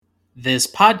This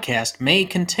podcast may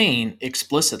contain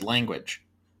explicit language.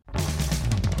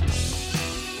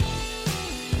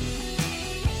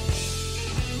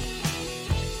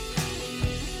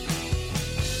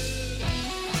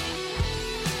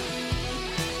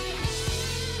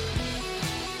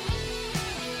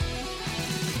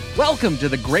 Welcome to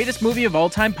the Greatest Movie of All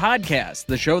Time podcast,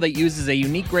 the show that uses a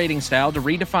unique grading style to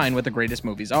redefine what the greatest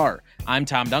movies are. I'm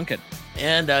Tom Duncan.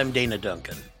 And I'm Dana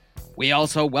Duncan. We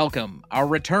also welcome our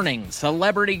returning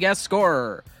celebrity guest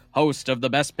scorer, host of the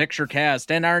Best Picture cast,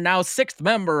 and our now sixth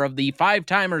member of the Five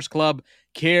Timers Club,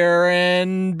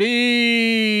 Kieran B.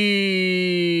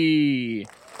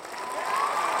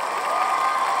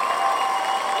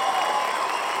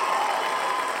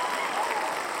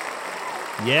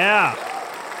 Yeah.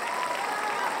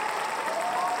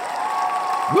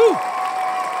 Woo!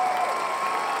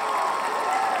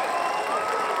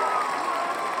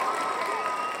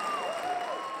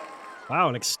 Wow,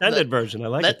 an extended version. I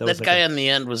like it. That guy in the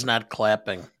end was not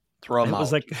clapping. Throw him out. It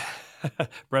was like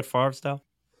Brett Favre style.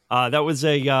 It was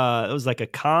like a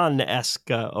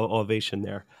Khan-esque ovation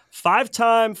there.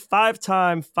 Five-time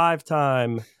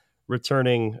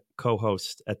returning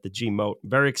co-host at the G-Moat.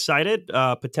 Very excited.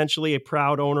 Potentially a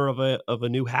proud owner of a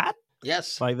new hat.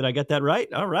 Yes. Did I get that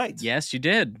right? All right. Yes, you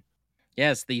did.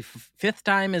 Yes, the fifth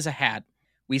time is a hat.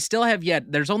 We still have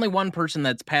there's only one person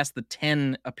that's past the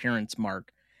 10 appearance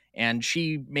mark, and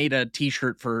she made a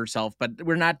t-shirt for herself, but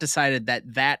we're not decided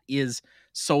that is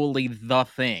solely the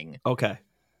thing. Okay.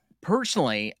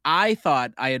 Personally, I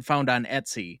thought I had found on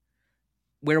Etsy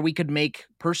where we could make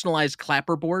personalized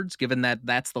clapper boards, given that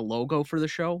that's the logo for the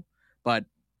show, but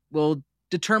we'll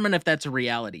determine if that's a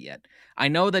reality yet. I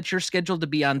know that you're scheduled to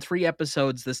be on 3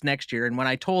 episodes this next year, and when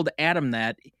I told Adam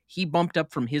that, he bumped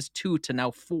up from his 2 to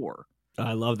now 4.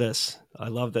 I love this.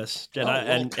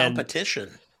 And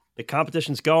competition. The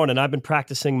competition's going, and I've been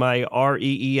practicing my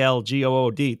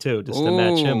REELGOOD too, just to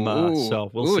match him.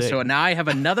 So we'll see. So now I have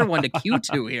another one to cue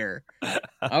to here.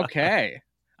 Okay.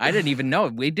 I didn't even know.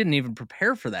 We didn't even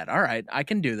prepare for that. All right. I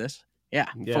can do this. Yeah.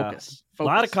 Focus. A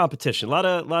lot of competition, a lot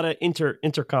of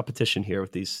inter competition here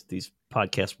with these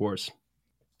podcast wars.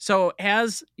 So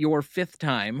as your 5th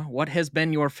time, what has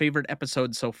been your favorite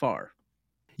episode so far?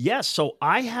 Yes. So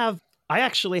I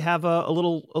actually have a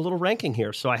little ranking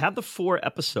here. So I have the 4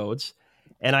 episodes,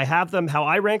 and I have them how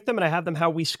I ranked them, and I have them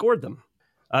how we scored them.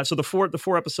 So the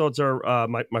four episodes are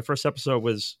my first episode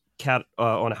was Cat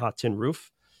on a Hot Tin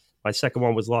Roof. My second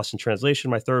one was Lost in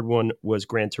Translation. My third one was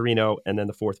Gran Torino, and then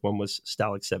the fourth one was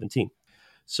Stalag 17.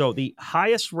 So the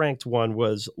highest ranked one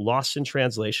was Lost in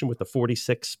Translation with a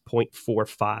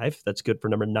 46.45. That's good for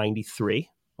number 93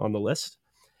 on the list.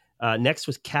 Next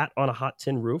was Cat on a Hot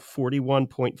Tin Roof,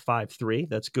 41.53.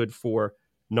 That's good for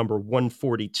number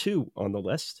 142 on the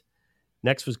list.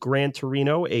 Next was Gran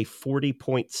Torino, a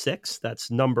 40.6. That's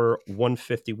number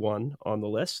 151 on the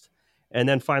list. And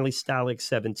then finally, Stalag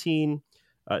 17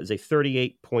 is a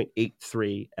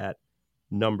 38.83 at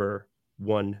number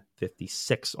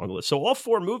 156 on the list. So all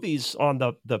 4 movies on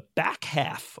the back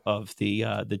half of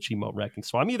the G-Moat ranking.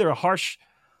 So I'm either a harsh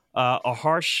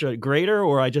grader,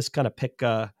 or I just kind of pick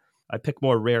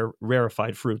more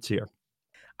rarefied fruits here.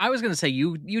 I was going to say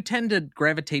you tend to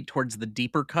gravitate towards the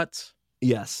deeper cuts.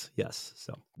 Yes.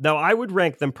 So now I would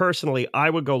rank them personally. I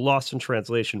would go Lost in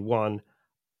Translation 1.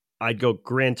 I'd go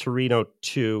Gran Torino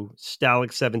 2,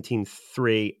 Stalag 17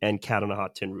 3, and Cat on a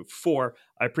Hot Tin Roof 4.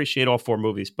 I appreciate all 4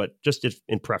 movies, but just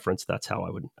in preference, that's how I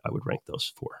would rank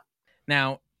those 4.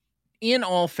 Now, in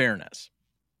all fairness,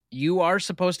 you are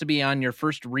supposed to be on your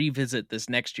first revisit this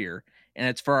next year, and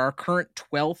it's for our current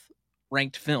 12th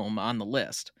ranked film on the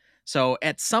list. So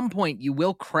at some point, you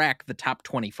will crack the top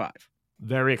 25.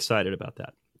 Very excited about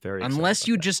that. Unless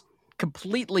you just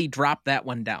completely drop that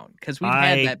one down, because we've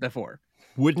had that before.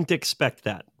 Wouldn't expect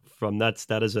that from that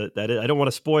is I don't want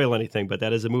to spoil anything, but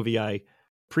that is a movie I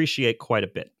appreciate quite a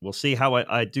bit. We'll see how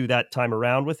I do that time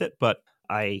around with it, but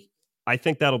I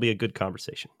think that'll be a good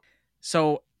conversation.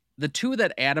 So the 2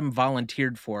 that Adam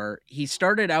volunteered for, he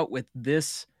started out with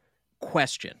this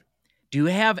question. Do you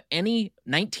have any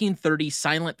 1930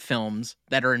 silent films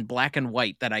that are in black and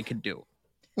white that I could do?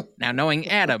 Now, knowing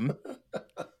Adam,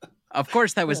 of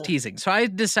course that was teasing. So I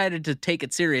decided to take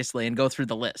it seriously and go through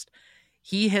the list.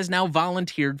 He has now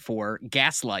volunteered for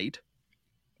Gaslight,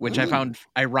 which I found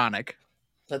ironic.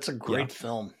 That's a great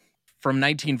film. From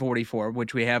 1944,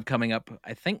 which we have coming up,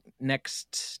 I think,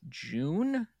 next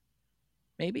June,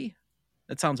 maybe?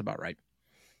 That sounds about right.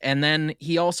 And then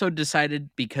he also decided,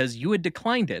 because you had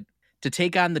declined it, to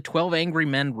take on the 12 Angry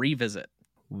Men revisit.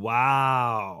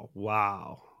 Wow.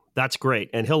 That's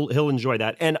great. And he'll enjoy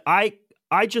that. And I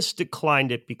just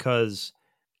declined it because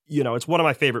it's one of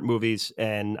my favorite movies,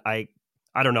 and I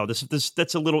don't know.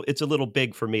 It's a little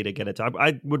big for me to get into.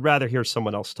 I would rather hear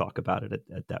someone else talk about it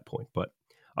at that point. But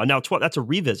now that's a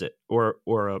revisit or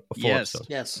a full episode.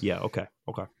 Yes. Yeah. Okay.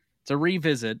 It's a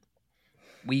revisit.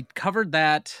 We covered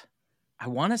that. I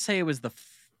want to say it was the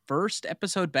first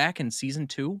episode back in season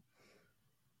 2.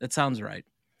 That sounds right.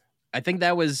 I think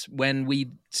that was when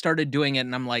we started doing it,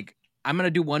 and I'm like, I'm going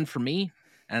to do one for me,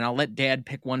 and I'll let Dad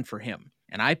pick one for him.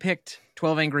 And I picked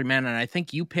 12 Angry Men, and I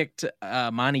think you picked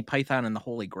Monty Python and the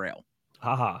Holy Grail.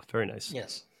 Haha, very nice.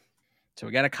 Yes. So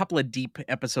we got a couple of deep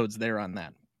episodes there on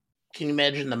that. Can you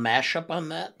imagine the mashup on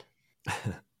that?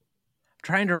 I'm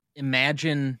trying to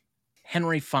imagine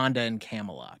Henry Fonda and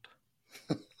Camelot.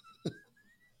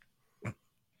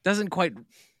 Doesn't quite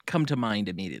come to mind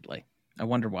immediately. I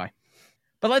wonder why.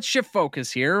 But let's shift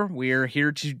focus here. We're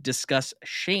here to discuss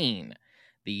Shane,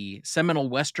 the seminal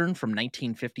Western from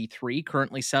 1953,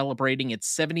 currently celebrating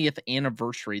its 70th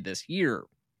anniversary this year.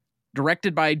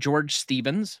 Directed by George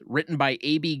Stevens, written by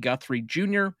A.B. Guthrie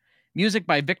Jr., music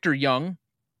by Victor Young,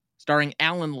 starring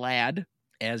Alan Ladd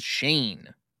as Shane,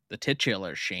 the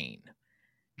titular Shane,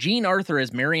 Jean Arthur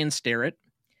as Marion Starrett,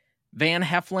 Van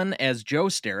Heflin as Joe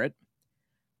Starrett,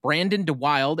 Brandon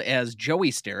DeWild as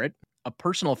Joey Starrett, a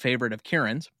personal favorite of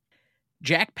Kieran's,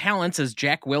 Jack Palance as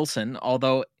Jack Wilson,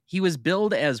 although he was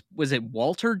billed as, was it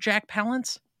Walter Jack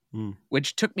Palance?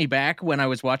 Which took me back when I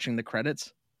was watching the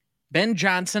credits. Ben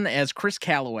Johnson as Chris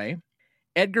Calloway,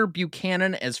 Edgar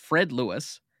Buchanan as Fred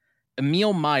Lewis,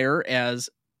 Emil Meyer as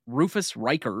Rufus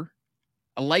Riker,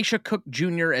 Elisha Cook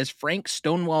Jr. as Frank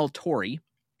Stonewall Torrey,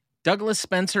 Douglas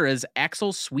Spencer as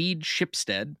Axel Swede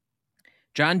Shipstead,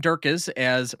 John Durkis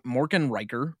as Morgan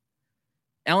Riker,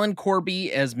 Ellen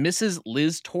Corby as Mrs.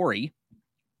 Liz Torrey,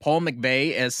 Paul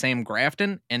McVeigh as Sam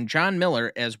Grafton, and John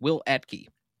Miller as Will Atke.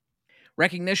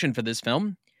 Recognition for this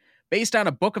film: based on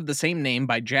a book of the same name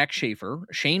by Jack Schaefer,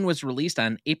 Shane was released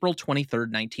on April 23,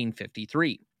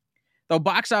 1953. Though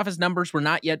box office numbers were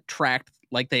not yet tracked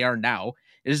like they are now,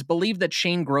 it is believed that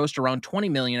Shane grossed around $20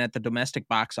 million at the domestic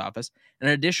box office and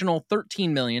an additional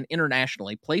 $13 million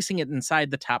internationally, placing it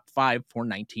inside the top 5 for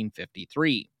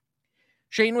 1953.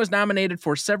 Shane was nominated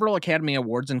for several Academy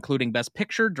Awards, including Best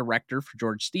Picture Director for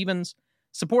George Stevens,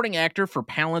 Supporting Actor for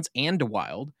Palance and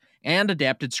DeWild, and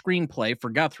Adapted Screenplay for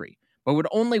Guthrie, but would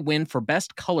only win for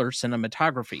Best Color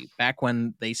Cinematography, back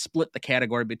when they split the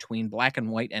category between black and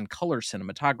white and color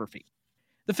cinematography.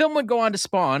 The film would go on to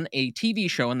spawn a TV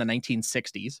show in the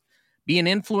 1960s, be an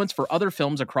influence for other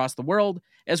films across the world,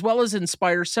 as well as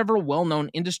inspire several well-known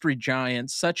industry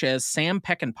giants such as Sam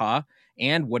Peckinpah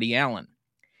and Woody Allen.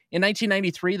 In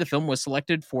 1993, the film was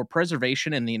selected for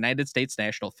preservation in the United States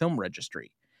National Film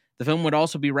Registry. The film would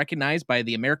also be recognized by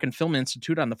the American Film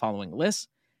Institute on the following lists: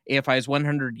 AFI's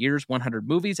 100 Years, 100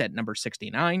 Movies at number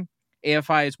 69,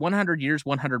 AFI's 100 Years,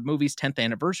 100 Movies 10th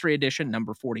Anniversary Edition,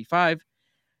 number 45,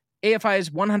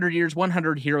 AFI's 100 Years,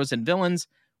 100 Heroes and Villains,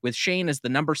 with Shane as the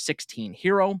number 16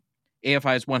 hero,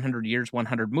 AFI's 100 Years,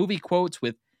 100 Movie Quotes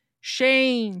with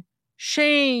Shane,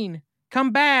 Shane,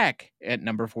 come back at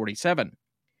number 47,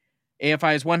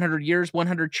 AFI's 100 Years,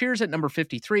 100 Cheers at number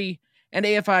 53, and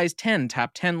AFI's 10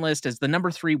 Top 10 list as the number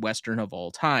 3 Western of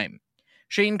all time.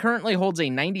 Shane currently holds a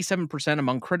 97%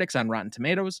 among critics on Rotten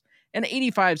Tomatoes, an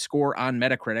 85 score on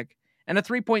Metacritic, and a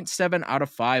 3.7 out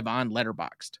of 5 on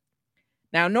Letterboxd.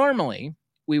 Now, normally,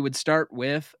 we would start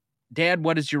with, Dad,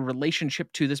 what is your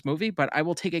relationship to this movie? But I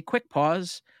will take a quick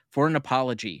pause for an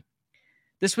apology.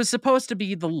 This was supposed to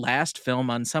be the last film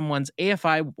on someone's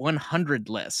AFI 100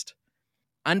 list.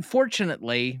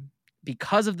 Unfortunately,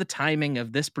 because of the timing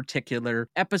of this particular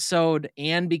episode,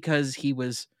 and because he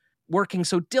was working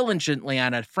so diligently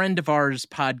on a friend of ours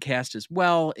podcast as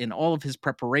well in all of his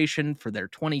preparation for their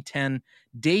 2010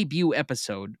 debut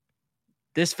episode,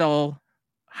 this fell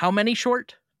how many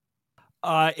short?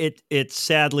 It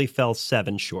sadly fell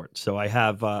 7 short. So I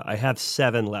have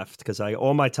 7 left because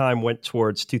all my time went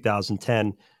towards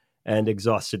 2010 and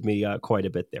exhausted me quite a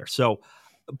bit there. So,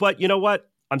 but you know what?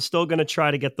 I'm still going to try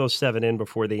to get those 7 in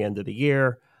before the end of the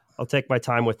year. I'll take my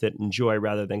time with it, enjoy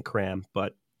rather than cram.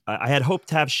 But I had hoped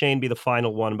to have Shane be the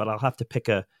final one, but I'll have to pick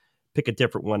a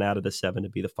different one out of the 7 to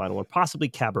be the final one. Possibly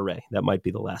Cabaret. That might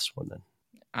be the last one then.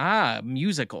 Ah,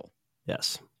 musical.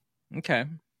 Yes. Okay.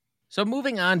 So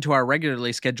moving on to our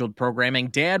regularly scheduled programming,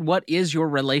 Dad, what is your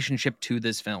relationship to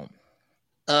this film?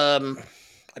 I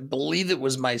believe it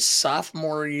was my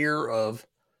sophomore year of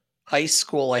high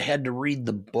school. I had to read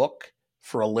the book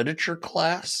for a literature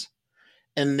class,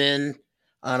 and then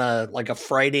on a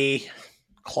Friday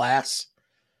class,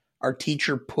 our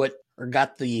teacher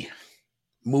got the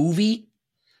movie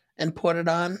and put it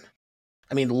on.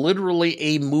 I mean, literally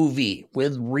a movie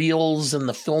with reels and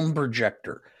the film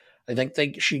projector. I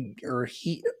think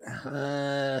he,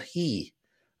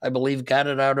 I believe, got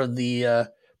it out of the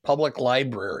public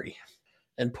library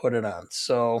and put it on.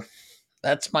 So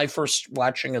that's my first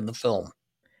watching of the film.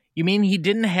 You mean he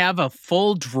didn't have a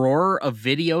full drawer of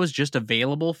videos just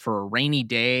available for a rainy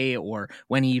day or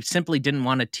when he simply didn't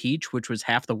want to teach, which was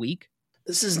half the week?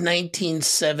 This is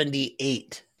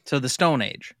 1978. So the Stone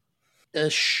Age.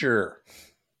 Sure.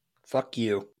 Fuck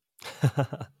you.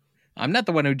 I'm not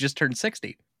the one who just turned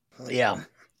 60. Yeah.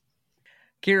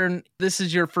 Kieran, this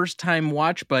is your first time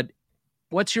watch, but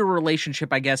what's your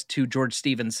relationship, I guess, to George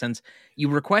Stevens, since you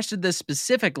requested this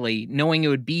specifically knowing it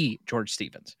would be George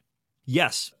Stevens?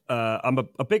 Yes, I'm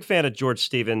a big fan of George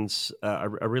Stevens. I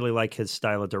really like his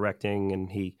style of directing, and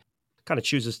he kind of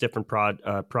chooses different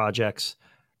projects.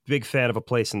 Big fan of A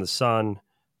Place in the Sun,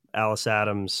 Alice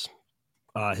Adams,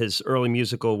 his early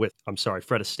musical with,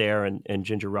 Fred Astaire and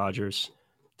Ginger Rogers.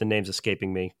 The name's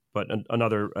escaping me, but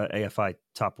another AFI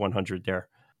Top 100 there.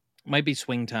 Might be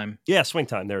Swing Time. Yeah, Swing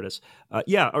Time. There it is.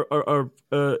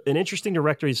 An interesting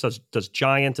director. He does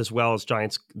Giant as well as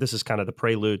Giants. This is kind of the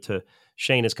prelude to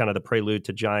Shane. Is kind of the prelude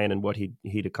to Giant and what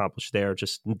he'd accomplished there.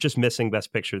 Just missing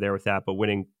Best Picture there with that, but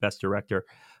winning Best Director.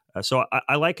 So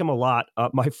I like him a lot.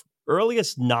 My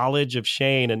earliest knowledge of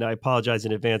Shane, and I apologize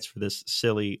in advance for this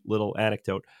silly little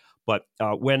anecdote, but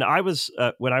when I was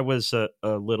a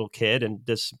little kid, and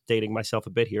this dating myself a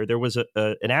bit here, there was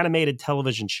an animated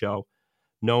television show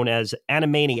known as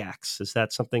Animaniacs. Is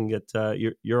that something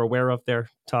that you're aware of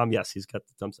there, Tom? Yes, he's got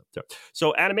the thumbs up there.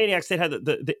 So Animaniacs, they had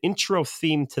the intro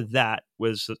theme to that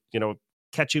was,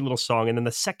 catchy little song. And then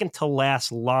the second to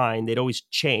last line, they'd always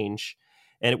change.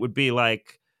 And it would be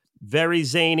like, very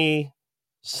zany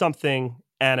something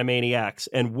Animaniacs.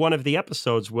 And one of the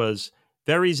episodes was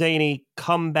very zany,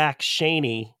 comeback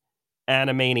Shaney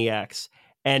Animaniacs.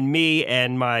 And me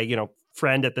and my,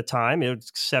 friend at the time, it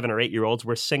was 7 or 8 year olds,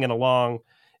 were singing along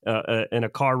in a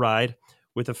car ride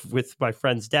with my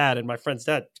friend's dad, and my friend's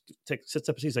dad sits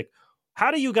up and he's like,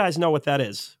 "How do you guys know what that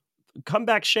is? Come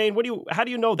back, Shane. How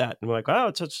do you know that?" And we're like, "Oh,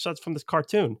 it's from this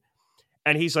cartoon."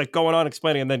 And he's like going on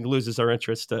explaining, and then loses our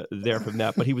interest there from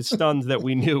that. But he was stunned that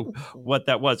we knew what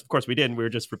that was. Of course, we didn't. We were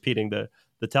just repeating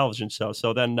the television show.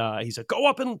 So then he's like, "Go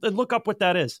up and look up what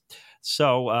that is."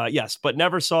 So yes, but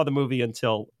never saw the movie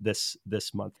until this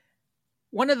month.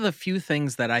 One of the few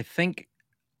things that I think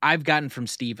I've gotten from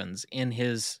Stevens in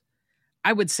his,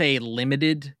 I would say,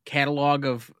 limited catalog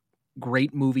of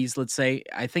great movies, let's say,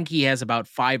 I think he has about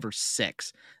 5 or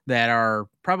 6 that are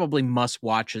probably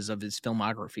must-watches of his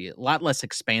filmography. A lot less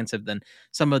expansive than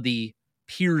some of the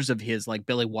peers of his, like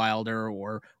Billy Wilder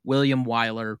or William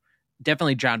Wyler,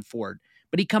 definitely John Ford.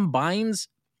 But he combines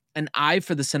an eye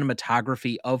for the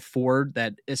cinematography of Ford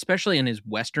that, especially in his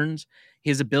Westerns,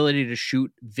 his ability to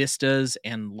shoot vistas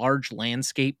and large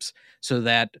landscapes so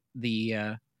that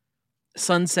the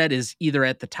sunset is either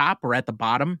at the top or at the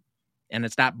bottom, and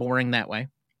it's not boring that way.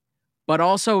 But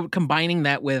also combining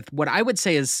that with what I would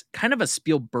say is kind of a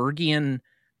Spielbergian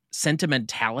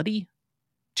sentimentality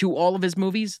to all of his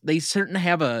movies. They certainly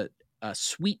have a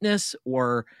sweetness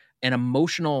or an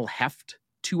emotional heft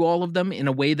to all of them in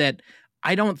a way that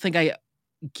I don't think I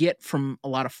get from a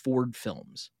lot of Ford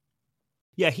films.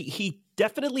 Yeah, he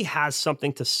definitely has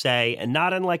something to say, and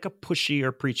not in like a pushy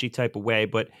or preachy type of way,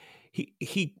 but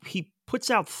he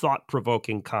puts out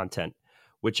thought-provoking content,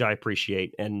 which I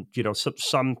appreciate. And,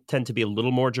 some tend to be a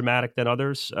little more dramatic than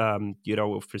others,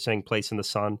 if we're saying Place in the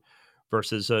Sun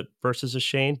versus a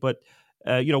Shane. But,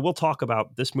 we'll talk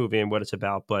about this movie and what it's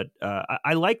about. But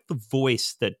I like the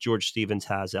voice that George Stevens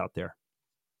has out there.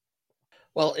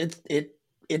 Well,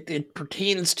 it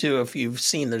pertains to, if you've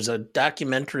seen, there's a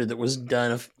documentary that was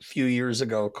done a few years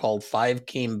ago called Five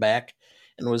Came Back,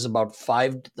 and it was about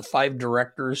the 5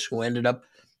 directors who ended up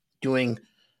doing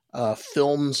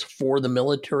films for the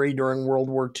military during World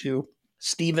War II.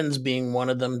 Stevens being one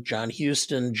of them, John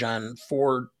Huston, John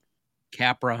Ford.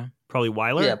 Capra. Probably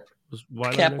Wyler?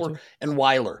 Yeah, Capra and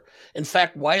Wyler. In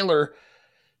fact, Wyler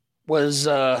was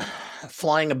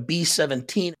flying a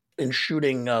B-17 and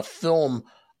shooting film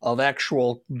of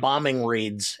actual bombing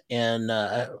raids and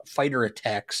fighter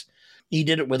attacks. He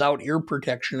did it without ear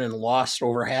protection and lost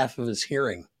over half of his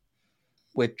hearing,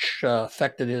 which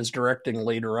affected his directing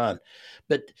later on.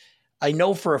 But I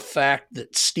know for a fact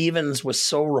that Stevens was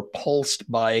so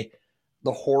repulsed by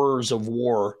the horrors of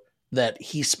war that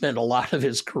he spent a lot of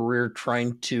his career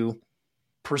trying to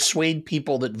persuade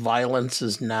people that violence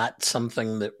is not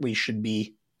something that we should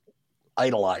be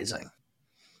idolizing.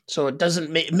 So it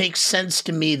doesn't make sense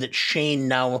to me that Shane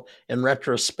now, in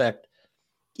retrospect,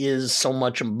 is so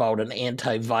much about an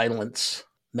anti-violence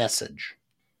message.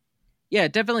 Yeah,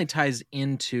 it definitely ties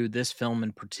into this film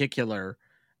in particular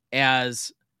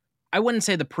as, I wouldn't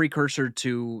say the precursor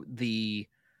to the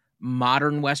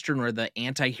modern Western or the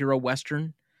anti-hero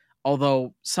Western,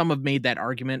 although some have made that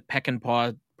argument,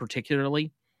 Peckinpah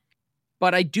particularly.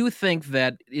 But I do think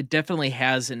that it definitely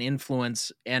has an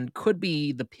influence and could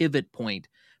be the pivot point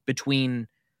between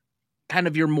kind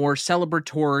of your more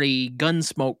celebratory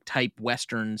Gunsmoke type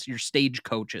Westerns, your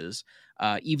Stagecoaches,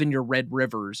 even your Red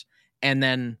Rivers, and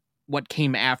then what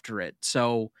came after it.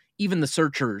 So even The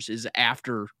Searchers is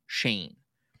after Shane.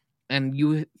 And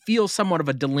you feel somewhat of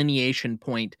a delineation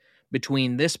point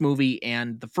between this movie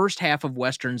and the first half of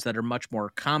Westerns that are much more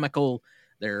comical.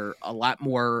 They're a lot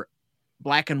more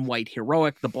black and white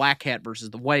heroic, the black hat versus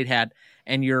the white hat,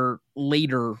 and your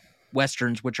later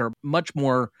Westerns, which are much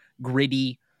more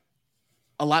gritty,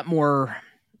 a lot more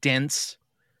dense,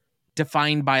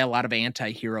 defined by a lot of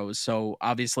anti-heroes. So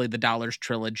obviously the Dollars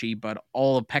trilogy, but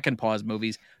all of Peckinpah's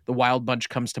movies, The Wild Bunch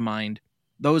comes to mind.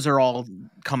 Those are all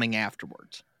coming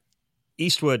afterwards.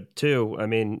 Eastwood too. I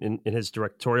mean, in his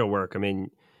directorial work, I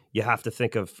mean, you have to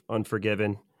think of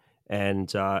Unforgiven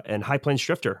and High Plains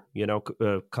Drifter. You know,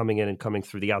 coming in and coming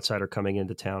through the outsider, coming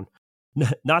into town.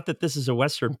 Not that this is a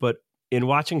Western, but in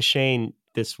watching Shane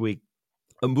this week,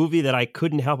 a movie that I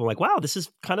couldn't help. I'm like, wow, this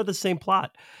is kind of the same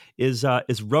plot. Is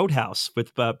Roadhouse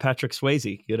with Patrick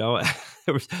Swayze. You know,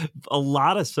 there was a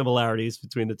lot of similarities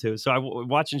between the two. So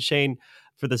watching Shane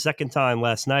for the second time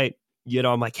last night. You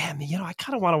know, I'm like, yeah, man, you know, I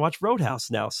kind of want to watch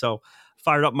Roadhouse now. So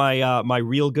fired up my my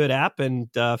Real Good app and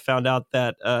found out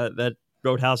that that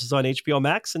Roadhouse is on HBO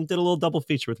Max and did a little double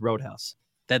feature with Roadhouse.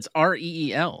 That's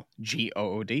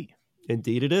REELGOOD.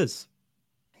 Indeed, it is.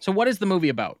 So what is the movie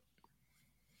about?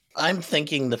 I'm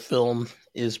thinking the film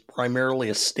is primarily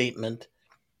a statement,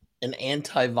 an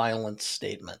anti-violence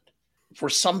statement. For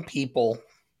some people,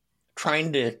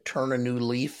 trying to turn a new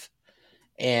leaf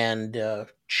and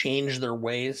change their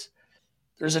ways,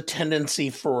 there's a tendency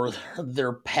for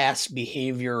their past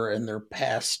behavior and their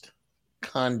past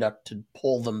conduct to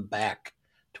pull them back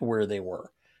to where they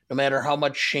were. No matter how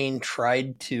much Shane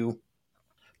tried to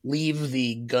leave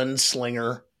the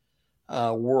gunslinger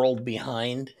world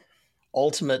behind,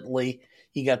 ultimately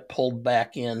he got pulled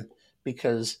back in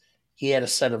because he had a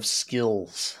set of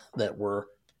skills that were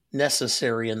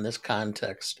necessary in this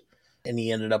context, and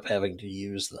he ended up having to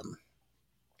use them.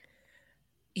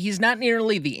 He's not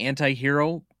nearly the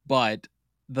anti-hero, but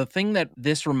the thing that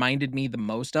this reminded me the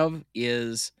most of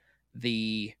is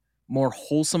the more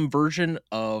wholesome version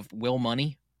of Will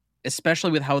Money,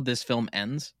 especially with how this film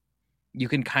ends. You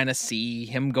can kind of see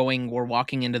him going or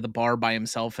walking into the bar by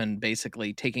himself and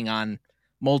basically taking on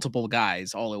multiple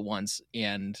guys all at once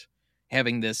and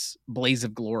having this blaze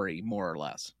of glory, more or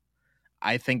less.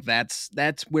 I think that's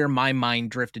where my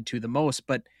mind drifted to the most.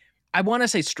 But I want to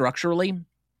say structurally,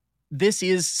 this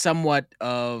is somewhat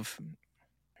of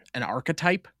an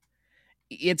archetype.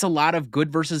 It's a lot of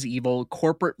good versus evil,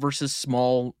 corporate versus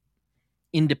small,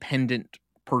 independent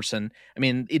person. I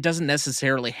mean, it doesn't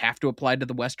necessarily have to apply to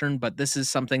the Western, but this is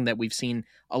something that we've seen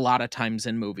a lot of times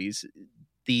in movies.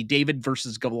 The David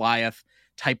versus Goliath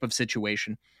type of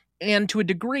situation. And to a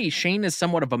degree, Shane is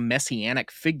somewhat of a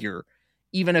messianic figure,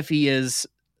 even if he is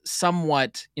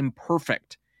somewhat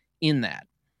imperfect in that.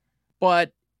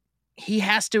 But he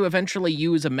has to eventually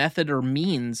use a method or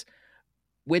means,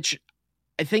 which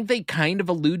I think they kind of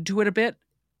allude to it a bit.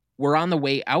 We're on the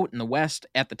way out in the West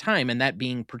at the time, and that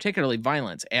being particularly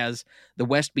violence, as the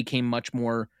West became much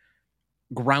more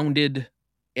grounded,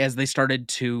 as they started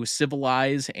to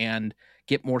civilize and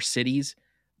get more cities.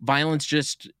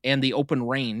 Violence and the open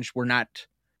range were not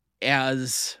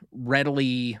as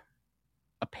readily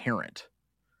apparent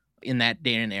in that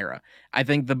day and era. I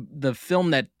think the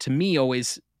film that to me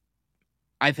always,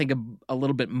 I think a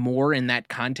little bit more in that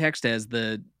context as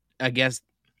I guess,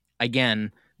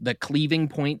 again, the cleaving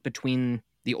point between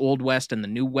the Old West and the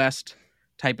New West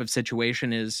type of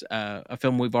situation is a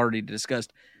film we've already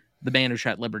discussed, The Man Who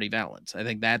Shot Liberty Valance. I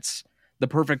think that's the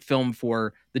perfect film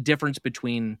for the difference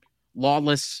between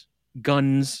lawless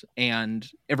guns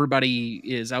and everybody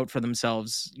is out for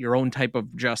themselves, your own type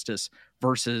of justice,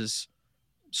 versus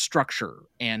structure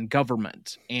and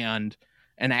government and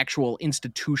an actual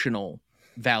institutional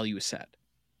value set.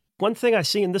 One thing I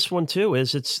see in this one too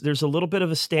is there's a little bit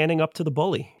of a standing up to the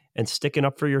bully and sticking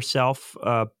up for yourself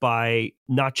by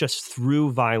not just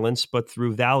through violence, but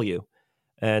through value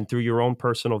and through your own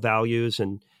personal values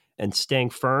and staying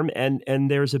firm. And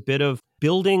there's a bit of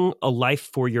building a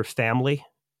life for your family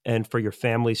and for your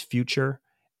family's future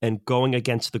and going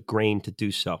against the grain to do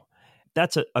so.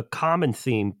 That's a common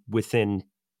theme within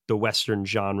the Western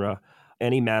genre,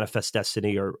 any Manifest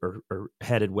Destiny or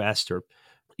Headed West, or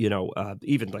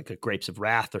even like a Grapes of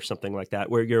Wrath or something like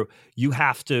that, where you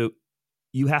have to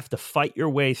fight your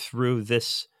way through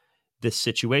this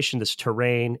situation, this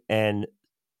terrain, and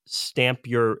stamp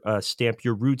your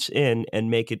roots in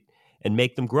and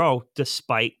make them grow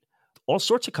despite all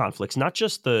sorts of conflicts, not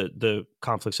just the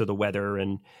conflicts of the weather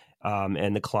and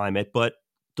the climate, but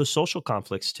the social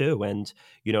conflicts too. And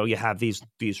you have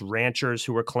these ranchers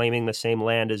who are claiming the same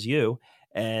land as you,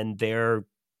 and they're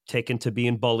taken to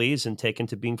being bullies and taken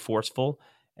to being forceful,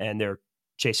 and they're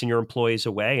chasing your employees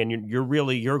away. And you're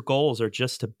really, your goals are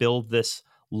just to build this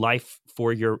life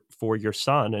for your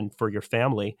son and for your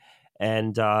family,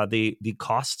 and the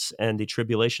costs and the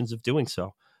tribulations of doing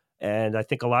so. And I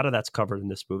think a lot of that's covered in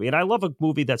this movie. And I love a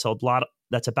movie that's about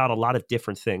a lot of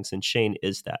different things, and Shane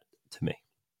is that to me.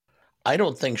 I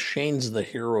don't think Shane's the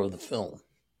hero of the film.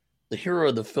 The hero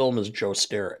of the film is Joe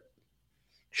Sterrett.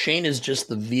 Shane is just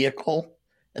the vehicle,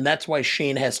 and that's why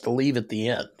Shane has to leave at the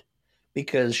end,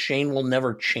 because Shane will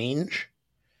never change.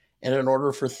 And in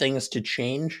order for things to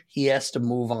change, he has to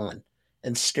move on.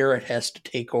 And Sterrett has to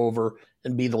take over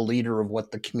and be the leader of what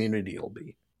the community will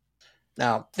be.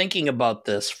 Now, thinking about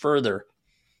this further,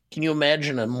 can you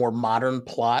imagine a more modern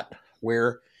plot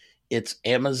where it's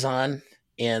Amazon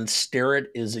and Sterrett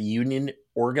is a union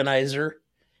organizer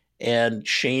and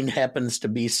Shane happens to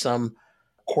be some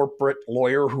corporate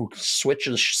lawyer who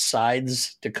switches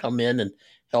sides to come in and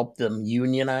help them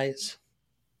unionize?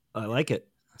 I like it.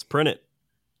 Let's print it.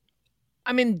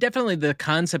 I mean, definitely the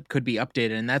concept could be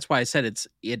updated, and that's why I said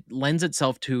it lends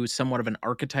itself to somewhat of an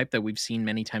archetype that we've seen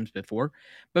many times before.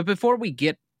 But before we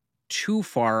get too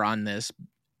far on this,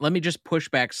 let me just push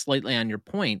back slightly on your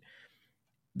point.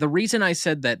 The reason I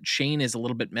said that Shane is a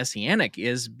little bit messianic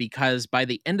is because by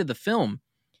the end of the film,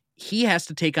 he has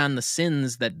to take on the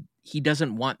sins that he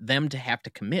doesn't want them to have to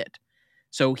commit.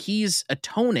 So he's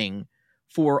atoning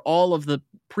for all of the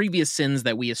previous sins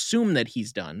that we assume that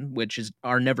he's done, which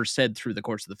are never said through the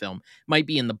course of the film. Might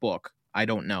be in the book. I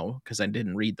don't know, because I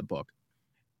didn't read the book.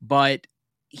 But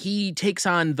he takes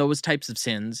on those types of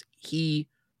sins. He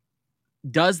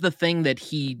does the thing that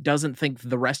he doesn't think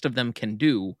the rest of them can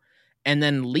do, and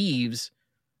then leaves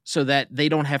so that they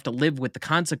don't have to live with the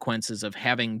consequences of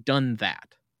having done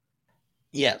that.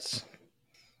 Yes.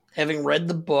 Having read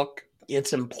the book,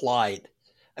 it's implied.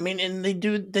 I mean, and they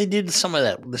did some of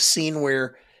that. The scene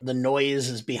where the noise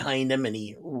is behind him and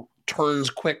he turns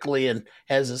quickly and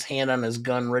has his hand on his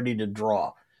gun ready to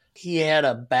draw. He had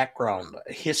a background,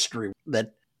 a history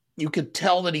that you could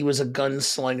tell that he was a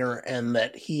gunslinger and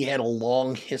that he had a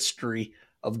long history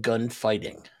of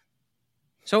gunfighting.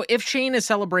 So if Shane is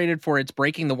celebrated for its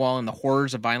breaking the wall and the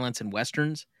horrors of violence in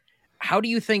Westerns, how do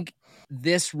you think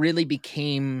this really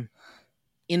became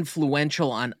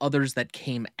influential on others that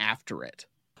came after it?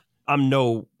 I'm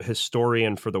no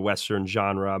historian for the Western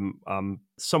genre. I'm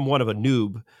somewhat of a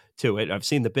noob to it. I've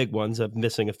seen the big ones. I'm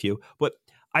missing a few. But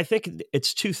I think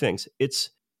it's two things.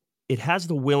 It has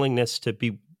the willingness to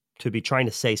be trying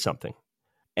to say something.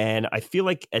 And I feel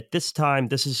like at this time,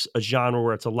 this is a genre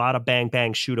where it's a lot of bang,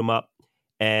 bang, shoot 'em up.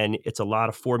 And it's a lot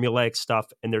of formulaic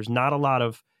stuff. And there's not a lot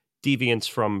of deviance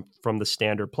from the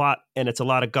standard plot. And it's a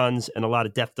lot of guns, and a lot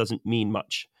of death doesn't mean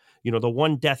much. The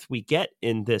one death we get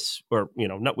in this, or,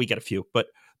 not we get a few, but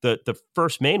the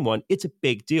first main one, it's a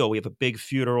big deal. We have a big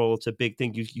funeral. It's a big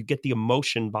thing. You get the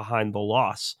emotion behind the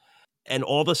loss. And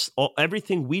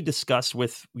everything we discuss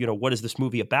with, what is this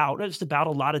movie about? It's about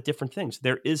a lot of different things.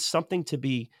 There is something to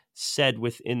be said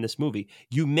within this movie.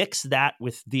 You mix that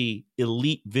with the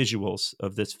elite visuals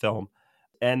of this film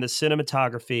and the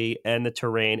cinematography and the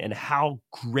terrain and how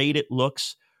great it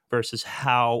looks versus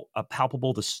how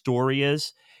palpable the story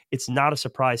is. It's not a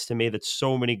surprise to me that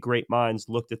so many great minds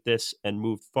looked at this and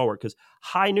moved forward, because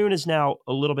High Noon is now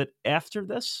a little bit after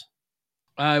this.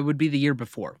 It would be the year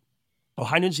before. Oh,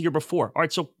 High Noon's the year before. All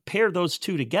right, so pair those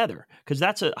two together, because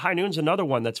High Noon's another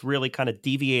one that's really kind of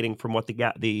deviating from what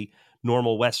the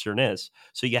normal Western is.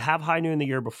 So you have High Noon the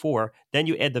year before, then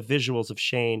you add the visuals of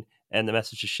Shane and the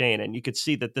message of Shane, and you could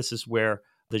see that this is where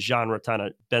the genre kind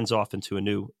of bends off into a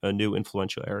new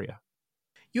influential area.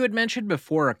 You had mentioned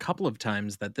before a couple of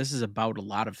times that this is about a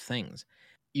lot of things.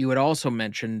 You had also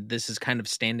mentioned this is kind of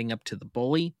standing up to the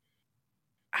bully.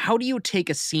 How do you take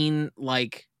a scene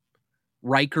like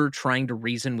Riker trying to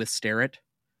reason with Sterrett?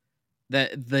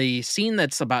 The scene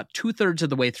that's about 2/3 of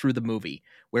the way through the movie,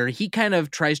 where he kind of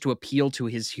tries to appeal to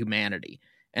his humanity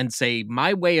and say,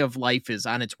 my way of life is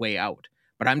on its way out,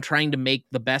 but I'm trying to make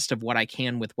the best of what I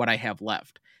can with what I have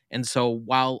left. And so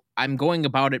while I'm going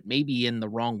about it maybe in the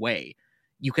wrong way,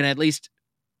 you can at least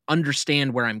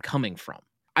understand where I'm coming from.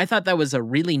 I thought that was a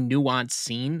really nuanced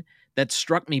scene that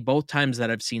struck me both times that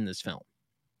I've seen this film.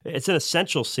 It's an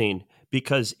essential scene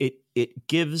because it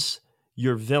gives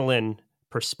your villain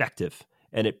perspective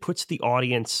and it puts the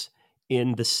audience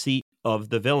in the seat of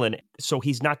the villain. So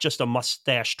he's not just a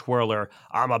mustache twirler.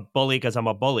 I'm a bully because I'm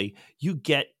a bully. You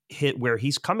get hit where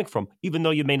he's coming from, even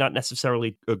though you may not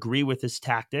necessarily agree with his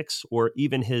tactics or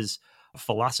even his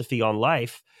philosophy on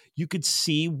life. You could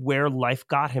see where life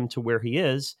got him to where he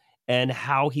is and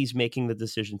how he's making the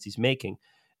decisions he's making.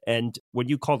 And when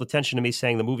you called attention to me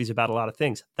saying the movie's about a lot of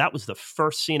things, that was the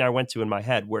first scene I went to in my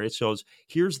head where it shows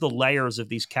here's the layers of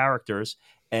these characters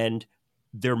and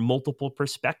their multiple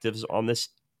perspectives on this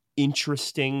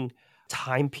interesting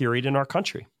time period in our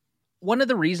country. One of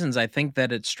the reasons I think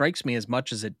that it strikes me as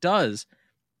much as it does,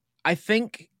 I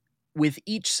think with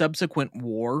each subsequent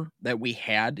war that we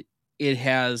had, it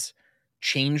has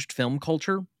changed film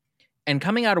culture. And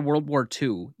coming out of World War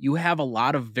II, you have a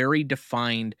lot of very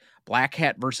defined black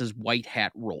hat versus white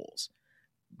hat roles.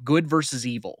 Good versus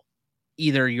evil.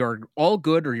 Either you're all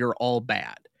good or you're all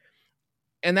bad.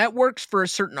 And that works for a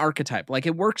certain archetype. Like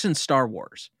it works in Star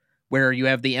Wars, where you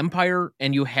have the Empire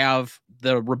and you have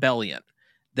the rebellion.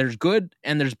 There's good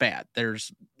and there's bad.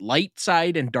 There's light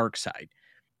side and dark side.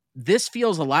 This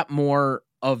feels a lot more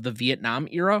of the Vietnam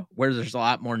era, where there's a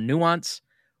lot more nuance.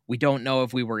 We don't know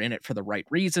if we were in it for the right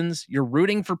reasons. You're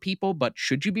rooting for people, but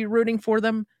should you be rooting for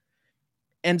them?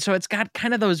 And so it's got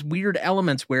kind of those weird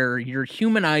elements where you're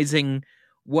humanizing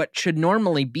what should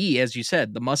normally be, as you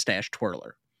said, the mustache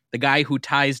twirler, the guy who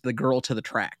ties the girl to the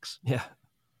tracks. Yeah.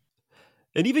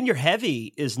 And even your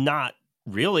heavy is not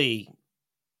really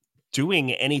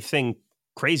doing anything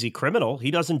crazy criminal.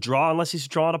 He doesn't draw unless he's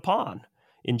drawing a pawn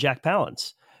in Jack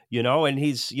Palance, and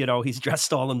he's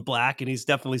dressed all in black and he's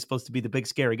definitely supposed to be the big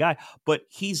scary guy, but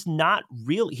he's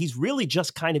really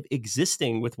just kind of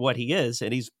existing with what he is,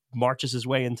 and he's marches his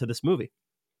way into this movie.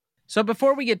 So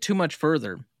before we get too much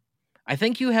further, I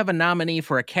think you have a nominee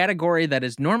for a category that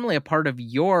is normally a part of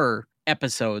your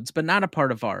episodes, but not a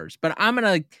part of ours. But I'm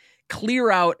going to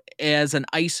clear out as an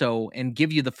ISO and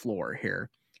give you the floor here.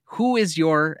 Who is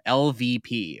your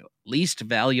LVP, least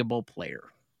valuable player?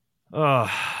 Oh,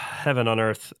 heaven on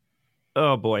earth.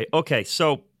 Oh, boy. Okay,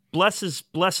 so bless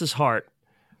his heart,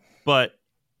 but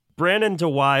Brandon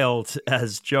DeWild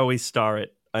as Joey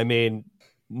Starrett. I mean,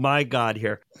 my God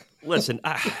here. Listen,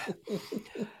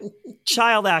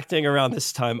 child acting around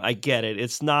this time, I get it.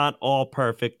 It's not all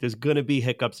perfect. There's going to be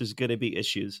hiccups. There's going to be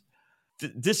issues.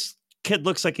 This kid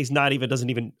looks like doesn't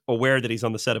even aware that he's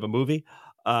on the set of a movie.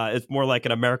 It's more like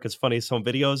an America's Funniest Home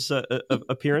Videos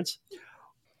appearance.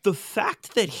 The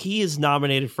fact that he is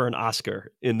nominated for an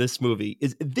Oscar in this movie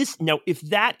is this. Now, if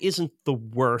that isn't the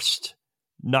worst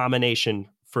nomination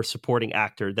for supporting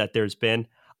actor that there's been,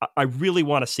 I really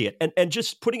want to see it. And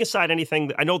just putting aside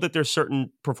anything, I know that there's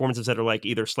certain performances that are like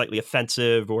either slightly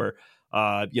offensive or,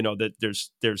 that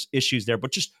there's issues there,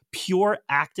 but just pure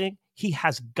acting, he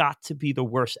has got to be the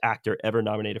worst actor ever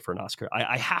nominated for an Oscar.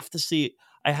 I have to see it.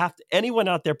 Anyone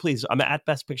out there, please, I'm at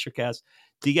Best Picture Cast.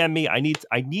 DM me. I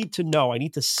need to know. I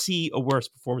need to see a worse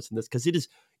performance than this, because it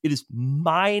is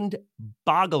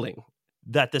mind-boggling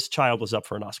that this child was up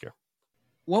for an Oscar.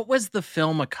 What was the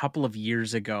film a couple of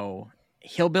years ago?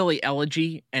 Hillbilly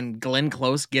Elegy and Glenn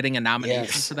Close getting a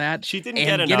nomination for that. She didn't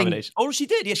get a nomination. Oh, she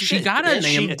did. Yes, she did. got a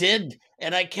name. She did.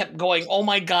 And I kept going, oh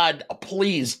my God,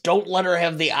 please don't let her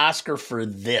have the Oscar for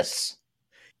this.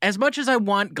 As much as I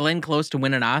want Glenn Close to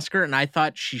win an Oscar, and I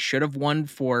thought she should have won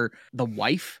for The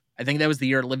Wife, I think that was the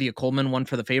year Olivia Colman won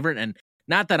for The Favorite. And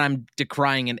not that I'm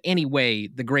decrying in any way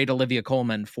the great Olivia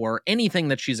Colman for anything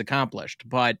that she's accomplished,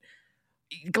 but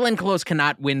Glenn Close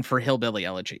cannot win for Hillbilly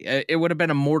Elegy. It would have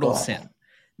been a mortal sin.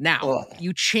 Now,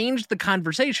 you changed the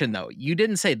conversation, though. You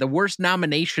didn't say the worst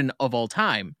nomination of all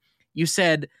time. You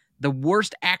said the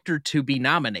worst actor to be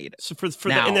nominated. So for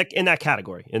now, in that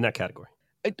category.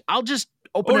 I'll just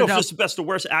open it up. Just the best or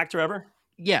worst actor ever?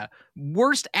 Yeah.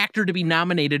 Worst actor to be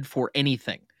nominated for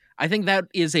anything. I think that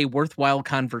is a worthwhile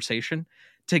conversation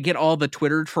to get all the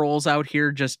Twitter trolls out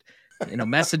here just,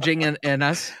 messaging and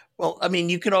us. Well, I mean,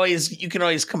 you can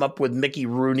always come up with Mickey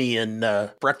Rooney and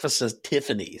Breakfast at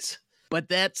Tiffany's. But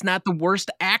that's not the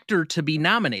worst actor to be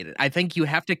nominated. I think you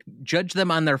have to judge them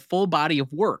on their full body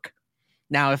of work.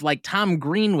 Now, if like Tom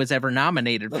Green was ever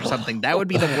nominated for something, that would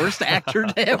be the worst actor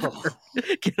to ever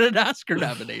get an Oscar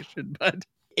nomination. But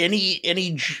any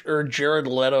Jared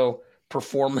Leto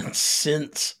performance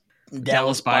since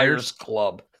Dallas Buyers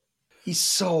Club, he's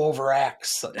so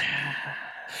overacts.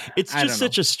 It's just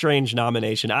such a strange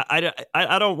nomination.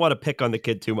 I don't want to pick on the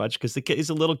kid too much because he's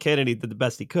a little kid and he did the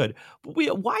best he could.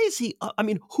 But why is he? I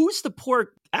mean, who's the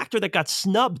poor actor that got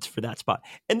snubbed for that spot.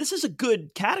 And this is a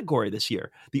good category this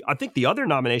year. I think the other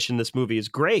nomination in this movie is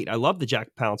great. I love the Jack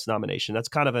Palance nomination. That's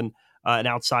kind of an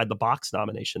outside the box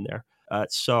nomination there.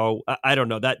 So I don't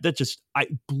know, that just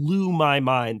blew my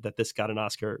mind that this got an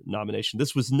Oscar nomination.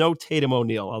 This was no Tatum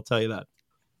O'Neal, I'll tell you that.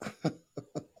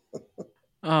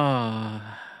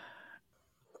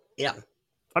 Yeah.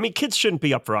 I mean, kids shouldn't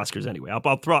be up for Oscars anyway.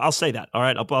 I'll say that. All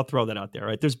right. I'll throw that out there.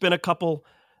 Right. There's been a couple.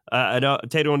 I know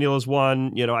Tatum O'Neal is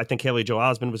one. I think Haley Joel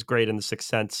Osment was great in The Sixth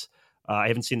Sense. I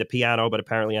haven't seen The Piano, but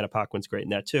apparently Anna Paquin's great in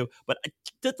that too. But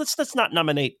let's not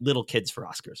nominate little kids for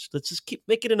Oscars. Let's just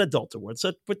make it an adult award.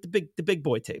 So put the big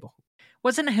boy table.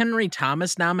 Wasn't Henry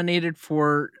Thomas nominated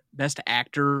for Best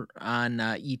Actor on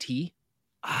E.T.?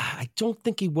 I don't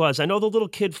think he was. I know the little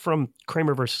kid from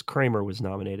Kramer versus Kramer was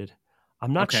nominated.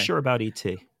 I'm not sure about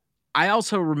E.T. I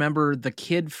also remember the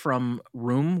kid from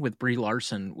Room with Brie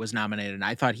Larson was nominated, and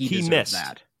I thought he deserved missed.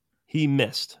 that. He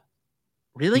missed.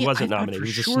 Really? He wasn't I nominated. For He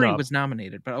was a sure he snub. was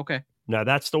nominated, but okay. No,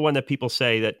 that's the one that people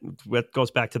say that goes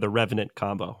back to the Revenant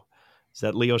combo. Is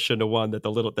that Leo shouldn't have won, that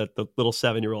the little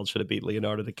 7-year-old should have beat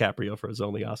Leonardo DiCaprio for his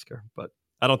only Oscar. But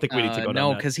I don't think we need to go down No,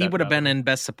 that. because he would have been in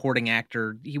Best Supporting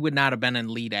Actor. He would not have been in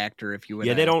Lead Actor if you would.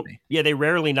 Yeah, they don't. Yeah, they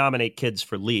rarely nominate kids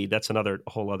for lead. That's a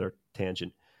whole other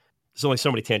tangent. There's only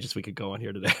so many tangents we could go on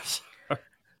here today.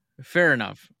 Fair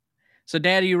enough. So,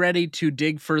 Dad, are you ready to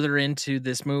dig further into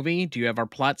this movie? Do you have our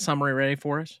plot summary ready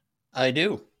for us? I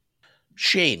do.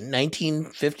 Shane,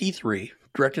 1953,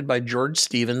 directed by George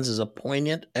Stevens, is a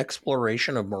poignant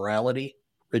exploration of morality,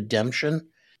 redemption,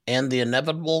 and the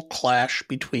inevitable clash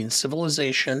between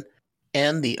civilization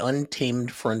and the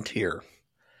untamed frontier.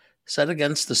 Set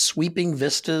against the sweeping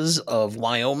vistas of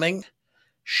Wyoming,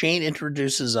 Shane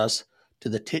introduces us to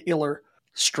the titular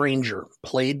stranger,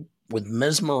 played with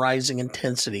mesmerizing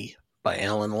intensity by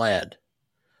Alan Ladd.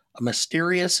 A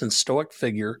mysterious and stoic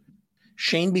figure,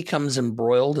 Shane becomes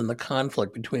embroiled in the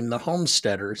conflict between the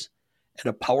homesteaders and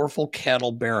a powerful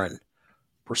cattle baron,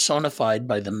 personified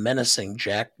by the menacing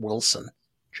Jack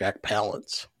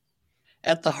Palance.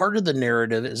 At the heart of the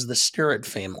narrative is the Sterrett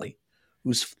family,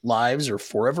 whose lives are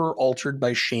forever altered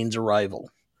by Shane's arrival.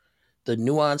 The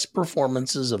nuanced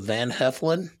performances of Van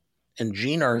Heflin and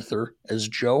Jean Arthur as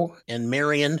Joe and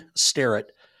Marion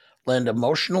Sterrett lend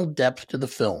emotional depth to the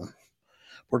film,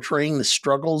 portraying the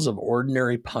struggles of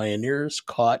ordinary pioneers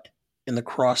caught in the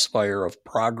crossfire of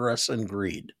progress and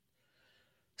greed.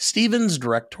 Stevens'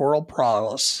 directorial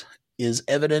prowess is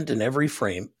evident in every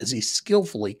frame as he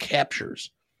skillfully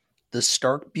captures the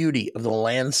stark beauty of the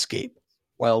landscape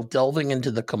while delving into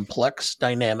the complex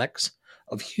dynamics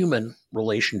of human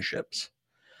relationships.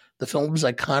 The film's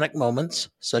iconic moments,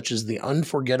 such as the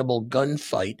unforgettable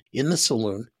gunfight in the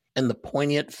saloon and the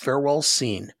poignant farewell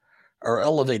scene, are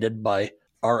elevated by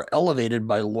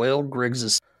Loyal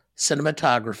Griggs'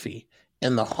 cinematography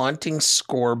and the haunting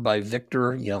score by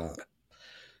Victor Young.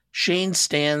 Shane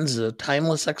stands as a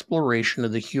timeless exploration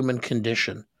of the human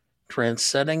condition,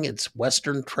 transcending its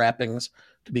Western trappings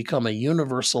to become a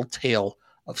universal tale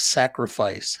of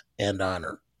sacrifice and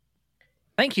honor.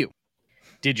 Thank you.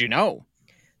 Did you know?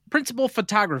 Principal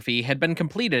photography had been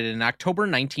completed in October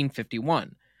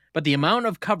 1951, but the amount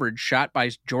of coverage shot by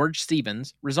George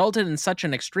Stevens resulted in such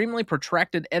an extremely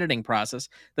protracted editing process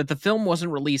that the film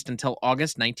wasn't released until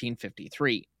August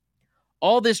 1953.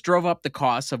 All this drove up the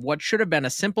costs of what should have been a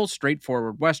simple,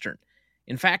 straightforward Western.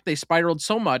 In fact, they spiraled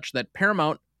so much that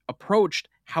Paramount approached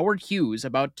Howard Hughes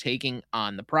about taking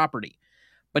on the property,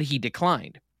 but he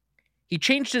declined. He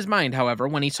changed his mind, however,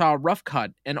 when he saw a rough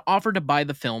cut and offered to buy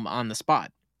the film on the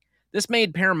spot. This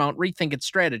made Paramount rethink its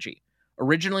strategy.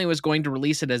 Originally, it was going to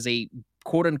release it as a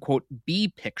quote-unquote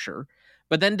B picture,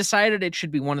 but then decided it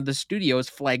should be one of the studio's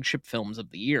flagship films of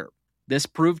the year. This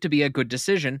proved to be a good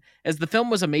decision, as the film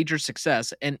was a major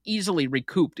success and easily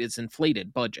recouped its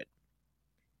inflated budget.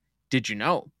 Did you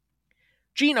know?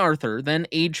 Jean Arthur, then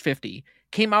age 50,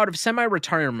 came out of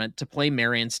semi-retirement to play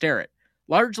Marion Sterrett,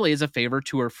 largely as a favor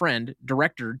to her friend,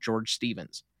 director George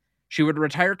Stevens. She would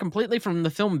retire completely from the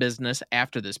film business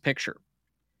after this picture.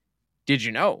 Did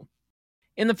you know?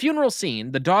 In the funeral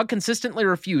scene, the dog consistently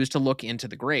refused to look into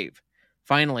the grave.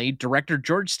 Finally, director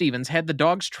George Stevens had the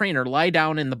dog's trainer lie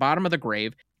down in the bottom of the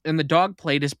grave, and the dog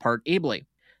played his part ably.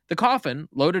 The coffin,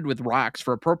 loaded with rocks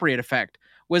for appropriate effect,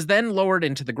 was then lowered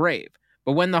into the grave,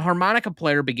 but when the harmonica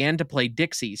player began to play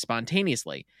Dixie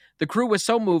spontaneously, the crew was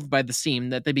so moved by the scene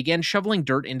that they began shoveling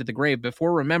dirt into the grave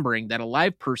before remembering that a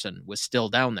live person was still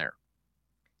down there.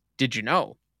 Did you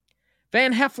know?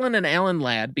 Van Heflin and Alan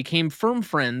Ladd became firm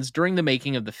friends during the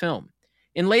making of the film.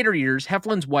 In later years,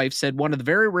 Heflin's wife said one of the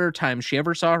very rare times she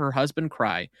ever saw her husband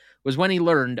cry was when he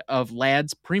learned of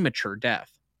Ladd's premature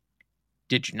death.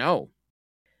 Did you know?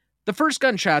 The first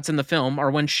gunshots in the film are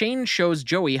when Shane shows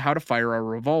Joey how to fire a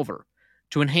revolver.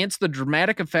 To enhance the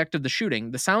dramatic effect of the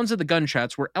shooting, the sounds of the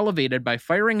gunshots were elevated by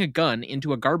firing a gun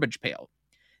into a garbage pail.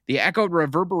 The echoed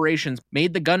reverberations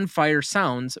made the gunfire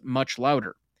sounds much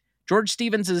louder. George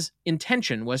Stevens'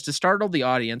 intention was to startle the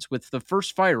audience with the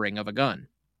first firing of a gun.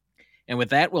 And with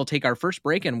that, we'll take our first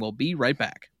break and we'll be right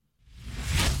back.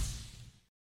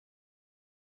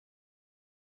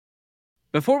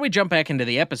 Before we jump back into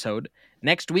the episode,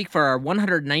 next week for our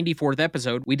 194th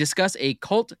episode, we discuss a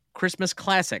cult Christmas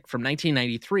classic from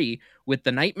 1993 with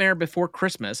The Nightmare Before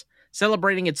Christmas,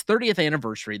 celebrating its 30th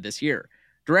anniversary this year.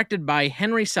 Directed by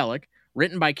Henry Selick,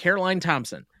 written by Caroline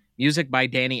Thompson, music by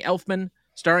Danny Elfman,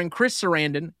 starring Chris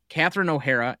Sarandon, Catherine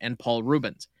O'Hara, and Paul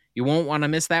Rubens. You won't want to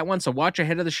miss that one, so watch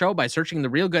ahead of the show by searching the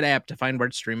Real Good app to find where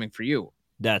it's streaming for you.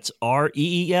 That's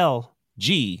REELGOOD.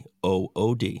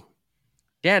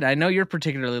 Dad, I know you're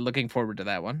particularly looking forward to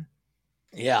that one.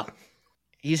 Yeah.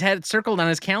 He's had it circled on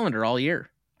his calendar all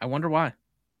year. I wonder why.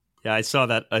 Yeah, I saw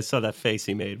that face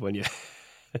he made when you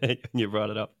when you brought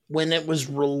it up. When it was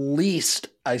released,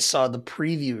 I saw the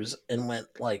previews and went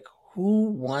like,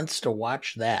 who wants to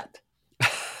watch that?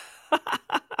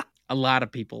 A lot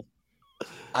of people.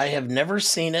 I have never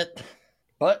seen it,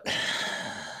 but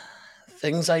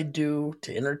things I do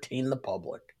to entertain the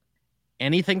public.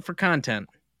 Anything for content.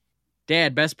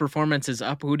 Dad, best performance is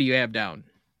up. Who do you have down?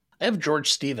 I have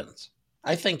George Stevens.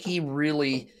 I think he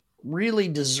really, really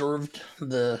deserved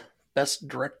the Best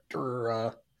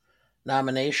Director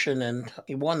nomination, and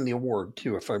he won the award,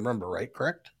 too, if I remember right,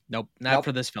 correct? Nope, not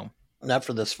for this film. Not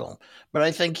for this film. But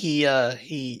I think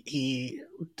he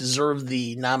deserved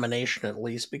the nomination at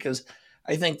least, because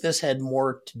I think this had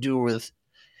more to do with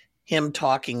him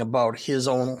talking about his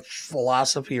own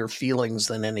philosophy or feelings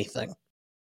than anything.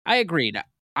 I agreed.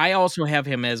 I also have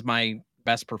him as my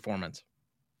best performance.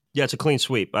 Yeah, it's a clean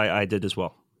sweep. I did as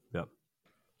well. Yeah.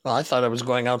 Well, I thought I was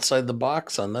going outside the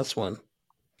box on this one.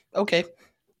 Okay.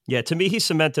 Yeah, to me, he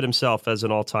cemented himself as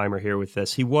an all-timer here with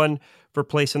this. He won for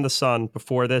Place in the Sun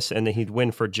before this, and then he'd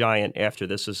win for Giant after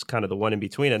this. Is kind of the one in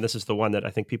between, and this is the one that I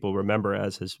think people remember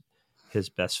as his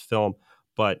best film.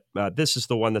 But this is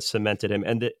the one that cemented him,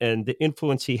 and the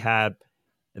influence he had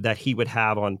that he would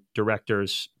have on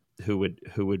directors who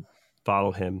would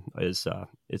follow him is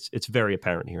it's very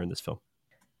apparent here in this film.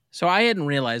 So I hadn't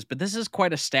realized, but this is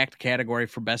quite a stacked category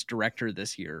for Best Director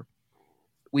this year.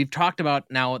 We've talked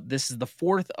about now, this is the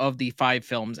fourth of the 5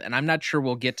 films, and I'm not sure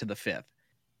we'll get to the 5th.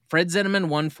 Fred Zinnemann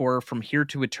won for From Here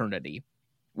to Eternity,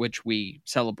 which we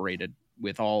celebrated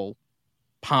with all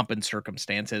pomp and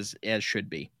circumstance, as should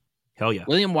be. Hell yeah.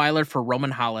 William Wyler for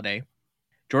Roman Holiday,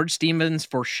 George Stevens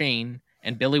for Shane,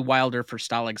 and Billy Wilder for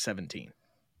Stalag 17.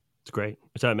 It's great.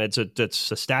 It's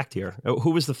a stacked here. Who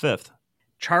was the 5th?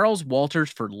 Charles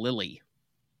Walters for Lily.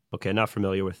 Okay, not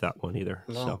familiar with that one either.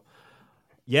 No. So,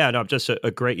 yeah, no, just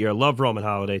a great year. I love Roman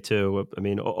Holiday too. I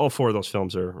mean, all 4 of those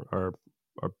films are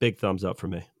big thumbs up for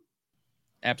me.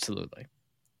 Absolutely.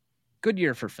 Good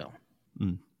year for film.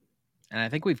 Mm. And I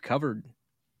think we've covered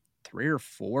 3 or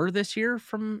 4 this year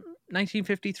from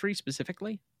 1953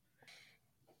 specifically.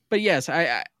 But yes,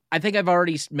 I think I've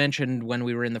already mentioned when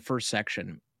we were in the first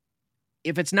section,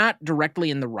 if it's not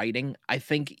directly in the writing, I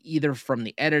think either from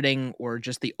the editing or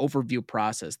just the overview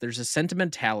process, there's a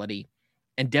sentimentality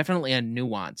and definitely a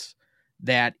nuance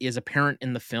that is apparent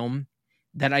in the film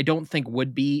that I don't think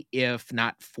would be if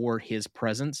not for his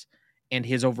presence and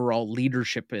his overall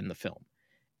leadership in the film.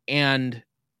 And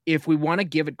if we want to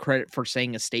give it credit for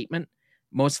saying a statement,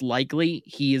 most likely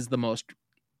he is the most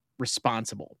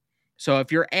responsible. So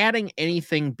if you're adding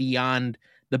anything beyond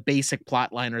the basic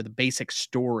plot line or the basic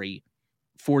story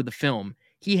for the film,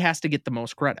 he has to get the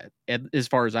most credit, as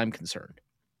far as I'm concerned.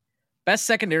 Best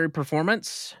secondary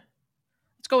performance,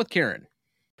 let's go with Kieran.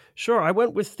 Sure, I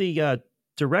went with the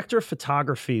director of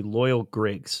photography, Loyal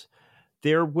Griggs.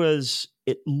 There was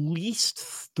at least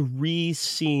 3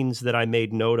 scenes that I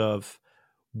made note of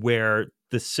where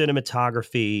the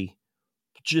cinematography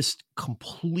just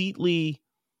completely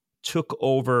took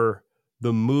over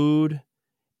the mood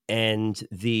and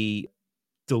the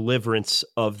deliverance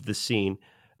of the scene.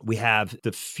 We have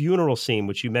the funeral scene,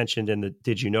 which you mentioned in the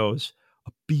Did You Knows,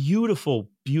 a beautiful,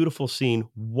 beautiful scene,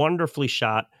 wonderfully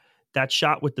shot. That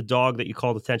shot with the dog that you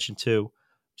called attention to,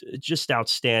 just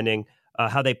outstanding.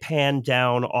 How they pan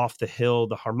down off the hill,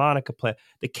 the harmonica play.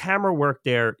 The camera work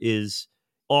there is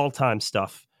all-time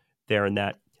stuff there in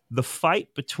that. The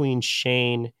fight between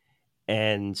Shane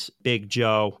and Big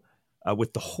Joe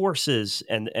with the horses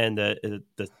and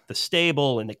the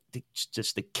stable and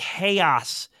just the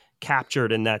chaos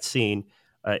captured in that scene.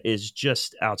 is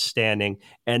just outstanding.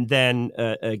 And then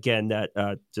again,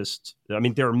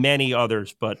 there are many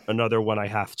others, but another one I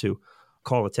have to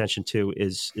call attention to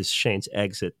is Shane's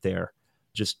exit there,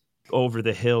 just over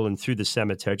the hill and through the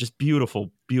cemetery. Just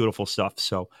beautiful, beautiful stuff.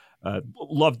 So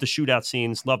love the shootout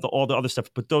scenes, love all the other stuff,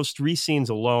 but those 3 scenes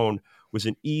alone was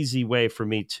an easy way for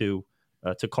me to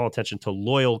call attention to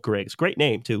Loyal Griggs. Great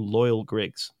name too, Loyal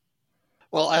Griggs.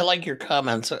 Well, I like your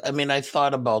comments. I mean, I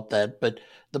thought about that, but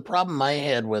the problem I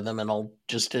had with him, and I'll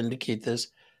just indicate this,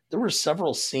 there were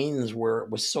several scenes where it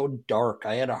was so dark,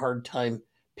 I had a hard time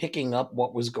picking up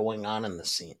what was going on in the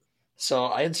scene. So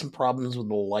I had some problems with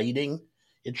the lighting.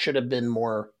 It should have been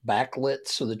more backlit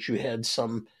so that you had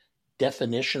some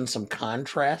definition, some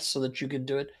contrast so that you could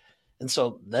do it. And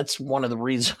so that's one of the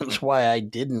reasons why I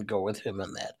didn't go with him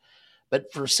in that.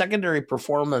 But for secondary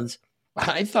performance,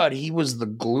 I thought he was the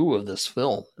glue of this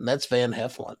film, and that's Van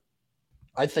Heflin.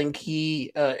 I think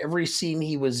he, every scene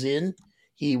he was in,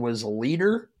 he was a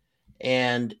leader,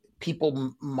 and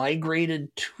people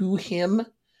migrated to him.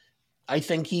 I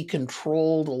think he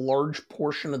controlled a large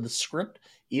portion of the script,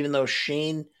 even though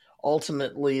Shane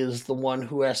ultimately is the one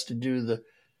who has to do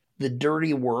the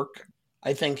dirty work.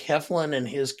 I think Heflin and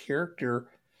his character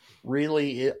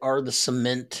really are the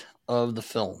cement of the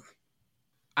film.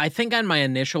 I think on my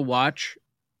initial watch,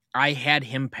 I had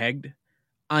him pegged.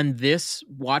 On this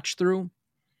watch through,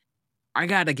 I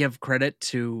got to give credit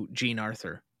to Jean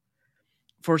Arthur.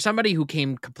 For somebody who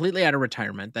came completely out of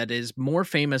retirement, that is more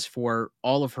famous for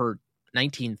all of her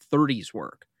 1930s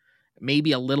work,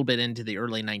 maybe a little bit into the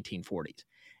early 1940s.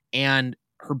 And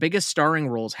her biggest starring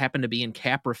roles happen to be in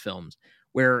Capra films,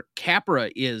 where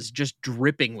Capra is just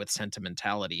dripping with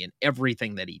sentimentality in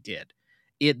everything that he did.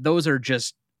 Those are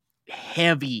just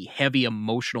heavy, heavy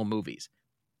emotional movies.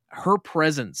 Her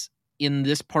presence in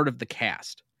this part of the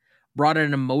cast brought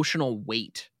an emotional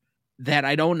weight that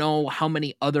I don't know how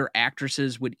many other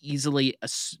actresses would easily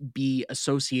be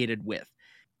associated with.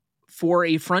 For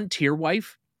a frontier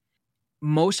wife,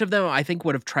 most of them, I think,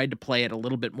 would have tried to play it a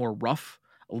little bit more rough,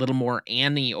 a little more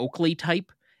Annie Oakley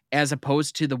type, as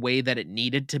opposed to the way that it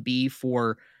needed to be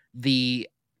for the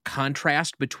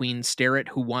contrast between Sterrett,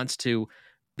 who wants to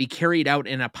be carried out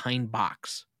in a pine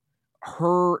box.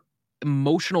 Her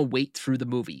emotional weight through the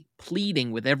movie,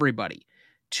 pleading with everybody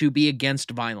to be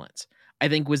against violence, I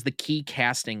think was the key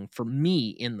casting for me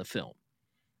in the film,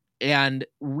 and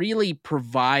really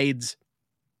provides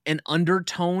an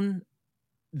undertone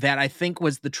that I think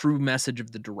was the true message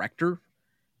of the director.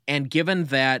 And given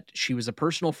that she was a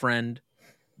personal friend,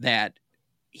 that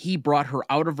he brought her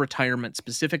out of retirement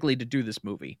specifically to do this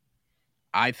movie,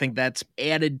 I think that's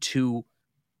added to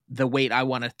the weight I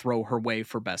want to throw her way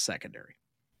for best secondary.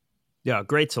 Yeah,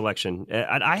 great selection.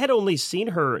 I had only seen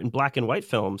her in black and white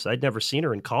films. I'd never seen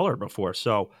her in color before.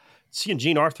 So seeing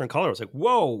Jean Arthur in color, I was like,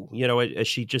 whoa, as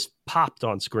she just popped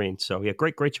on screen. So yeah,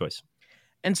 great choice.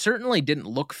 And certainly didn't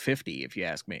look 50, if you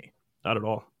ask me. Not at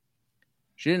all.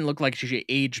 She didn't look like she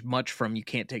aged much from You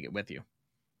Can't Take It With You.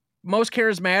 Most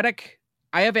charismatic,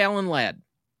 I have Alan Ladd.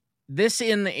 This,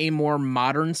 in a more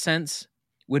modern sense,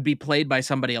 would be played by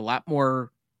somebody a lot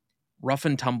more rough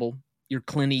and tumble, your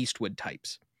Clint Eastwood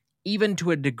types. Even to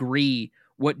a degree,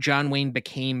 what John Wayne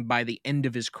became by the end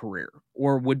of his career,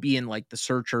 or would be in like The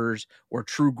Searchers or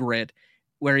True Grit,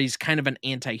 where he's kind of an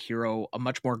anti-hero, a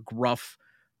much more gruff,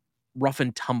 rough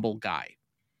and tumble guy.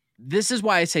 This is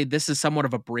why I say this is somewhat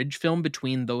of a bridge film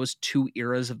between those two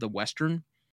eras of the Western,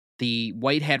 the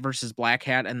white hat versus black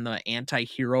hat and the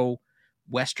anti-hero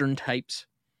Western types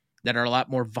that are a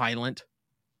lot more violent,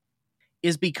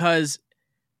 is because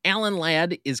Alan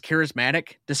Ladd is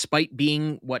charismatic despite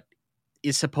being what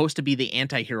is supposed to be the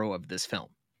anti-hero of this film.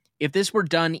 If this were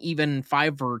done even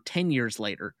 5 or 10 years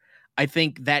later, I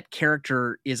think that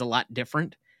character is a lot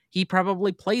different. He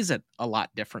probably plays it a lot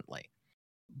differently.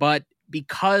 But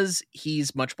because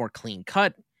he's much more clean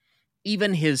cut,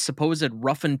 even his supposed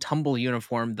rough and tumble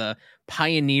uniform, the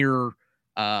pioneer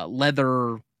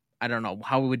leather, I don't know,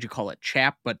 how would you call it,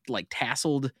 chap, but like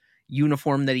tasseled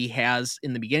uniform that he has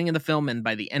in the beginning of the film and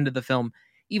by the end of the film,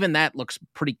 even that looks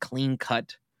pretty clean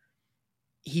cut.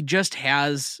 He just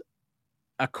has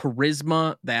a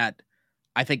charisma that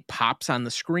I think pops on the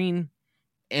screen,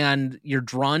 and you're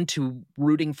drawn to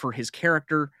rooting for his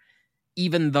character,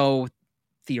 even though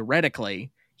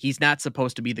theoretically he's not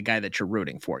supposed to be the guy that you're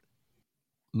rooting for.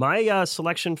 My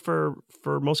selection for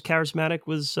most charismatic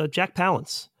was Jack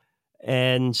Palance.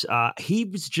 And he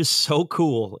was just so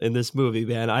cool in this movie,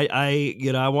 man.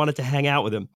 I wanted to hang out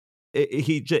with him.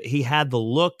 He had the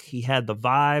look, he had the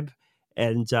vibe,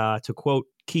 and to quote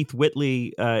Keith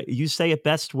Whitley, you say it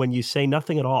best when you say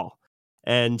nothing at all.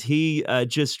 And he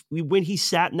when he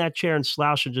sat in that chair and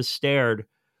slouched and just stared,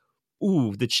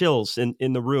 ooh, the chills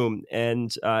in the room.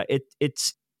 And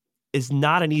it's is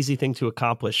not an easy thing to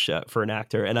accomplish for an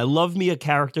actor. And I love me a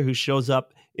character who shows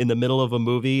up in the middle of a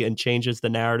movie and changes the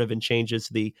narrative and changes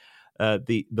the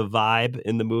vibe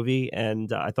in the movie.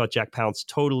 And I thought Jack Palance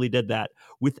totally did that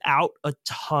without a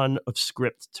ton of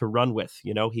script to run with.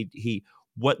 You know, he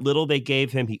what little they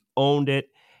gave him, he owned it,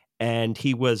 and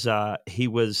he was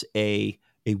a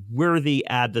worthy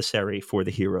adversary for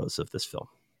the heroes of this film.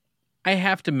 I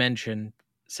have to mention,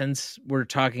 since we're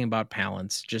talking about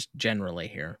Palance just generally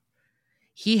here,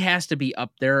 he has to be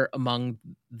up there among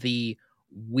the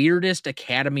weirdest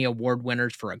Academy Award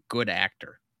winners for a good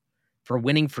actor, for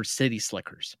winning for City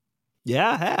Slickers.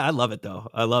 Yeah, hey, I love it though.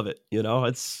 I love it. You know,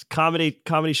 it's comedy.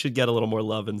 Comedy should get a little more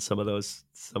love in some of those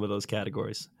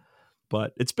categories.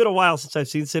 But it's been a while since I've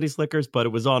seen City Slickers, but it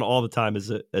was on all the time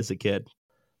as a kid.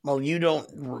 Well, you don't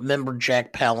remember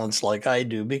Jack Palance like I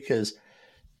do, because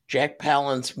Jack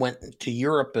Palance went to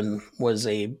Europe and was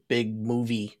a big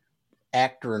movie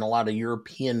actor in a lot of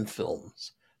European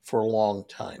films for a long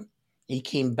time. He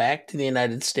came back to the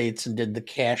United States and did the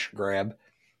cash grab,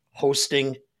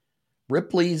 hosting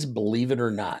Ripley's Believe It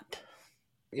or Not.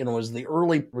 You know, was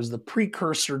the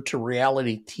precursor to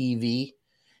reality TV.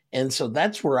 And so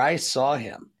that's where I saw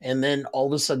him. And then all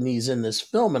of a sudden he's in this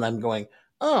film and I'm going,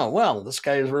 oh, well, this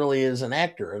guy really is an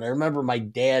actor. And I remember my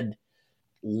dad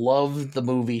loved the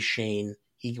movie Shane.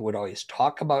 He would always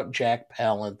talk about Jack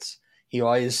Palance. He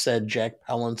always said Jack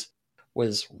Palance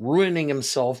was ruining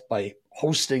himself by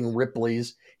hosting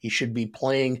Ripley's. He should be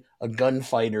playing a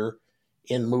gunfighter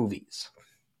in movies.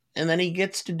 And then he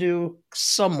gets to do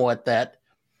somewhat that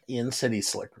in City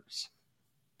Slickers.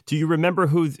 Do you remember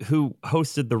who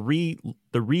hosted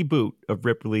the reboot of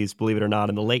Ripley's Believe It or Not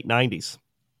in the late 90s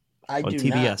I on do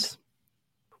TBS? not.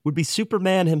 Would be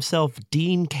Superman himself,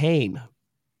 Dean Cain.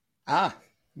 Ah,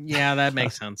 Yeah, that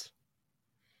makes sense.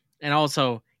 And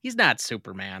also, he's not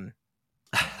Superman.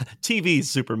 TV's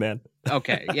Superman.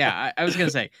 Okay, yeah, I was going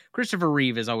to say, Christopher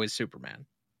Reeve is always Superman.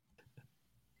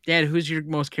 Dad, who's your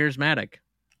most charismatic?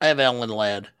 I have Alan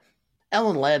Ladd.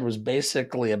 Alan Ladd was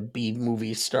basically a B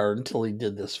movie star until he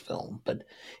did this film, but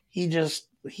he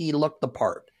looked the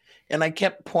part. And I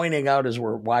kept pointing out as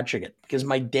we're watching it, because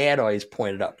my dad always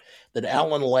pointed out that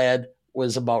Alan Ladd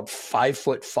was about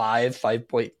 5'5",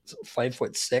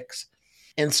 5'6".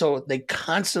 And so they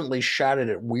constantly shot it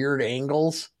at weird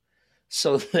angles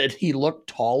so that he looked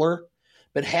taller.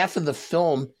 But half of the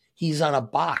film, he's on a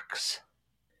box.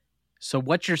 So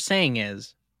what you're saying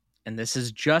is, and this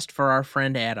is just for our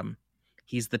friend Adam,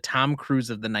 he's the Tom Cruise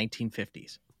of the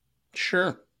 1950s.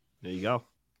 Sure. There you go.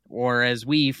 Or as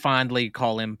we fondly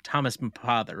call him, Thomas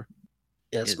Father.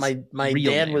 Yes, His my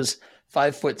real dad name. was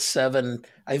 5'7".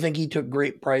 I think he took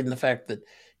great pride in the fact that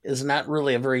is not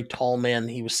really a very tall man.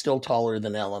 He was still taller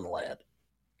than Alan Ladd.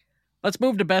 Let's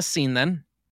move to best scene then.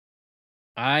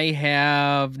 I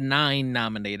have 9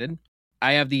 nominated.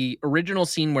 I have the original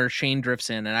scene where Shane drifts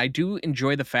in, and I do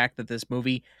enjoy the fact that this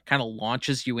movie kind of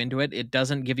launches you into it. It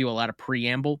doesn't give you a lot of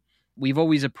preamble. We've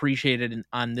always appreciated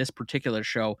on this particular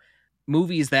show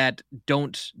movies that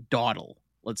don't dawdle,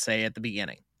 let's say, at the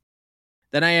beginning.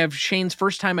 Then I have Shane's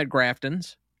first time at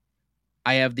Grafton's.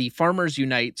 I have the Farmers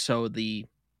Unite, so the,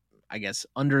 I guess,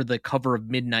 under the cover of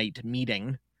midnight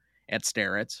meeting at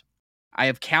Starrett's. I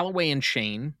have Calloway and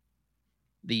Shane,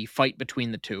 the fight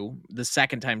between the two, the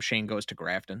second time Shane goes to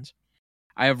Grafton's.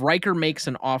 I have Riker makes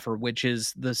an offer, which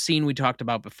is the scene we talked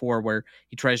about before where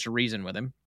he tries to reason with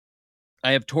him.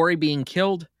 I have Tori being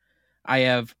killed. I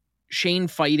have Shane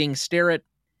fighting Starrett.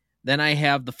 Then I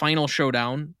have the final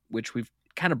showdown, which we've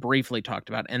kind of briefly talked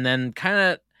about. And then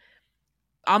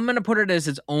I'm going to put it as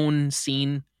its own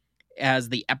scene as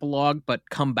the epilogue, but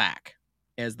come back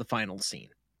as the final scene.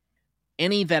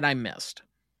 Any that I missed?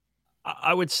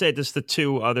 I would say just the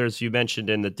two others you mentioned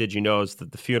in the Did You Knows,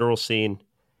 the funeral scene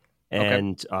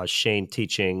and Shane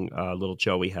teaching little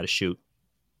Joey how to shoot.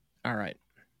 All right.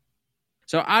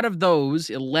 So out of those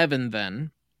 11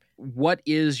 then, what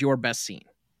is your best scene?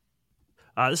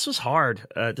 This was hard.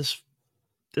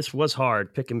 This was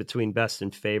hard, picking between best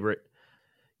and favorite.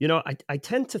 You know, I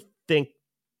tend to think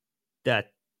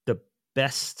that the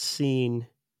best scene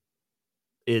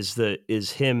is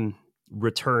him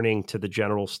returning to the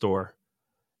general store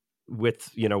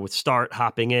with Start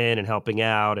hopping in and helping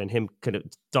out and him kind of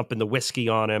dumping the whiskey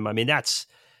on him. I mean, that's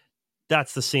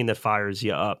the scene that fires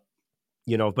you up,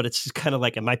 but it's just kind of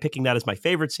like, am I picking that as my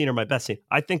favorite scene or my best scene?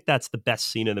 I think that's the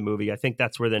best scene in the movie. I think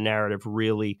that's where the narrative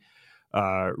really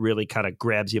kind of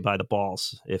grabs you by the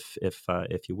balls, if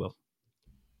you will.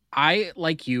 I,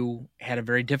 like you, had a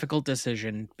very difficult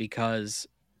decision because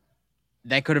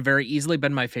that could have very easily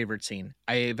been my favorite scene.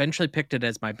 I eventually picked it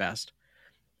as my best.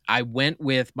 I went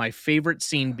with my favorite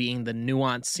scene being the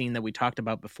nuanced scene that we talked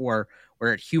about before,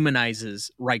 where it humanizes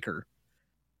Riker.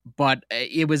 But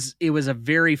it was a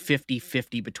very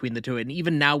 50-50 between the two. And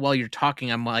even now, while you're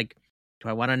talking, I'm like, do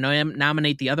I want to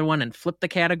nominate the other one and flip the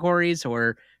categories,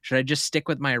 or should I just stick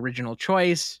with my original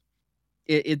choice?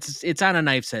 It's on a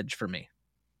knife's edge for me.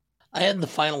 I had the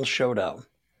final showdown.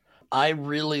 I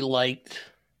really liked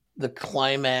the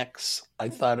climax. I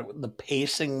thought the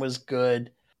pacing was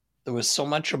good. There was so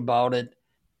much about it.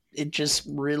 It just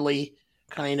really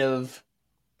kind of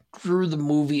drew the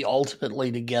movie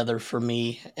ultimately together for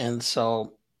me. And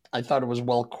so I thought it was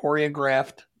well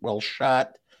choreographed, well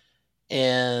shot,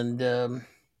 and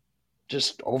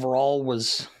just overall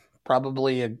was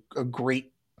probably a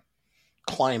great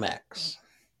climax.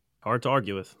 Hard to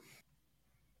argue with.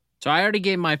 So I already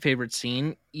gave my favorite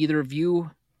scene. Either of you,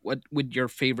 what would your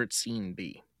favorite scene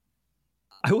be?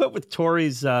 I went with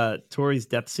Tori's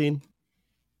death scene.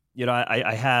 You know,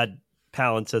 I had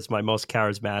Palance as my most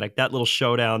charismatic. That little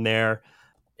showdown there,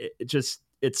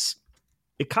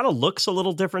 it kind of looks a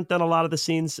little different than a lot of the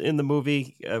scenes in the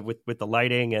movie with the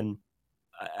lighting. And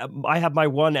I have my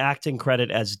one acting credit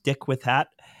as Dick with Hat,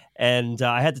 and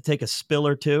I had to take a spill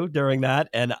or two during that.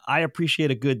 And I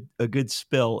appreciate a good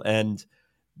spill. And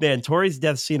man, Tori's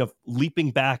death scene of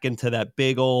leaping back into that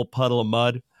big old puddle of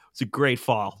mud. It's a great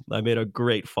fall. I made a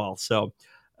great fall. So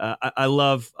I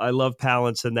love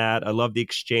Palance in that. I love the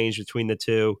exchange between the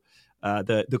two,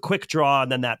 the quick draw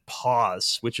and then that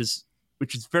pause, which is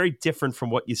very different from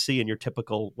what you see in your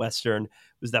typical Western. It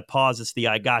was that pause. It's the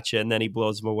I gotcha, and then he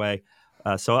blows him away.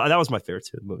 So that was my favorite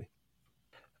scene of the movie.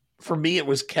 For me, it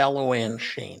was Calloway and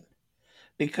Shane,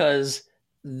 because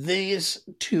these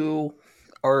two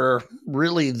are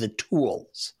really the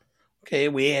tools. Okay,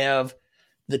 we have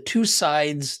the two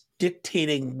sides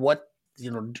dictating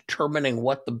determining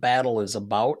what the battle is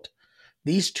about.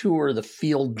 These two are the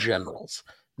field generals.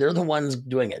 They're the ones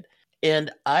doing it.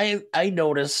 And I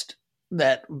noticed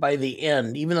that by the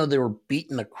end, even though they were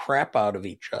beating the crap out of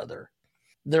each other,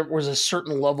 there was a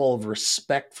certain level of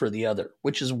respect for the other,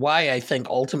 which is why I think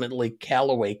ultimately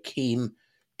Calloway came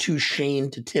to Shane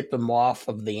to tip him off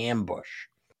of the ambush,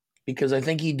 because I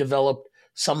think he developed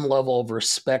some level of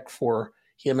respect for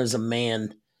him as a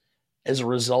man as a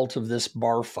result of this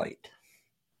bar fight.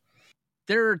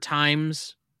 There are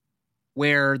times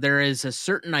where there is a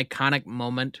certain iconic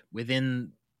moment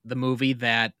within the movie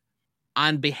that,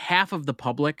 on behalf of the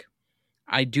public,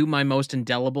 I do my most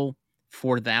indelible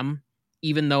for them,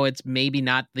 even though it's maybe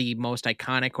not the most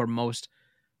iconic or most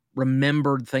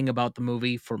remembered thing about the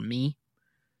movie for me.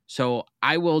 So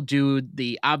I will do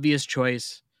the obvious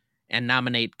choice and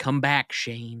nominate Come Back,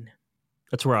 Shane.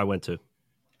 That's where I went to.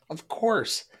 Of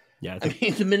course. Yeah. I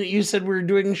mean, the minute you said we were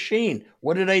doing Shane,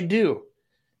 what did I do?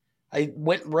 I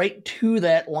went right to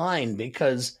that line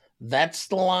because that's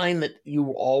the line that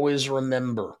you always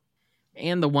remember.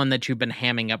 And the one that you've been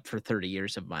hamming up for 30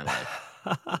 years of my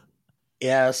life.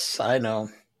 Yes, I know.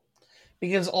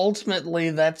 Because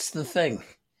ultimately, that's the thing.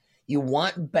 You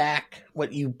want back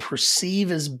what you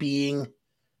perceive as being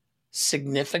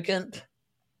significant,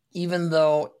 even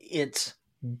though it's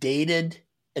dated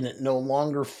and it no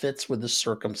longer fits with the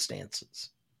circumstances.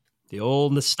 The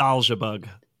old nostalgia bug.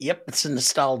 Yep, it's a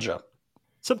nostalgia.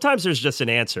 Sometimes there's just an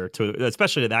answer to,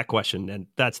 especially to that question, and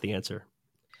that's the answer.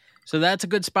 So that's a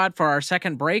good spot for our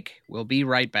second break. We'll be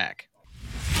right back.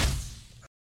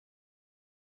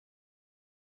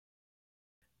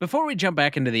 Before we jump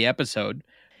back into the episode,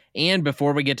 and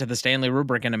before we get to the Stanley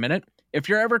rubric in a minute, if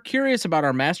you're ever curious about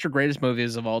our Master Greatest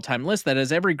Movies of All Time list that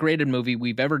has every graded movie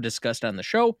we've ever discussed on the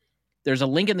show, there's a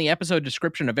link in the episode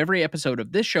description of every episode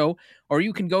of this show, or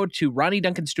you can go to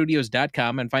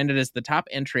RonnieDuncanStudios.com and find it as the top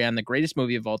entry on the Greatest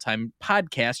Movie of All Time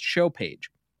podcast show page.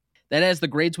 That has the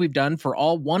grades we've done for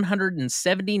all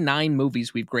 179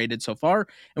 movies we've graded so far,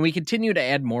 and we continue to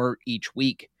add more each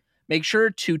week. Make sure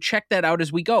to check that out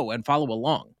as we go and follow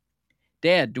along.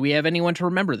 Dad, do we have anyone to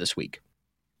remember this week?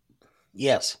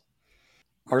 Yes.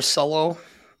 Marcello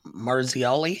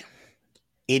Marziali,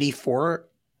 84,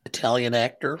 Italian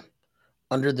actor,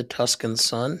 Under the Tuscan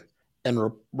Sun, and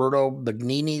Roberto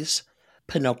Benigni's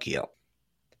Pinocchio.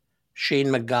 Shane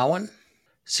McGowan,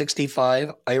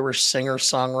 65, Irish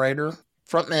singer-songwriter,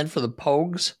 frontman for the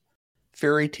Pogues,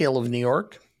 Fairy Tale of New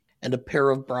York, and A Pair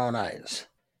of Brown Eyes.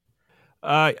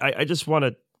 I just want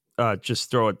to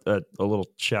just throw a little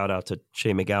shout out to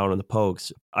Shane McGowan and the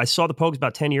Pogues. I saw the Pogues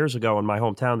about 10 years ago in my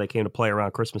hometown. They came to play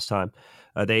around Christmas time.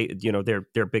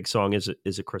 Their big song is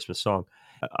a Christmas song,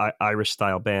 Irish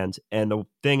style band. And the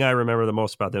thing I remember the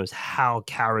most about them is how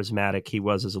charismatic he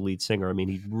was as a lead singer. I mean,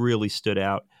 he really stood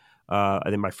out. I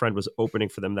think my friend was opening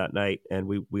for them that night, and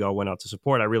we all went out to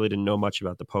support. I really didn't know much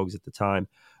about the Pogues at the time,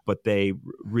 but they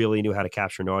really knew how to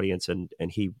capture an audience, and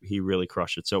he really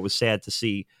crushed it. So it was sad to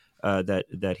see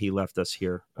that he left us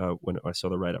here when I saw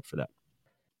the write-up for that.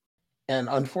 And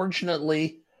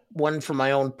unfortunately, one for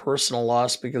my own personal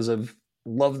loss, because I've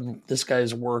loved this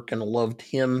guy's work and loved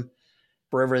him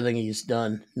for everything he's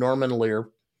done. Norman Lear,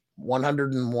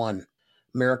 101,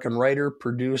 American writer,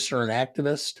 producer, and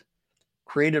activist.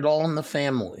 Created All in the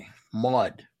Family,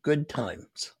 Maude, Good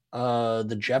Times,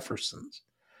 The Jeffersons.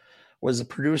 Was a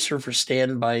producer for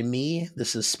Stand By Me,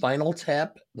 This Is Spinal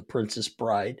Tap, The Princess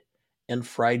Bride, and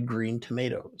Fried Green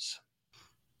Tomatoes.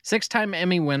 6-time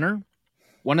Emmy winner,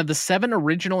 one of the 7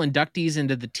 original inductees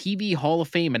into the TV Hall of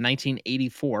Fame in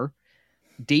 1984,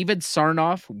 David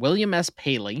Sarnoff, William S.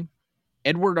 Paley,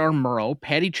 Edward R. Murrow,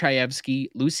 Patty Chayefsky,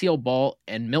 Lucille Ball,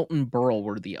 and Milton Berle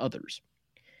were the others.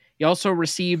 He also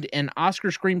received an Oscar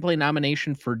Screenplay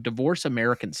nomination for Divorce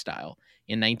American Style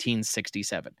in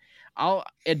 1967. I'll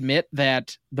admit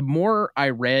that the more I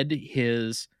read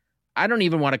his, I don't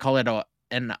even want to call it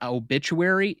an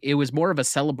obituary. It was more of a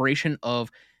celebration of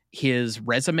his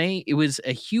resume. It was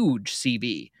a huge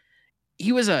CV.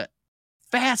 He was a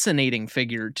fascinating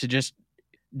figure to just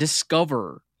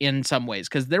discover in some ways,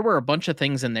 because there were a bunch of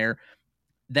things in there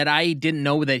that I didn't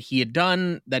know that he had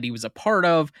done, that he was a part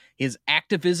of. His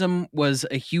activism was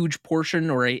a huge portion,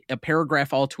 or a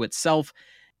paragraph all to itself.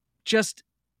 Just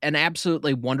an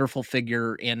absolutely wonderful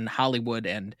figure in Hollywood.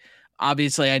 And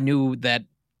obviously I knew that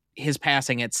his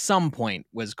passing at some point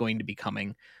was going to be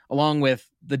coming, along with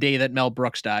the day that Mel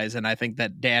Brooks dies. And I think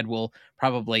that Dad will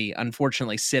probably,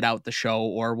 unfortunately, sit out the show,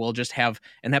 or we'll just have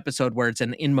an episode where it's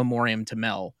an in memoriam to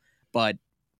Mel. But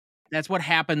that's what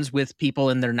happens with people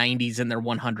in their 90s and their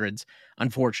 100s,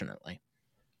 unfortunately.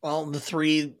 Well, the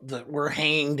 3 that were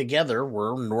hanging together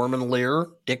were Norman Lear,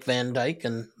 Dick Van Dyke,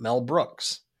 and Mel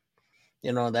Brooks.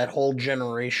 You know, that whole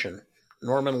generation.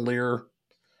 Norman Lear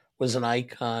was an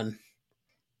icon.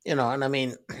 You know, and I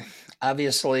mean,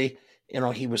 obviously, you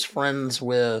know, he was friends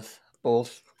with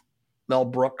both Mel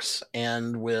Brooks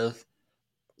and with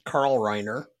Carl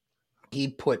Reiner. He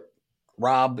put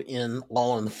Rob in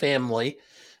All in the Family,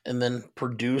 and then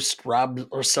produced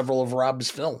several of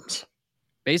Rob's films.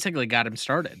 Basically got him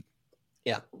started.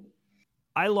 Yeah.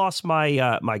 I lost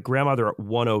my my grandmother at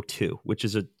 102, which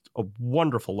is a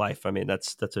wonderful life. I mean,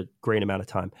 that's a great amount of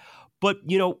time. But,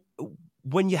 you know,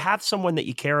 when you have someone that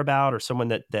you care about, or someone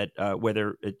that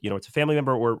whether it's a family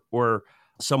member or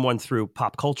someone through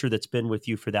pop culture that's been with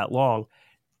you for that long,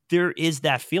 there is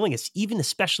that feeling,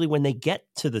 especially when they get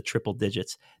to the triple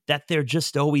digits, that they're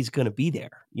just always going to be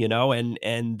there, you know,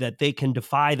 and that they can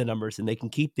defy the numbers and they can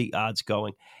keep the odds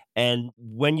going. And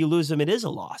when you lose them, it is a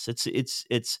loss.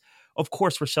 It's of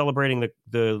course, we're celebrating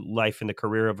the life and the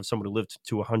career of someone who lived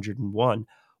to 101,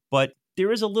 but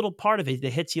there is a little part of it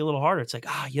that hits you a little harder. It's like,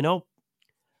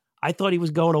 I thought he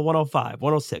was going to 105,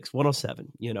 106,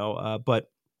 107,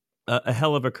 but a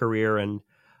hell of a career, and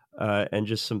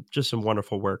just some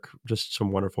wonderful work,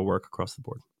 across the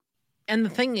board. And the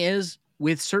thing is,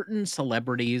 with certain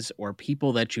celebrities or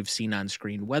people that you've seen on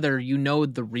screen, whether you know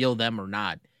the real them or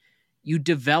not, you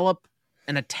develop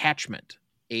an attachment,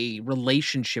 a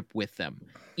relationship with them,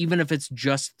 even if it's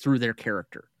just through their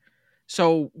character.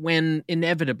 So when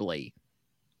inevitably,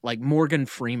 like Morgan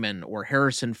Freeman or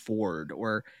Harrison Ford,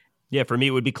 or... Yeah, for me,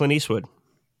 it would be Clint Eastwood.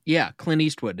 Yeah, Clint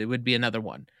Eastwood. It would be another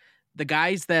one. The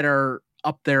guys that are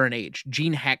up there in age,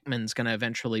 Gene Hackman's going to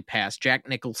eventually pass, Jack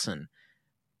Nicholson.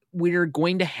 We're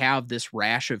going to have this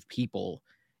rash of people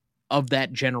of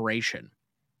that generation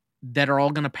that are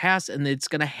all going to pass, and it's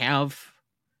going to have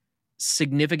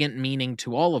significant meaning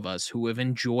to all of us who have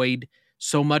enjoyed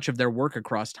so much of their work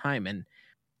across time. And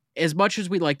as much as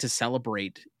we like to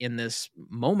celebrate in this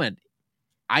moment,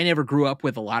 I never grew up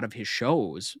with a lot of his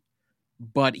shows,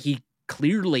 but he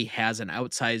clearly has an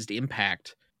outsized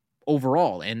impact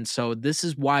overall. And so this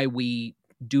is why we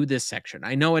do this section.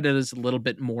 I know it is a little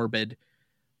bit morbid,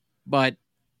 but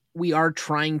we are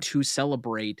trying to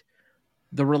celebrate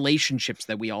the relationships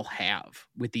that we all have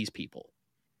with these people.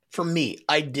 For me,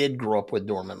 I did grow up with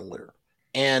Norman Lear.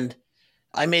 And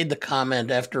I made the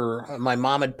comment after my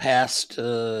mom had passed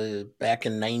back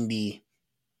in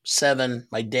 97,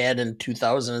 my dad in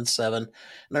 2007.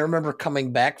 And I remember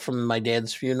coming back from my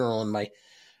dad's funeral, and my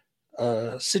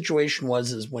situation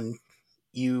is when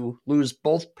you lose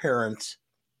both parents,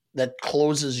 that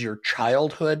closes your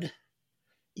childhood.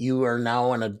 You are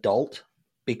now an adult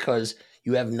because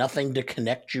you have nothing to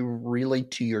connect you really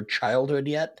to your childhood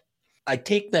yet. I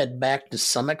take that back to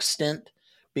some extent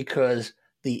because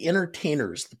the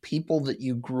entertainers, the people that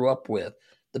you grew up with,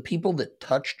 the people that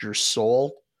touched your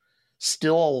soul,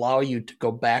 still allow you to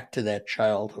go back to that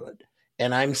childhood.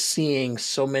 And I'm seeing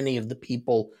so many of the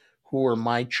people who were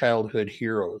my childhood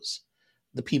heroes,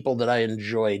 the people that I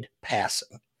enjoyed,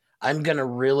 passing. I'm going to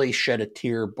really shed a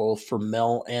tear both for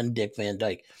Mel and Dick Van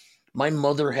Dyke. My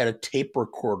mother had a tape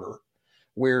recorder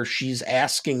where she's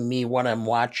asking me what I'm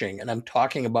watching, and I'm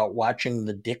talking about watching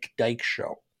the Dick Dyke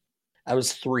Show. I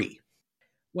was 3.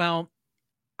 Well,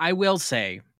 I will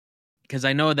say, because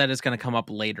I know that it's going to come up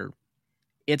later,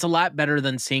 it's a lot better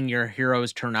than seeing your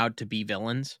heroes turn out to be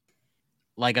villains.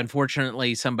 Like,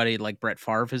 unfortunately, somebody like Brett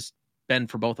Favre has been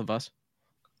for both of us.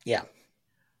 Yeah.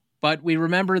 But we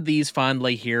remember these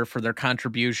fondly here for their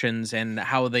contributions and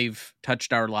how they've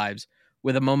touched our lives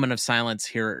with a moment of silence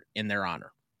here in their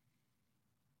honor.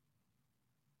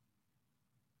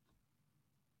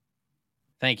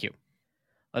 Thank you.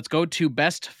 Let's go to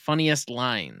best funniest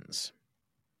lines.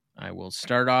 I will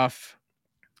start off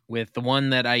with the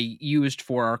one that I used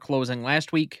for our closing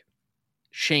last week.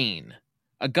 Shane.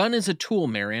 A gun is a tool,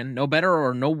 Marion, no better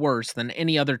or no worse than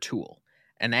any other tool.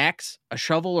 An axe, a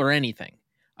shovel, or anything.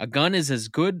 A gun is as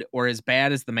good or as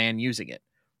bad as the man using it.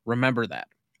 Remember that.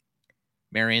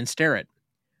 Marion Starrett.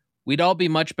 We'd all be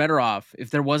much better off if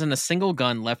there wasn't a single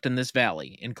gun left in this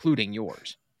valley, including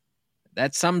yours.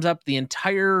 That sums up the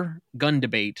entire gun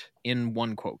debate in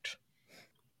one quote.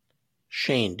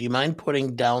 Shane, do you mind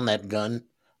putting down that gun?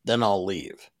 Then I'll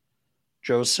leave.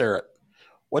 Joe Sarrett.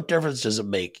 What difference does it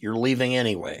make? You're leaving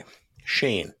anyway.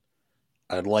 Shane.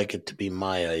 I'd like it to be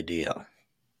my idea.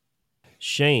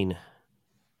 Shane.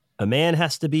 A man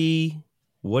has to be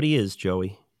what he is,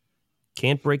 Joey.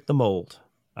 Can't break the mold.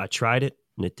 I tried it,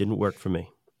 and it didn't work for me.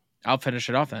 I'll finish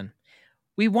it off then.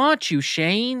 We want you,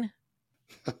 Shane.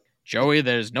 Joey,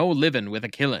 there's no living with a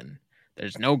killin'.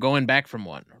 There's no going back from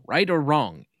one. Right or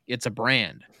wrong, it's a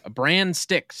brand. A brand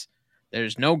sticks.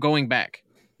 There's no going back.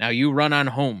 Now you run on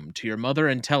home to your mother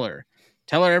and tell her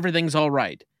everything's all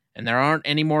right, and there aren't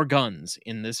any more guns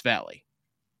in this valley.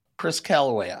 Chris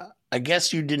Calloway, I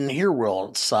guess you didn't hear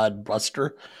well,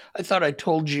 Sodbuster. I thought I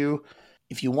told you,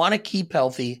 if you want to keep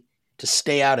healthy, to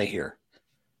stay out of here.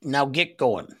 Now get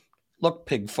going. Look,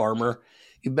 pig farmer,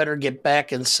 you better get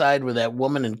back inside with that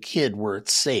woman and kid where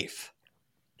it's safe.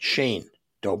 Shane,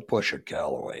 don't push it,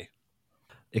 Calloway.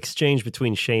 Exchange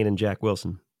between Shane and Jack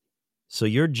Wilson. So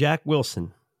you're Jack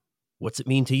Wilson. What's it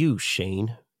mean to you,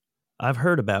 Shane? I've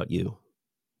heard about you.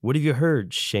 What have you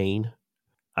heard, Shane?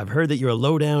 I've heard that you're a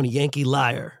low-down Yankee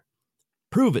liar.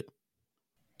 Prove it.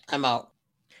 I'm out.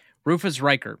 Rufus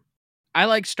Riker. I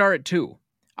like Starrett too.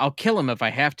 I'll kill him if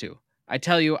I have to. I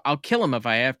tell you, I'll kill him if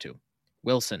I have to.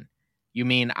 Wilson. You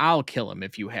mean I'll kill him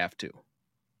if you have to.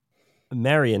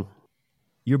 Marion,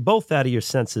 you're both out of your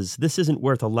senses. This isn't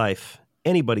worth a life.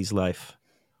 Anybody's life.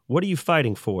 What are you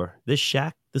fighting for? This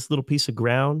shack? This little piece of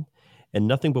ground? And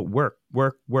nothing but work,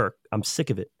 work, work. I'm sick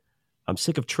of it. I'm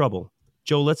sick of trouble.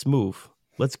 Joe, let's move.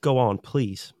 Let's go on,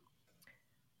 please.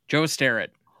 Joe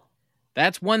Starrett.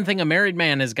 That's one thing a married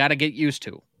man has got to get used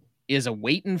to, is a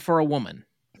waiting for a woman.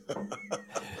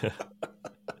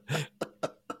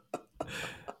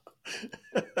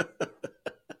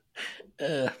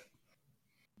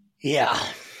 Yeah.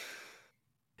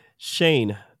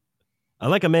 Shane, I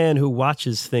like a man who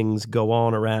watches things go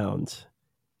on around.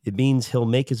 It means he'll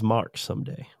make his mark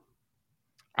someday.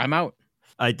 I'm out.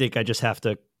 I think I just have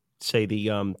to say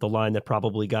the line that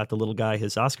probably got the little guy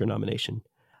his Oscar nomination.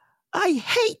 I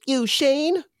hate you,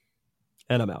 Shane.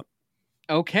 And I'm out.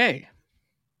 Okay.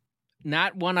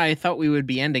 Not one I thought we would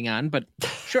be ending on, but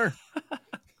sure.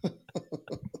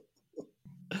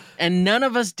 And none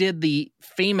of us did the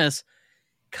famous,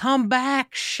 come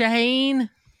back, Shane.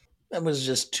 That was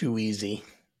just too easy.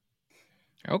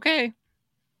 Okay.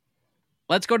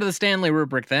 Let's go to the Stanley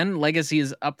rubric then. Legacy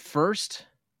is up first.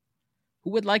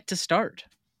 Who would like to start?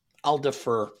 I'll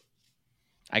defer.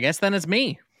 I guess then it's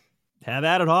me. Have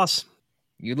at it, Hoss.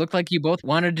 You look like you both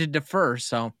wanted to defer,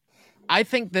 so I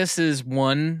think this is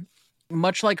one,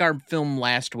 much like our film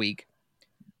last week,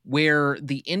 where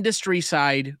the industry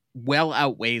side well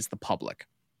outweighs the public.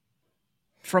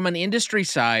 From an industry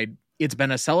side, it's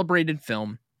been a celebrated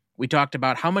film. We talked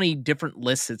about how many different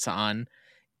lists it's on.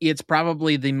 It's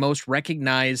probably the most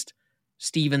recognized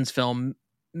Stevens film,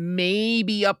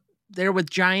 maybe up there with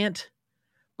Giant.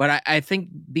 But I think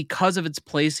because of its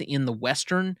place in the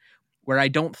Western, where I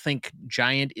don't think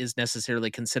Giant is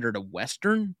necessarily considered a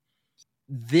Western.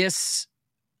 This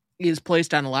is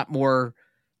placed on a lot more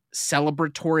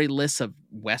celebratory lists of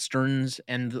Westerns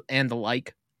and the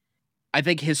like. I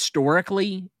think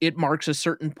historically it marks a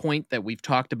certain point that we've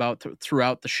talked about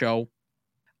throughout the show.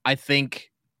 I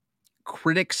think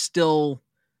critics still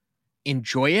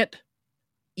enjoy it,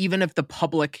 even if the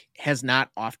public has not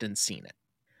often seen it.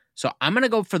 So I'm going to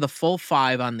go for the full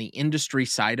 5 on the industry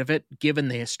side of it, given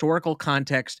the historical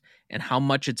context and how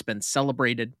much it's been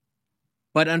celebrated.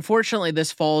 But unfortunately,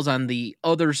 this falls on the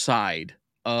other side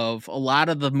of a lot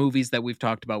of the movies that we've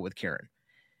talked about with Kieran.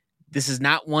 This is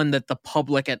not one that the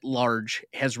public at large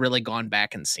has really gone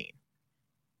back and seen.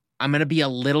 I'm going to be a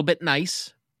little bit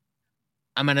nice.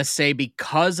 I'm going to say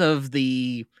because of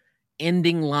the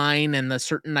ending line and the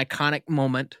certain iconic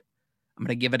moment, I'm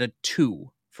going to give it a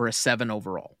 2 for a 7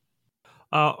 overall.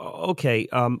 Okay.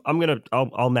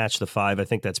 I'll match the 5. I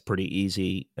think that's pretty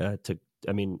easy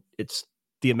it's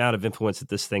the amount of influence that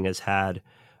this thing has had,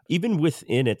 even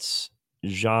within its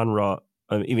genre.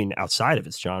 Even outside of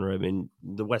its genre. I mean,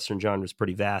 the Western genre is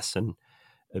pretty vast and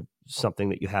something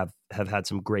that you have had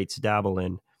some greats dabble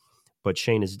in. But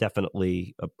Shane is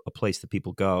definitely a place that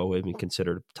people go. I mean,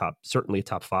 considered certainly a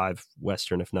top 5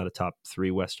 Western, if not a top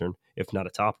 3 Western, if not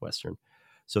a top Western.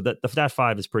 So that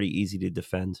 5 is pretty easy to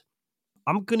defend.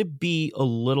 I'm going to be a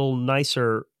little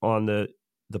nicer on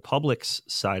the public's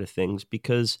side of things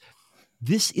because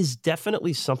this is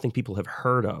definitely something people have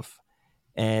heard of.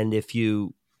 And if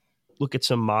you look at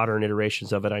some modern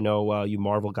iterations of it, I know you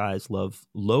Marvel guys love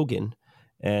Logan,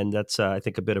 and that's I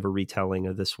think a bit of a retelling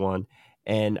of this one.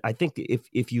 And I think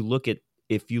if you look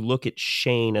at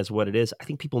Shane as what it is, I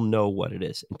think people know what it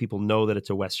is, and people know that it's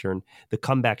a Western. The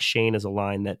comeback Shane is a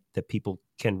line that people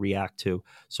can react to.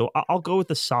 So I'll go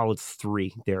with a solid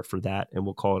 3 there for that, and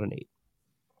we'll call it an 8.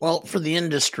 Well, for the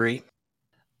industry,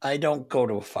 I don't go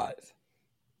to a 5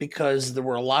 because there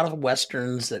were a lot of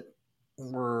Westerns that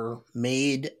were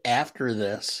made after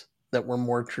this that were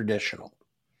more traditional.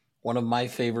 One of my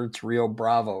favorites, Rio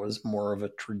Bravo, is more of a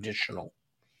traditional.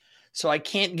 So I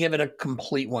can't give it a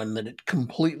complete one that it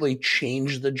completely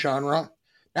changed the genre.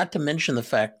 Not to mention the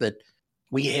fact that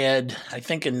we had, I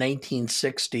think in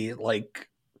 1960, like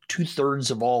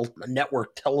 2/3 of all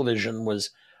network television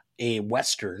was a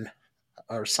Western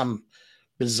or some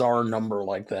bizarre number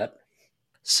like that.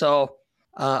 So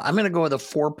I'm going to go with a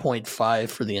 4.5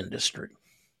 for the industry.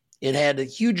 It had a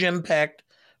huge impact,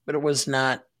 but it was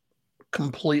not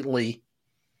completely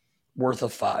worth a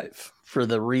 5 for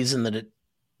the reason that it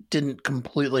didn't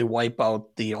completely wipe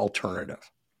out the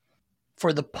alternative.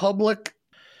 For the public,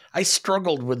 I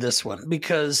struggled with this one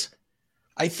because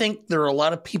I think there are a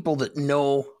lot of people that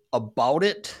know about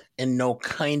it and know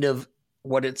kind of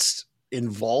what it's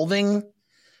involving,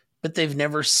 but they've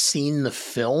never seen the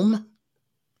film.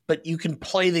 But you can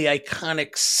play the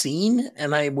iconic scene,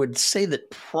 and I would say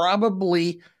that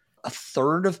probably a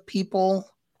third of people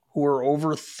who are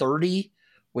over 30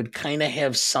 would kind of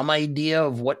have some idea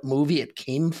of what movie it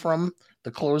came from,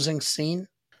 the closing scene.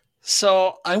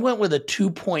 So I went with a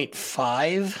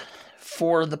 2.5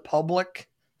 for the public.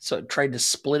 So I tried to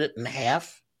split it in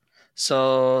half.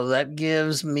 So that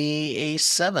gives me a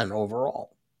 7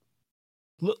 overall.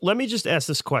 Let me just ask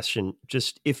this question.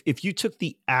 Just if you took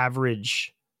the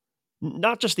average,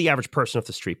 not just the average person off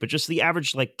the street, but just the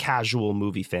average like casual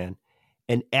movie fan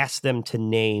and asked them to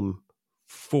name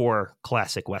 4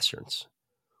 classic Westerns,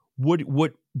 what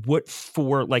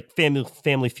 4, like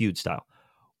Family Feud style,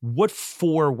 what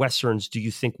 4 Westerns do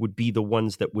you think would be the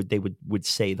ones that they would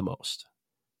say the most?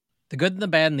 The Good, the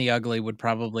Bad, and the Ugly would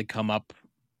probably come up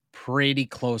pretty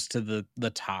close to the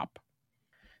top.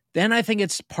 Then I think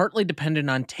it's partly dependent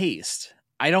on taste.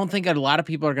 I don't think a lot of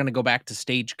people are going to go back to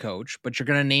Stagecoach, but you're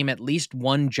going to name at least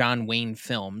one John Wayne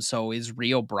film. So is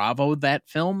Rio Bravo that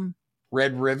film?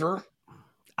 Red River?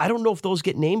 I don't know if those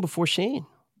get named before Shane.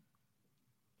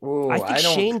 Ooh, I think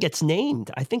Shane gets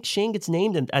named. I think Shane gets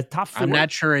named in top 4. I'm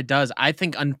not sure it does. I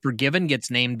think Unforgiven gets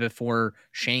named before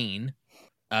Shane,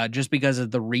 just because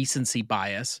of the recency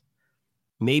bias.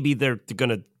 Maybe they're going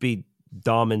to be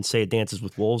dumb and say it Dances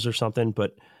with Wolves or something,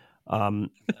 but I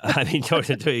mean,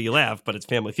 you laugh, but it's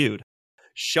Family Feud.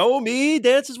 Show me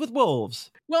Dances with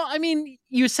Wolves. Well, I mean,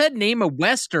 you said name a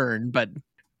Western, but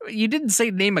you didn't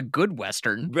say name a good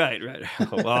Western. Right.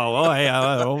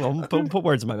 Don't put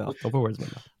words in my mouth.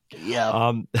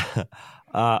 Yeah.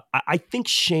 I think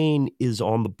Shane is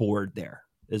on the board there,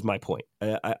 is my point.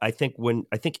 I think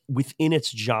within its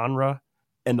genre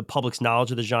and the public's knowledge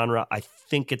of the genre, I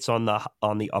think it's on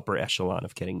the upper echelon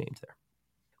of getting named there.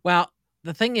 Well,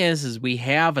 the thing is we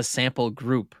have a sample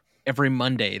group every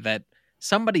Monday that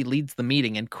somebody leads the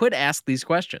meeting and could ask these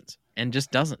questions and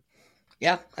just doesn't.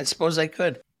 Yeah, I suppose I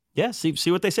could. Yeah,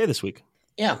 see what they say this week.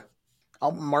 Yeah,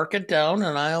 I'll mark it down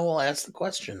and I will ask the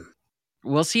question.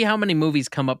 We'll see how many movies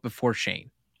come up before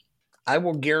Shane. I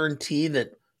will guarantee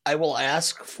that I will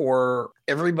ask for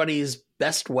everybody's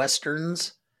best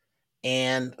Westerns,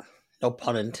 and no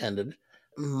pun intended.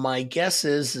 My guess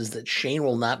is that Shane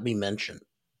will not be mentioned.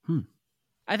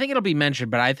 I think it'll be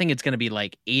mentioned, but I think it's going to be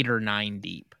like 8 or 9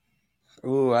 deep.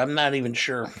 Ooh, I'm not even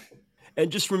sure.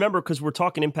 And just remember, because we're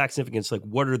talking impact significance, like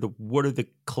what are the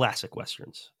classic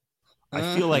Westerns?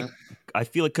 I feel like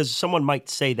because someone might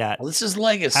say that Well, this is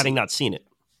Legacy. having not seen it.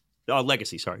 Oh,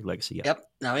 Legacy. Yeah. Yep.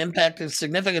 Now, impact and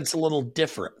significance a little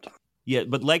different. Yeah,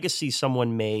 but Legacy,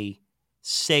 someone may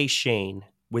say Shane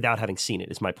without having seen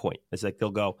it. Is my point. It's like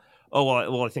they'll go, "Oh,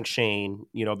 well, I think Shane,"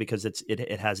 because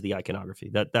it has the iconography.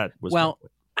 That was my point.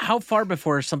 How far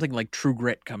before something like True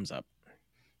Grit comes up?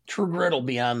 True Grit will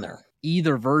be on there.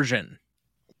 Either version.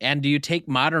 And do you take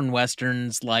modern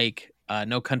Westerns like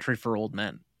No Country for Old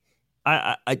Men?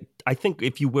 I think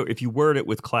if you word it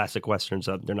with classic Westerns,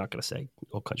 they're not going to say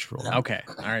 "Oh, Country for Old Men." Okay.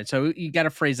 All right. So you got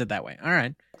to phrase it that way. All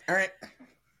right.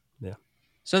 Yeah.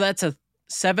 So that's a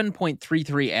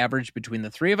 7.33 average between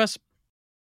the three of us.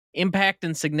 Impact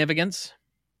and significance.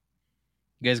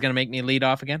 You guys going to make me lead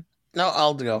off again? No,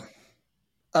 I'll go.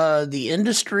 The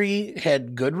industry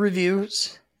had good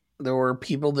reviews. There were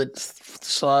people that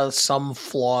saw some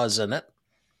flaws in it.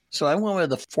 So I went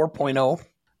with a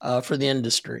 4.0 for the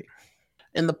industry.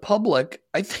 In the public,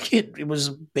 I think it was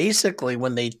basically,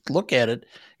 when they look at it,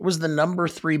 it was the number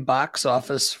 3 box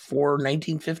office for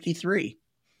 1953.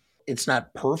 It's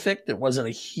not perfect. It wasn't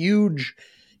a huge,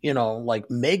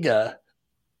 like mega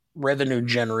revenue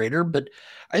generator, but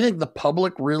I think the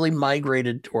public really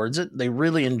migrated towards it. They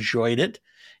really enjoyed it,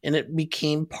 and it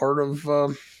became part of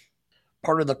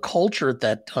the culture at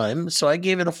that time. So I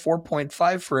gave it a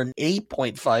 4.5 for an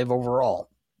 8.5 overall.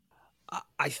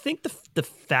 I think the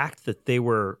fact that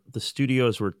the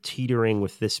studios were teetering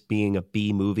with this being a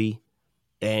B movie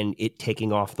and it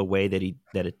taking off the way that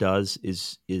it does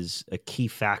is a key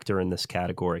factor in this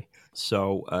category.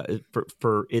 So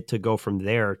for it to go from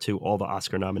there to all the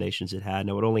Oscar nominations it had,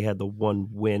 now it only had the one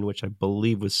win, which I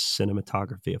believe was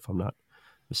cinematography, if I'm not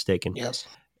mistaken. Yes.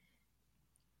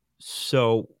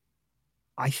 So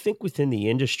I think within the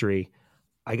industry,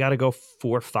 I got to go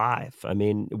 4-5. I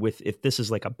mean, if this is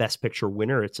like a Best Picture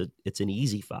winner, it's an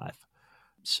easy 5.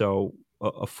 So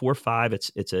a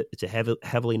 4-5. It's a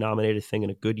heavily nominated thing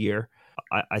in a good year.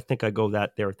 I think I go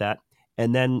there with that.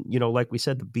 And then like we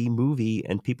said, the B movie,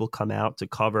 and people come out to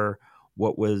cover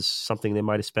what was something they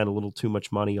might have spent a little too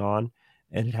much money on,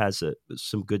 and it has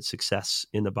some good success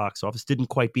in the box office. Didn't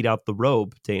quite beat out The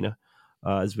Robe, Dana,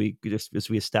 as we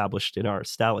established in our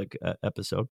Stalag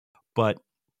episode, but.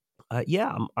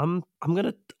 Yeah, I'm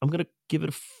gonna give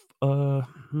it I'm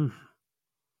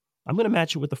gonna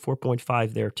match it with the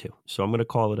 4.5 there too. So I'm gonna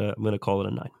call it a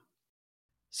 9.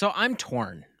 So I'm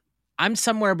torn. I'm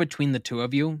somewhere between the two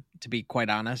of you, to be quite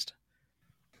honest.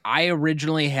 I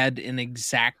originally had an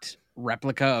exact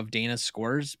replica of Dana's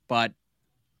scores, but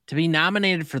to be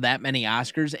nominated for that many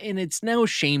Oscars, and it's no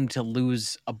shame to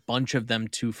lose a bunch of them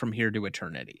to From Here to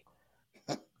Eternity.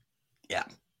 Yeah,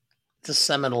 it's a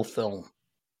seminal film.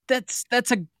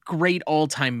 That's a great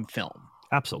all-time film.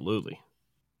 Absolutely.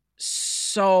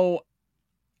 So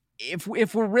if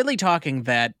we're really talking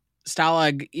that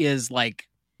Stalag is like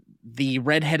the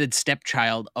redheaded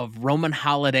stepchild of Roman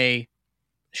Holiday,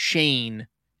 Shane,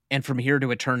 and From Here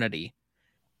to Eternity,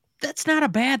 that's not a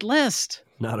bad list.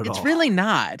 Not at all. It's really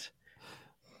not.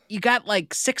 You got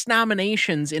like 6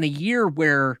 nominations in a year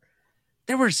where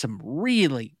there were some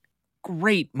really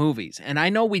great movies. And I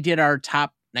know we did our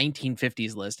top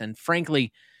 1950s list, and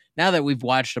frankly, now that we've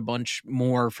watched a bunch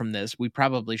more from this, we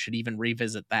probably should even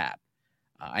revisit that.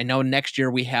 I know next year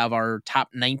we have our top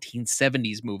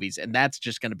 1970s movies, and that's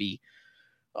just going to be,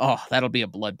 that'll be a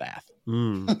bloodbath.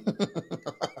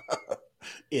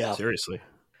 Yeah, seriously.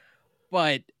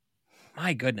 But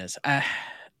my goodness, I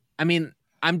mean,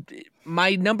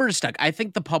 my number is stuck. I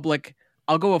think the public,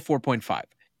 I'll go a 4.5.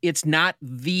 It's not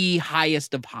the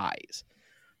highest of highs.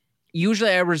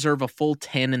 Usually I reserve a full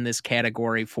 10 in this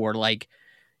category for like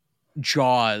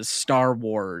Jaws, Star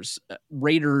Wars,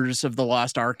 Raiders of the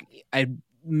Lost Ark. I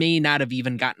may not have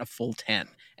even gotten a full 10.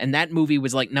 And that movie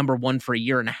was like number 1 for a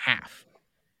year and a half.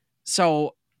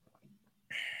 So,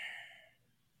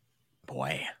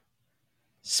 boy,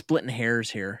 splitting hairs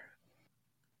here.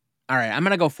 All right, I'm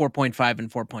going to go 4.5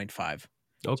 and 4.5.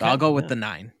 Okay. So I'll go with the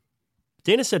 9.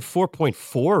 Dana said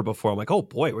 4.4 before. I'm like, oh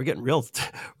boy, we're getting real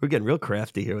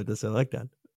crafty here with this. I like that.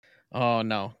 Oh,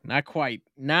 no, not quite.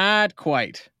 Not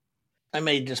quite. I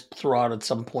may just throw out at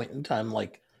some point in time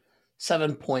like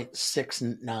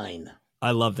 7.69.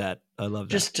 I love that. I love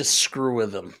that. Just to screw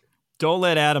with him. Don't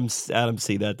let Adam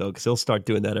see that, though, because he'll start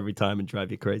doing that every time and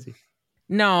drive you crazy.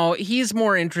 No, he's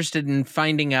more interested in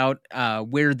finding out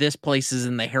where this places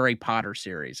in the Harry Potter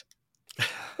series.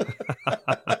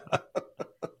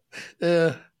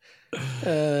 Yeah,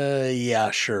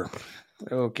 sure.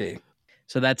 Okay.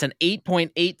 So that's an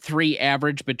 8.83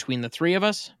 average between the three of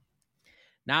us.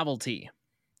 Novelty.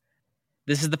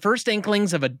 This is the first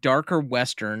inklings of a darker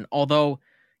Western, although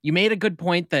you made a good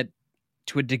point that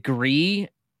to a degree,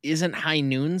 isn't High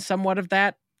Noon somewhat of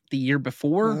that the year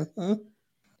before? Mm-hmm.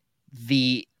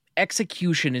 The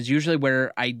execution is usually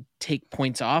where I take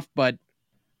points off, but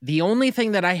the only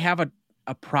thing that I have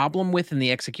a problem with in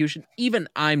the execution, even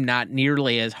I'm not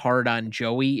nearly as hard on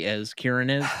Joey as Kieran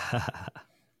is.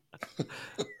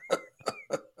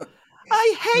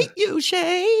 I hate you,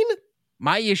 Shane.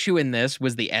 My issue in this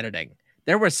was the editing.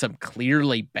 There was some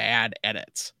clearly bad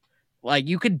edits. Like,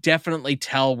 you could definitely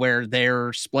tell where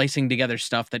they're splicing together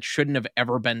stuff that shouldn't have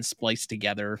ever been spliced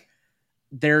together.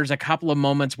 There's a couple of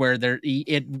moments where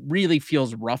it really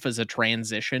feels rough as a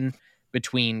transition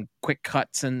between quick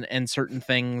cuts and certain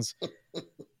things.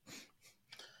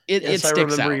 It sticks I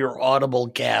remember out. your audible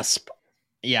gasp.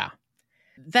 Yeah.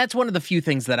 That's one of the few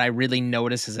things that I really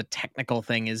notice as a technical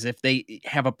thing is if they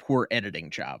have a poor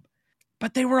editing job.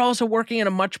 But they were also working in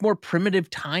a much more primitive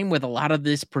time with a lot of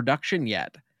this production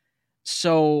yet.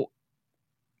 So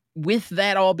with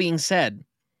that all being said,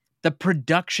 the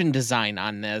production design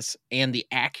on this and the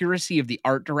accuracy of the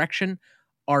art direction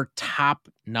are top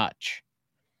notch.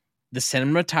 The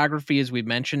cinematography, as we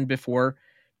mentioned before,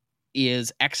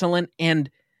 is excellent. And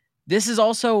this is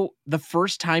also the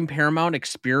first time Paramount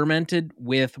experimented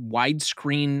with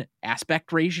widescreen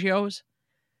aspect ratios.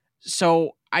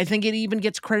 So I think it even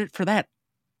gets credit for that.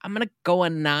 I'm going to go a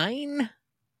 9.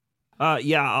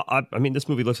 Yeah, I mean, this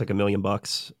movie looks like $1 million.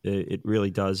 It really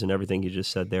does, and everything you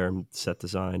just said there, and set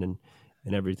design and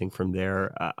everything from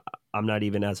there. I'm not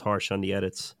even as harsh on the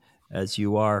edits as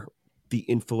you are. The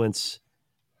influence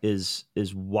is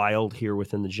wild here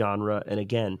within the genre, and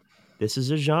again, this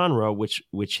is a genre which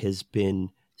has been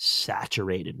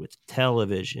saturated with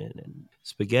television and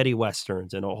spaghetti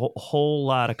westerns and a whole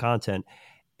lot of content.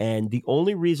 And the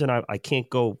only reason I can't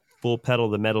go full pedal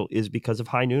to the metal is because of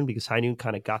High Noon, because High Noon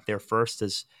kind of got there first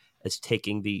as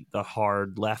taking the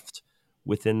hard left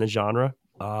within the genre.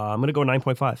 I'm going to go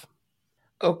 9.5.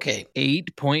 Okay.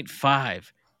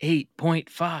 8.5.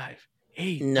 8.5.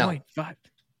 8.5.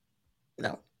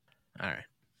 No. All right.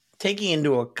 Taking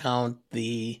into account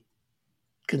the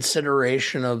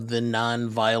consideration of the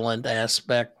non-violent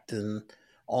aspect and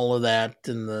all of that,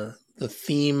 and the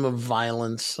theme of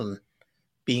violence and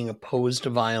being opposed to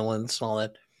violence and all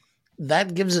that,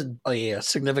 that gives it a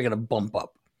significant bump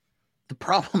up. The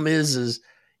problem is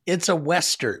it's a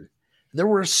Western. There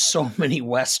were so many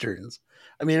Westerns.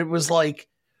 I mean, it was like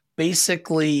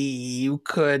basically you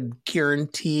could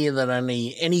guarantee that on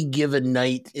any given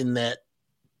night in that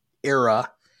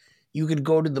era, you could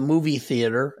go to the movie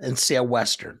theater and see a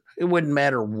Western. It wouldn't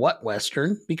matter what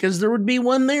Western, because there would be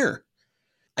one there.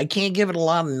 I can't give it a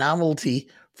lot of novelty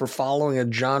for following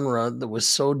a genre that was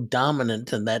so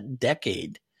dominant in that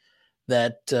decade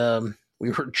that we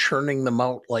were churning them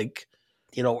out like,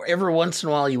 every once in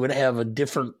a while you would have a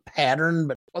different pattern,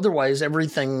 but otherwise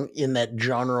everything in that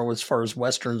genre as far as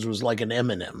Westerns was like an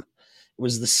M&M. It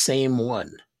was the same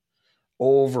one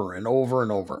over and over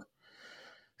and over.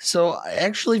 So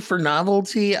actually for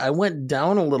novelty, I went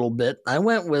down a little bit. I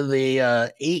went with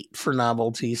a 8 for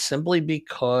novelty simply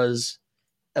because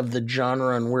of the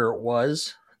genre and where it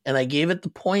was. And I gave it the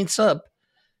points up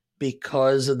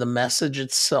because of the message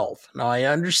itself. Now, I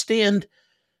understand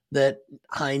that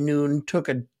High Noon took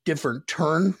a different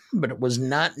turn, but it was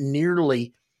not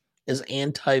nearly as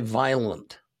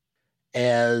anti-violent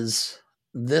as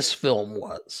this film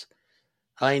was.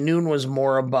 High Noon was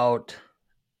more about,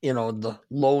 the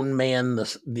lone man,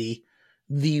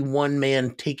 the one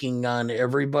man taking on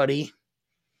everybody.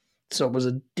 So it was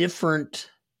a different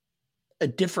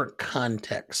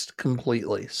context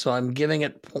completely. So I'm giving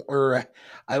it,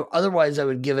 otherwise I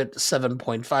would give it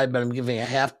 7.5, but I'm giving a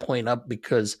half point up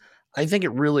because I think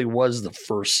it really was the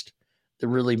first that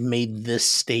really made this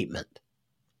statement.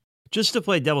 Just to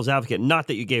play devil's advocate, not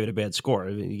that you gave it a bad score,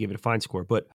 you gave it a fine score,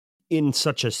 but in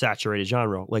such a saturated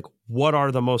genre, like what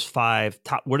are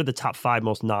the top 5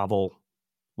 most novel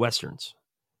Westerns?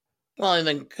 Well, I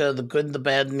think The Good, the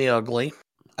Bad, and the Ugly.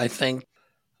 I think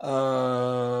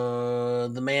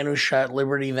The Man Who Shot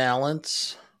Liberty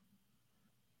Valance.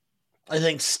 I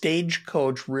think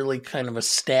Stagecoach really kind of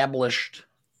established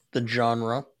the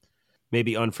genre,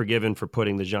 Maybe Unforgiven for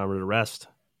putting the genre to rest.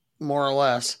 more or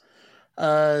less.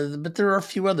 But there are a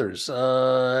few others. Tie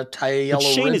a But Yellow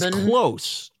Shane Ribbon. is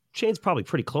close. Shane's probably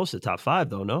pretty close to the top 5,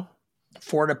 though, no?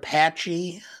 Fort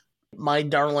Apache. My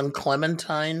Darling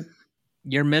Clementine.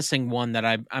 You're missing one that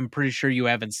I'm pretty sure you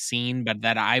haven't seen, but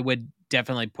that I would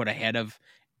definitely put ahead of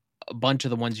a bunch of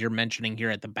the ones you're mentioning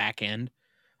here at the back end.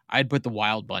 I'd put the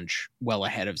Wild Bunch well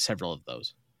ahead of several of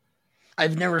those.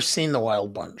 I've never seen the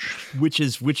Wild Bunch. Which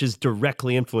is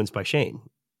directly influenced by Shane.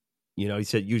 You know, he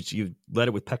said you led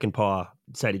it with Peckinpah,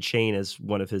 cited Shane as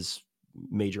one of his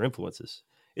major influences.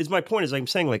 Is my point is I'm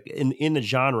saying, like, in the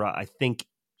genre, I think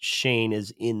Shane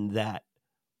is in that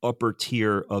upper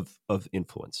tier of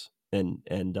influence and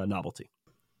novelty.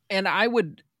 And I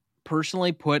would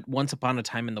personally put Once Upon a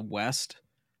Time in the West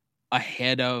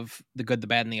ahead of The Good, the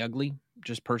Bad, and the Ugly,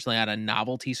 just personally on a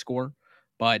novelty score.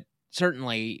 But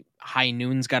certainly High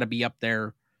Noon's got to be up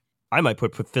there. I might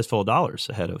put Fistful of Dollars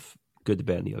ahead of Good, the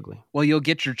Bad, and the Ugly. Well, you'll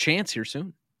get your chance here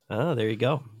soon. Oh, there you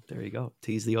go. There you go.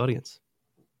 Tease the audience.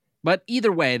 But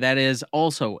either way, that is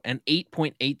also an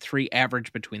 8.83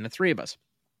 average between the three of us.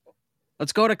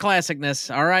 Let's go to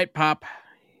classicness. All right, Pop.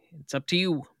 It's up to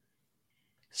you.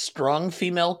 Strong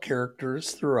female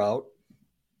characters throughout.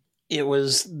 There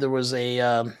was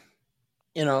a,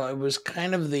 it was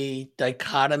kind of the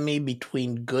dichotomy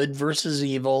between good versus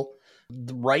evil,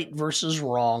 the right versus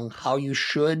wrong, how you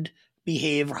should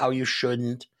behave, how you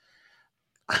shouldn't.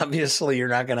 Obviously, you're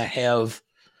not going to have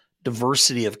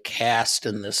diversity of cast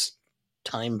in this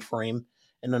time frame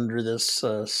and under this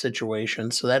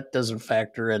situation, so that doesn't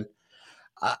factor in.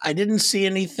 I didn't see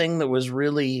anything that was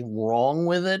really wrong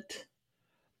with it.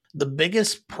 The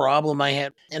biggest problem I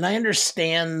had, and I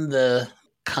understand the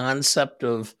concept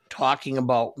of talking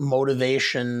about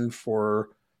motivation for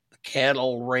the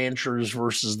cattle ranchers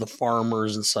versus the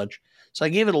farmers and such. So I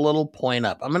gave it a little point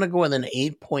up. I'm going to go with an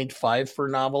 8.5 for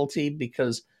novelty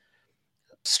because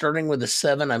starting with a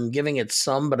 7, I'm giving it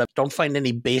some, but I don't find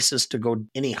any basis to go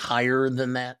any higher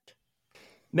than that.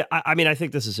 I mean, I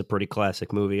think this is a pretty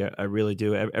classic movie. I really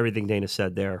do. Everything Dana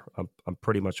said there, I'm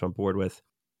pretty much on board with.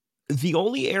 The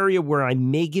only area where I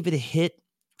may give it a hit,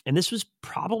 and this was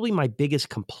probably my biggest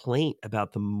complaint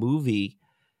about the movie,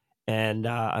 and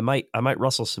I might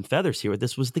rustle some feathers here.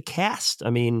 This was the cast. I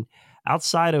mean,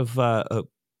 outside of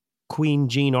Queen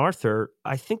Jean Arthur,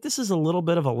 I think this is a little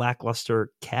bit of a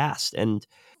lackluster cast. And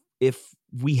if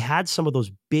we had some of those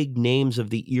big names of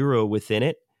the era within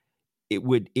it, it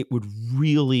would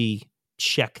really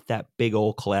check that big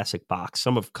old classic box.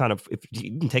 Some of kind of, if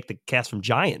you can take the cast from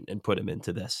Giant and put him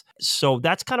into this. So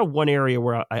that's kind of one area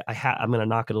where I'm going to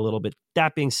knock it a little bit.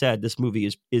 That being said, this movie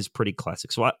is pretty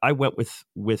classic. So I went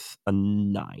with a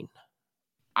 9.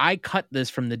 I cut this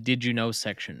from the Did You Know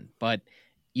section, but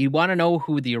you want to know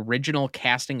who the original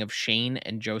casting of Shane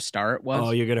and Joe Starrett was?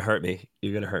 Oh, you're going to hurt me.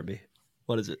 You're going to hurt me.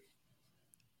 What is it?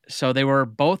 So they were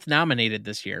both nominated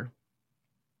this year.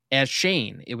 As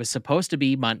Shane, it was supposed to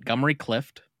be Montgomery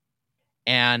Clift,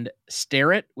 and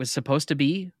Starrett was supposed to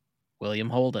be William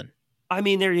Holden. I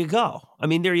mean, there you go.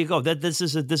 This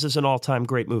is an all-time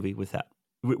great movie with that.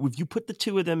 If you put the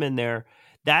two of them in there,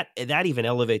 that even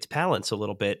elevates Palance a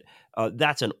little bit.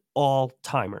 That's an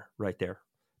all-timer right there.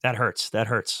 That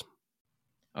hurts.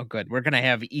 Oh, good. We're going to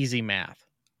have easy math.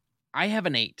 I have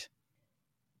an 8.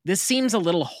 This seems a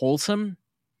little wholesome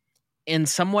and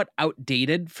somewhat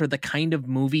outdated for the kind of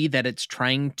movie that it's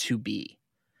trying to be.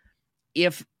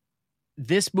 If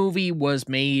this movie was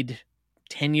made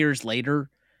 10 years later,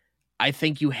 I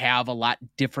think you have a lot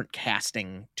different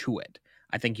casting to it.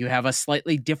 I think you have a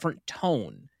slightly different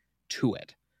tone to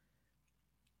it.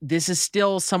 This is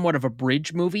still somewhat of a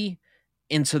bridge movie,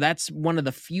 and so that's one of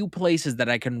the few places that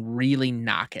I can really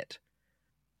knock it.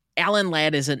 Alan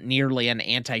Ladd isn't nearly an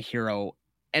anti-hero,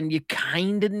 and you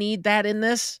kind of need that in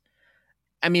this.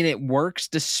 I mean, it works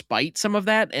despite some of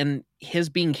that, and his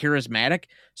being charismatic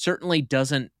certainly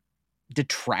doesn't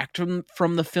detract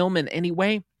from the film in any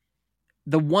way.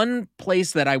 The one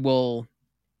place that I will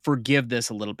forgive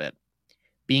this a little bit,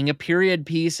 being a period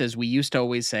piece, as we used to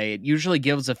always say, it usually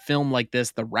gives a film like this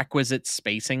the requisite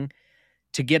spacing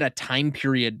to get a time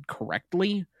period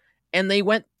correctly, and they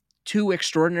went to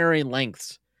extraordinary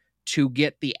lengths to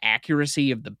get the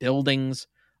accuracy of the buildings,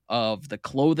 of the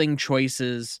clothing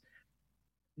choices,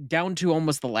 down to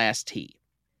almost the last T.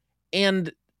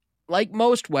 And like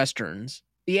most Westerns,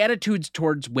 the attitudes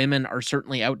towards women are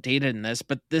certainly outdated in this,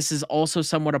 but this is also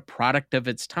somewhat a product of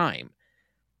its time,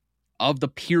 of the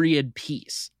period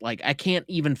piece. Like, I can't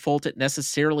even fault it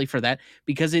necessarily for that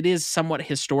because it is somewhat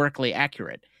historically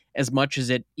accurate. as much as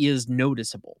it is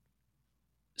noticeable.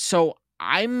 So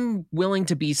I'm willing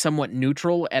to be somewhat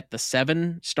neutral at the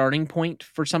 7 starting point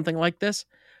for something like this.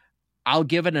 I'll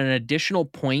give it an additional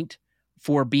point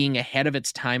for being ahead of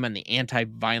its time on the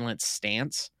anti-violence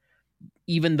stance,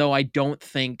 even though I don't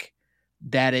think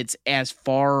that it's as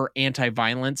far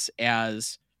anti-violence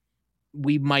as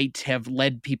we might have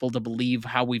led people to believe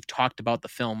how we've talked about the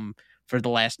film for the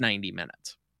last 90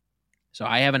 minutes. So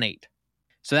I have an 8.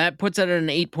 So that puts it at an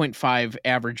 8.5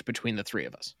 average between the three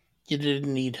of us. You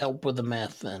didn't need help with the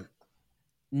math then.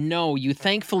 No, you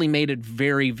thankfully made it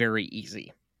very, very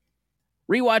easy.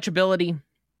 Rewatchability,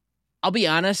 I'll be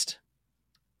honest,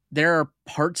 there are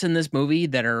parts in this movie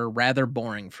that are rather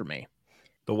boring for me.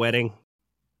 The wedding.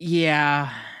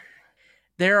 Yeah.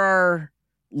 There are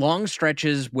long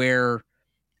stretches where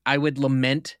I would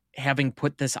lament having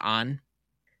put this on.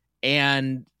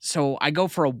 And so I go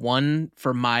for a 1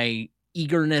 for my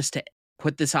eagerness to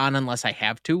put this on unless I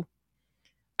have to.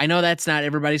 I know that's not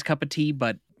everybody's cup of tea,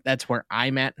 but that's where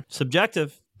I'm at.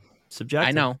 Subjective.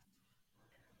 I know.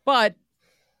 But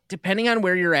depending on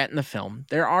where you're at in the film,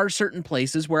 there are certain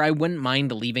places where I wouldn't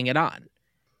mind leaving it on.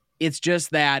 It's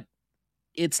just that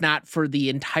it's not for the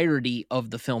entirety of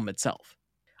the film itself.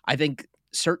 I think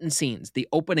certain scenes, the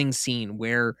opening scene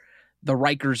where the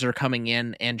Rikers are coming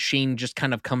in and Shane just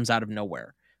kind of comes out of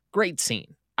nowhere. Great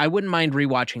scene. I wouldn't mind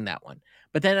rewatching that one.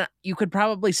 But then you could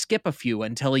probably skip a few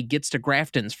until he gets to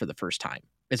Grafton's for the first time,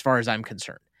 as far as I'm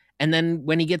concerned. And then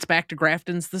when he gets back to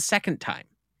Grafton's the second time.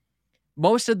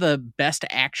 Most of the best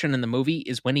action in the movie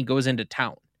is when he goes into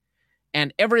town.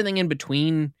 And everything in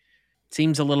between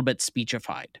seems a little bit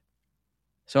speechified.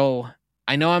 So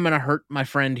I know I'm going to hurt my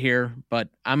friend here, but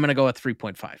I'm going to go with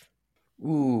 3.5.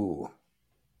 Ooh.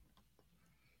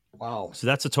 Wow. So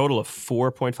that's a total of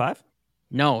 4.5?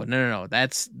 No.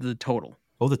 That's the total.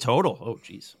 Oh, the total. Oh,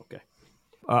 geez. Okay.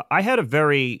 I had a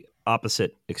very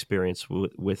opposite experience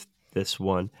with this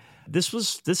one.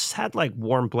 This had like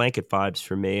warm blanket vibes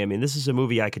for me. I mean, this is a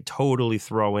movie I could totally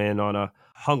throw in on a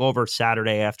hungover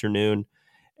Saturday afternoon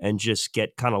and just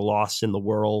get kind of lost in the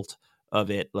world of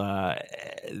it.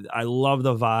 I love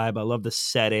the vibe. I love the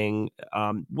setting.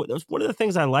 One of the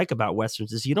things I like about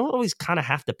Westerns is you don't always kind of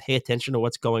have to pay attention to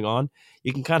what's going on.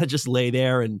 You can kind of just lay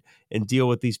there and deal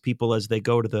with these people as they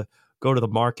go to the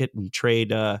market and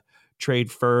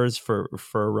trade furs for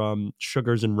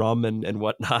sugars and rum and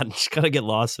whatnot, and just kind of get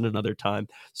lost in another time.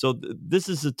 So this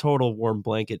is a total warm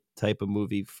blanket type of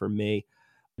movie for me.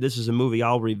 This is a movie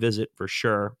I'll revisit for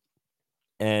sure.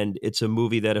 And it's a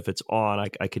movie that if it's on,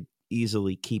 I could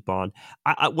easily keep on.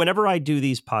 Whenever I do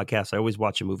these podcasts, I always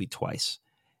watch a movie twice.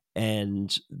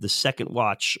 And the second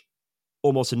watch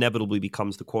almost inevitably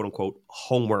becomes the quote unquote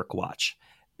homework watch.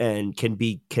 And can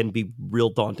be real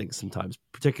daunting sometimes,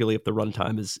 particularly if the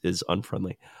runtime is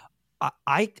unfriendly.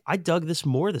 I dug this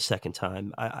more the second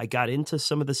time. I got into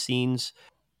some of the scenes,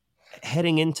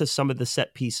 heading into some of the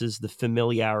set pieces. The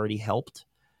familiarity helped.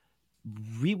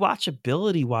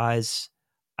 Rewatchability wise,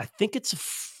 I think it's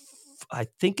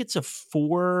a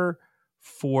 4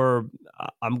 for.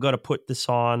 I'm going to put this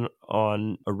on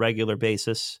a regular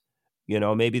basis. You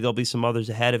know, maybe there'll be some others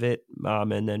ahead of it,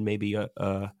 and then maybe a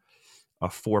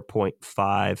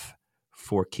 4.5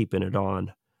 for keeping it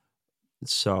on.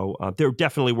 So there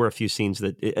definitely were a few scenes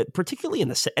that, particularly in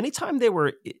the anytime they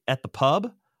were at the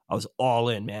pub, I was all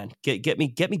in, man. Get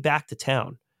me back to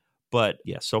town. But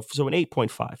yeah, so an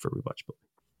 8.5 for rewatchability.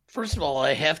 First of all,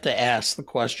 I have to ask the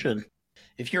question: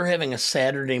 if you're having a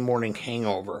Saturday morning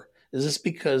hangover, is this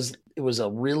because it was a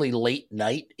really late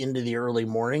night into the early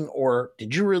morning, or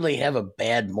did you really have a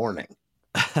bad morning?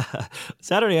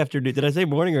 Saturday afternoon. Did I say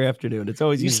morning or afternoon? It's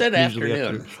always said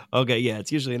afternoon. Okay, yeah,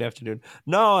 it's usually an afternoon.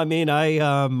 No, I mean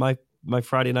I my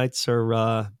Friday nights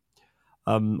are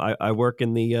I work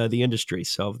in the industry,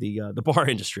 so the bar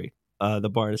industry,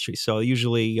 So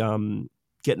usually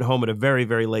getting home at a very,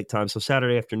 very late time. So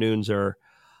Saturday afternoons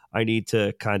I need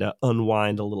to kind of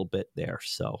unwind a little bit there.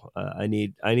 So I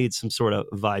need some sort of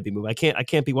vibey move. I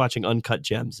can't be watching Uncut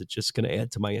Gems. It's just going to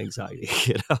add to my anxiety.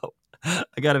 You know,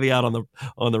 I got to be out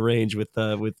on the range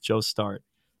with Joe Start.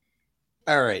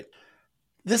 All right,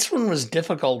 this one was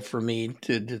difficult for me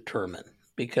to determine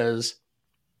because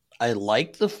I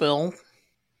liked the film.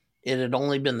 It had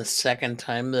only been the second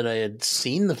time that I had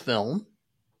seen the film.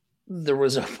 There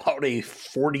was about a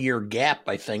 40-year gap,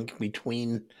 I think,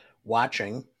 between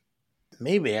watching.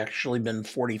 Maybe actually been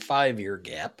 45-year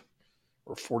gap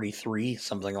or 43,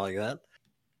 something like that.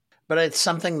 But it's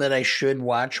something that I should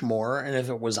watch more. And if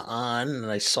it was on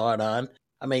and I saw it on,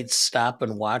 I might stop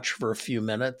and watch for a few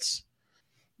minutes.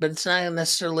 But it's not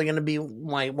necessarily going to be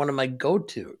one of my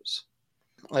go-tos.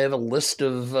 I have a list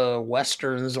of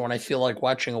westerns when I feel like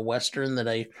watching a western that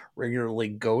I regularly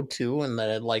go to and that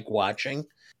I like watching.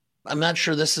 I'm not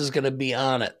sure this is going to be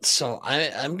on it, so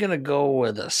I'm going to go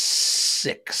with a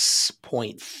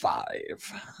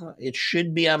 6.5. It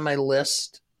should be on my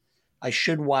list. I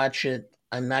should watch it.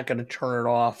 I'm not going to turn it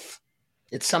off.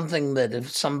 It's something that if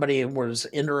somebody was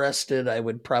interested, I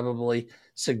would probably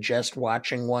suggest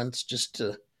watching once just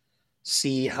to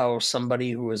see how somebody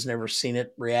who has never seen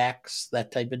it reacts,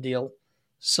 that type of deal.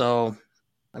 So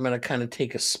I'm going to kind of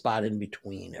take a spot in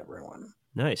between everyone.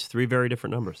 Nice. 3 very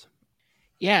different numbers.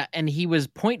 Yeah, and he was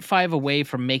 0.5 away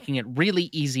from making it really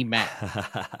easy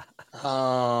math.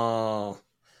 Oh,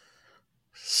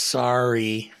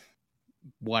 sorry.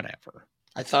 Whatever.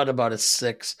 I thought about a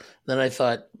 6. Then I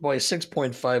thought, boy,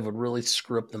 6.5 would really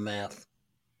screw up the math.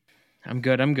 I'm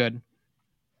good.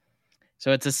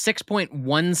 So it's a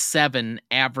 6.17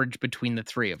 average between the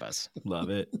three of us.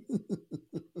 Love it.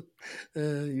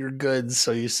 You're good,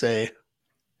 so you say.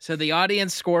 So the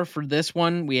audience score for this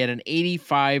one, we had an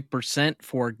 85%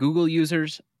 for Google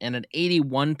users and an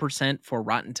 81% for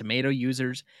Rotten Tomato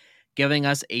users, giving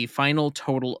us a final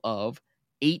total of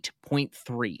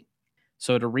 8.3.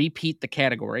 So to repeat the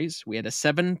categories, we had a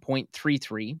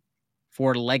 7.33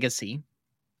 for Legacy.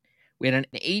 We had an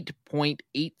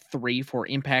 8.83 for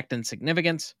Impact and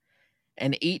Significance,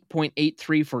 an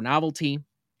 8.83 for Novelty,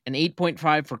 an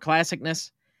 8.5 for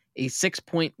Classicness, a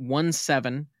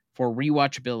 6.17 for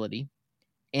Rewatchability,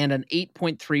 and an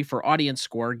 8.3 for Audience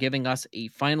Score, giving us a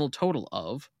final total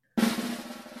of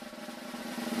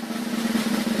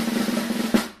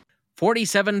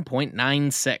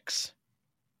 47.96.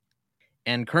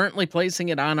 And currently placing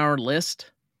it on our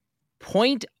list,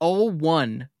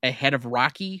 0.01 ahead of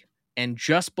Rocky and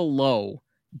just below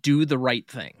Do the Right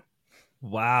Thing.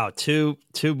 Wow. Two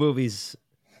movies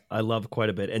I love quite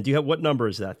a bit. And do you have, what number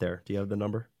is that there? Do you have the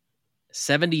number?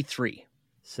 73.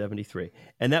 73.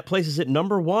 And that places it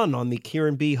number 1 on the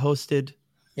Kieran B hosted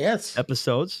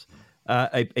episodes.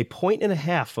 A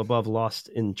 1.5 above Lost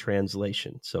in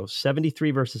Translation. So 73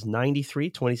 versus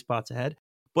 93, 20 spots ahead.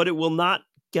 But it will not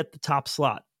get the top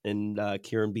slot in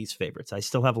Kieran B's favorites. I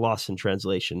still have Lost in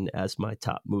Translation as my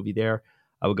top movie there.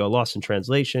 I would go Lost in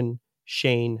Translation,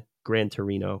 Shane, Gran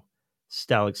Torino,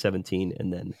 Stalag 17,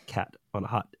 and then Cat on a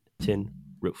Hot Tin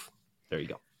Roof. There you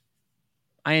go.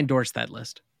 I endorse that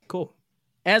list. Cool.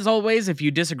 As always, if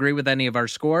you disagree with any of our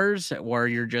scores or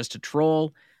you're just a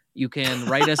troll, you can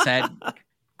write us at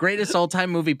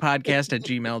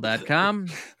greatestaltimemoviepodcast@gmail.com.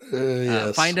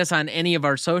 Yes. Find us on any of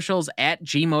our socials at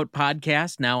Gmote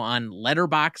Podcast, now on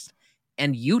Letterboxd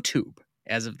and YouTube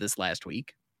as of this last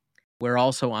week. We're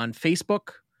also on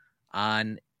Facebook,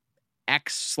 on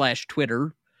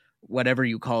X/Twitter, whatever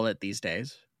you call it these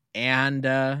days, and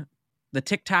the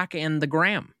TikTok and the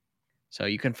Gram. So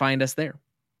you can find us there.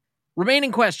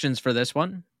 Remaining questions for this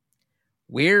one.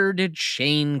 Where did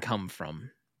Shane come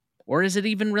from? Or is it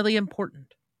even really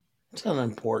important? It's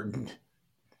unimportant.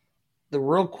 The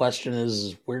real question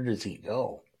is, where does he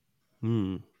go?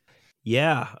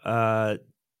 Yeah.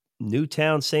 New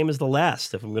town, same as the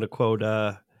last. If I'm going to quote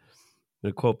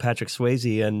Patrick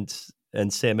Swayze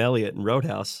and Sam Elliott in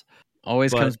Roadhouse.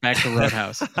 Always comes back to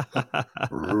Roadhouse.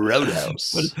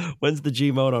 Roadhouse. When's the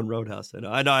G mode on Roadhouse?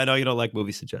 I know you don't like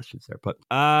movie suggestions there, but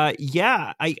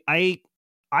yeah, I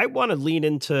want to lean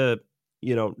into,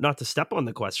 not to step on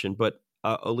the question, but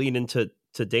I'll lean into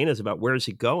Dana's about where is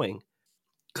he going.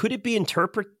 Could it be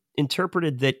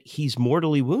interpreted that he's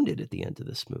mortally wounded at the end of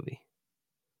this movie?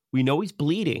 We know he's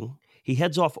bleeding. He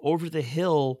heads off over the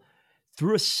hill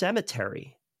through a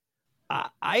cemetery.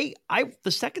 I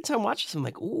the second time watching this, I'm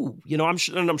like, ooh, I'm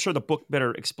sure the book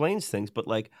better explains things, but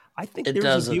like, I think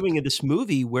there's a viewing of this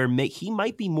movie where he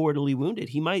might be mortally wounded.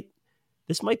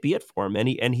 This might be it for him,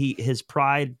 and his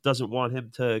pride doesn't want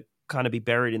him to kind of be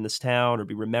buried in this town or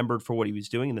be remembered for what he was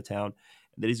doing in the town,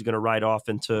 and that he's going to ride off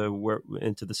into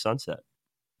the sunset.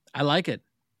 I like it.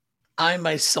 I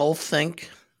myself think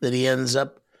that he ends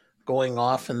up going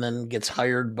off and then gets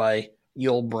hired by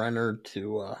Yul Brynner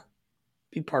to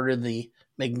be part of the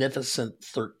Magnificent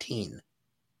 13.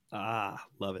 Ah,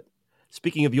 love it.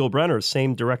 Speaking of Yul Brynner,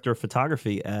 same director of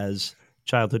photography as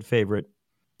childhood favorite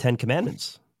 10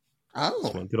 Commandments.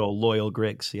 Oh. Good old Loyal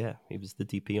Griggs. Yeah, he was the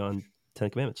DP on 10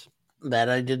 Commandments. That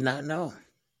I did not know.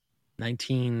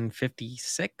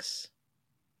 1956,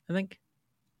 I think.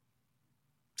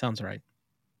 Sounds right.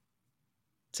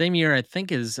 Same year, I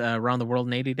think, is Around the World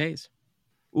in 80 Days.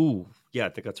 Ooh, yeah, I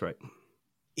think that's right.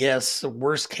 Yes, the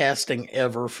worst casting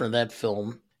ever for that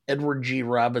film. Edward G.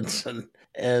 Robinson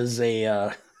as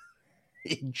a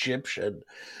Egyptian.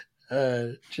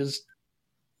 Just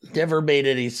never made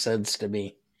any sense to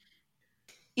me.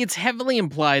 It's heavily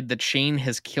implied that Shane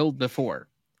has killed before.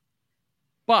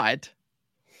 But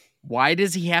why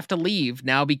does he have to leave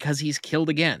now because he's killed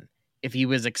again? If he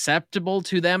was acceptable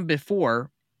to them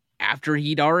before, after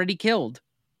he'd already killed,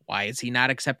 why is he not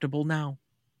acceptable now?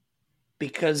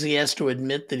 Because he has to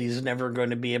admit that he's never going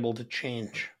to be able to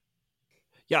change.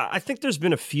 Yeah, I think there's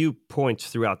been a few points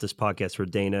throughout this podcast where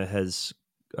Dana has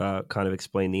kind of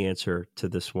explained the answer to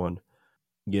this one.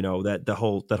 You know, that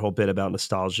whole bit about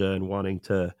nostalgia and wanting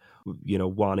to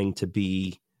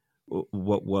be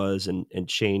what was, and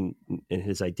Shane and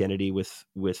his identity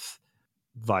with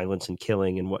violence and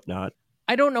killing and whatnot.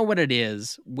 I don't know what it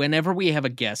is. Whenever we have a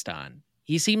guest on,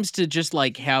 he seems to just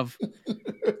like have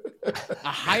a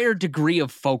higher degree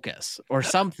of focus or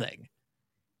something.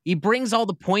 He brings all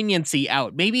the poignancy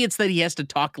out. Maybe it's that he has to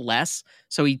talk less,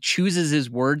 so he chooses his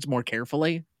words more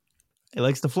carefully. He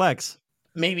likes to flex.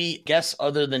 Maybe guests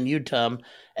other than you, Tom,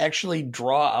 actually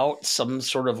draw out some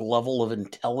sort of level of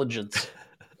intelligence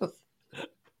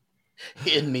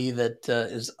in me that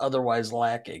is otherwise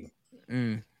lacking.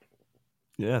 Mm.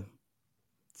 Yeah.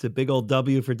 It's a big old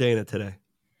W for Dana today.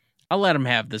 I'll let him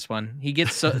have this one. He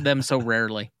gets them so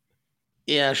rarely.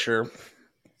 Yeah, sure.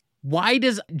 Why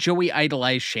does Joey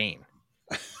idolize Shane?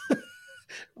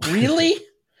 Really?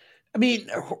 I mean,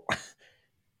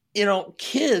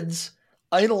 kids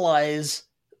idolize,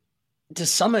 to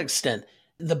some extent,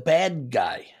 the bad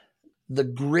guy, the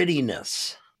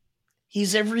grittiness.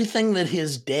 He's everything that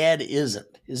his dad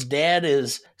isn't. His dad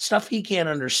is stuff he can't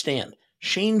understand.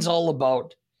 Shane's all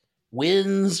about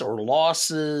wins or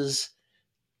losses,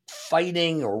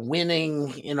 fighting or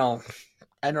winning.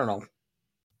 I don't know.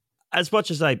 As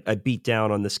much as I beat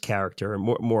down on this character, and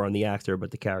more on the actor,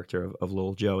 but the character of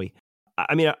little Joey,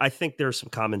 I mean, I think there's some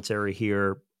commentary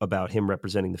here about him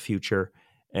representing the future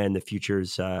and the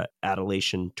future's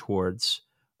adulation towards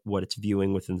what it's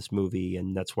viewing within this movie.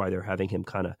 And that's why they're having him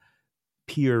kind of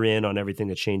peer in on everything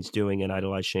that Shane's doing and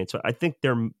idolize Shane. So I think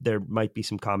there might be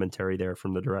some commentary there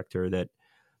from the director that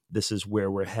this is where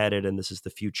we're headed and this is the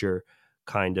future,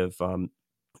 kind of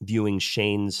viewing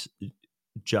Shane's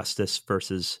justice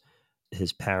versus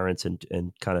his parents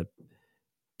and kind of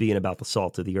being about the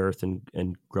salt of the earth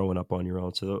and growing up on your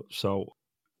own. So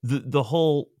the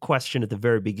whole question at the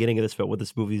very beginning of this about what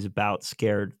this movie is about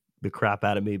scared the crap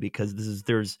out of me, because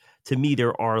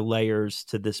there are layers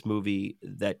to this movie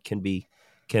that can be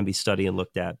studied and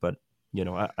looked at. But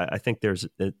I think there's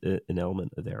an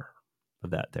element of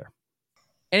that there.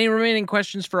 Any remaining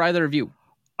questions for either of you?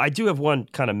 I do have one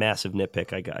kind of massive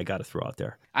nitpick I got to throw out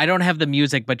there. I don't have the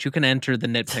music, but you can enter the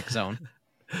nitpick zone.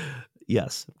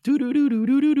 Yes.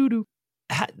 Do.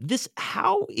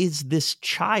 How is this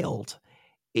child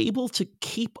able to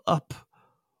keep up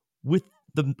with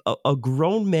a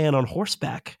grown man on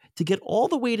horseback to get all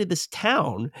the way to this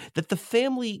town that the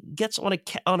family gets on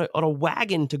a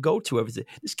wagon to go to everything?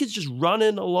 This kid's just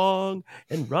running along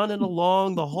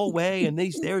the whole way, and then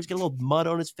he's there. He's got a little mud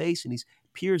on his face, and he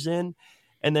peers in,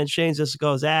 and then Shane just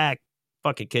goes,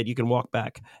 fuck it, kid, you can walk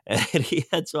back. And he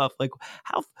heads off.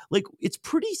 It's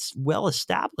pretty well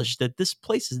established that this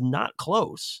place is not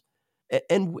close.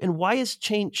 And why is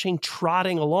Shane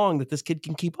trotting along that this kid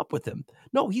can keep up with him?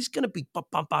 No, he's going to be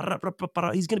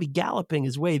galloping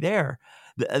his way there.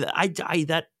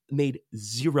 That made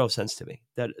zero sense to me.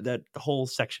 That whole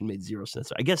section made zero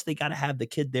sense. I guess they got to have the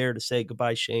kid there to say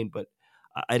goodbye, Shane, but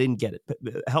I didn't get it.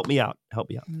 Help me out.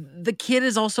 The kid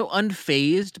is also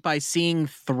unfazed by seeing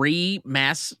 3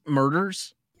 mass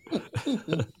murders.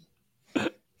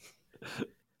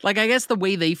 I guess the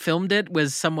way they filmed it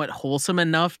was somewhat wholesome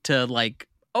enough to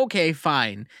okay,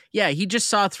 fine. Yeah, he just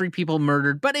saw 3 people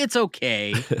murdered, but it's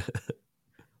okay.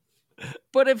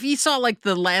 But if he saw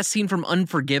the last scene from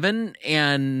Unforgiven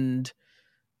and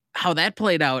how that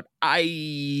played out,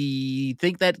 I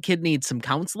think that kid needs some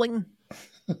counseling.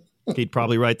 He'd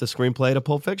probably write the screenplay to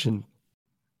Pulp Fiction.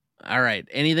 All right.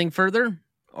 Anything further?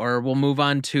 Or we'll move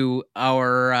on to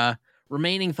our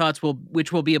remaining thoughts,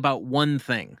 which will be about one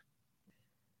thing.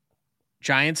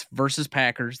 Giants versus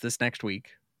Packers this next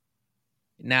week.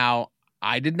 Now,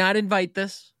 I did not invite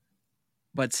this,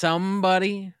 but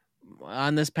somebody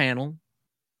on this panel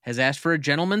has asked for a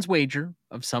gentleman's wager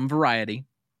of some variety.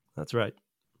 That's right.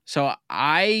 So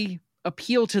I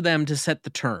appeal to them to set the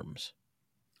terms.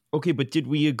 Okay, but did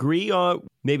we agree on,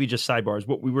 maybe just sidebars,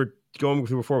 what we were going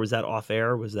through before? Was that off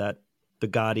air? Was that the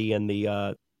Gotti and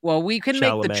the well, we can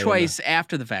Chalamet make the choice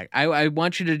after the fact. I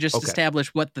want you to just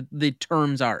establish what the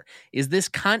terms are. Is this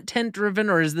content driven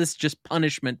or is this just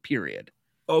punishment, period?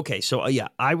 Okay, so yeah,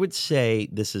 I would say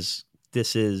this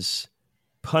is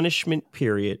punishment,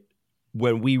 period.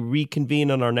 When we reconvene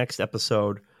on our next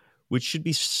episode, which should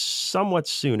be somewhat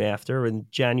soon after, in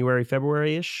January,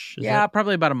 February-ish.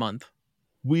 Probably about a month.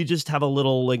 We just have a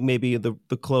little, like, maybe the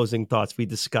closing thoughts. We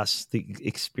discuss the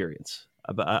experience.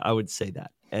 I would say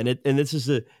that. And this is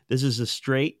a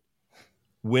straight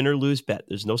win or lose bet.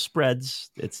 There's no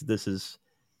spreads. This is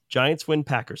Giants win,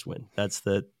 Packers win. That's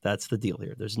the deal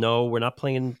here. We're not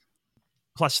playing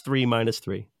 +3,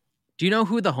 -3. Do you know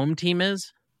who the home team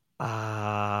is?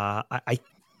 I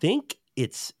think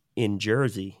it's in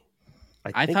Jersey.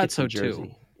 I think thought it's so in Jersey.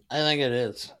 too. I think it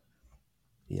is.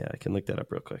 Yeah, I can look that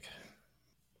up real quick.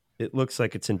 It looks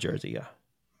like it's in Jersey.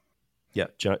 Yeah.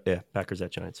 Packers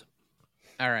at Giants.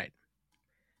 All right.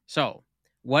 So,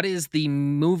 what is the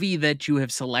movie that you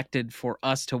have selected for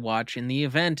us to watch in the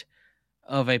event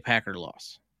of a Packer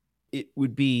loss? It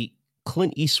would be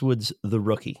Clint Eastwood's The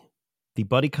Rookie, the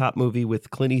buddy cop movie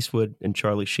with Clint Eastwood and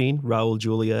Charlie Sheen, Raul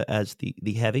Julia as the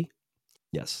heavy.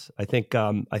 Yes, I think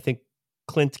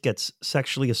Clint gets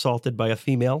sexually assaulted by a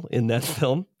female in that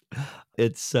film.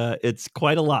 It's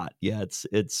quite a lot. Yeah,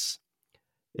 it's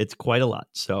quite a lot.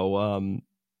 So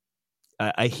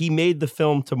he made the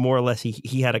film to more or less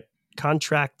he had a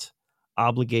contract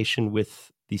obligation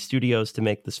with the studios to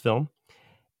make this film,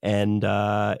 and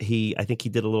I think he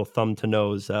did a little thumb to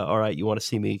nose. All right, you want to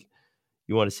see me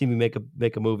make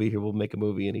a movie? Here, we'll make a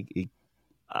movie. And he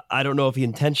I don't know if he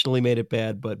intentionally made it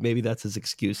bad, but maybe that's his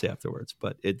excuse afterwards.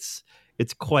 But it's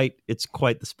quite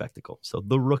the spectacle. So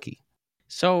The Rookie.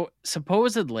 So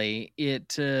supposedly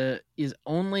it is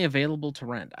only available to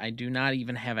rent. I do not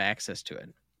even have access to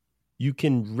it. You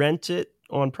can rent it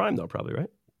on Prime though, probably, right?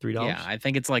 $3. Yeah, I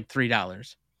think it's like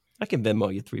 $3. I can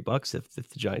Venmo you $3 if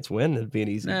the Giants win. It'd be an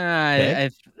easy. I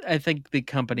think the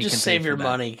company Just can save pay your for that.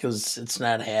 money because it's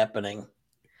not happening.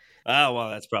 Oh well,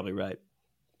 that's probably right.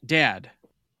 Dad,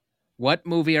 what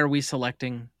movie are we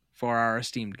selecting for our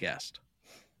esteemed guest?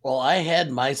 Well, I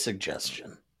had my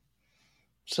suggestion,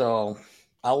 so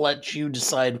I'll let you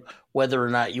decide whether or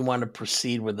not you want to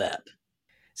proceed with that.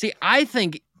 See, I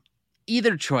think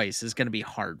either choice is going to be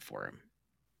hard for him.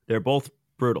 They're both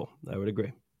brutal. I would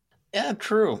agree. Yeah,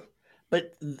 true.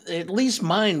 But at least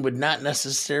mine would not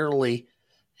necessarily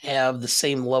have the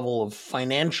same level of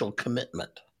financial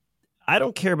commitment. I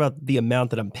don't care about the amount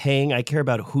that I'm paying. I care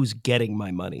about who's getting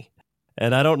my money.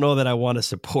 And I don't know that I want to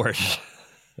support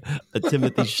a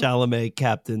Timothy Chalamet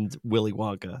captained Willy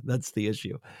Wonka. That's the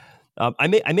issue. I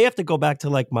may have to go back to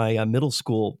like my middle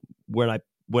school when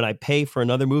I pay for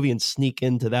another movie and sneak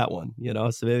into that one. You know,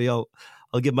 so maybe I'll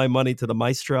give my money to the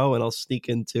Maestro and I'll sneak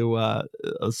into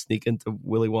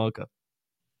Willy Wonka.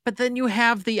 But then you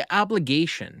have the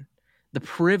obligation, the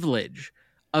privilege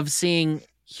of seeing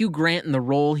Hugh Grant in the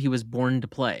role he was born to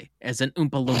play as an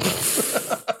Oompa Loompa.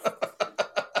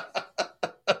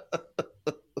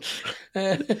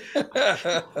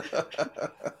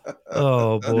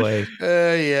 Oh boy.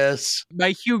 Yes. My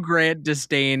Hugh Grant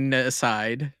disdain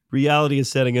aside. Reality is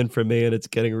setting in for me and it's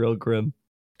getting real grim.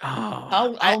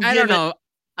 Oh, I I don't know.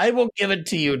 I will give it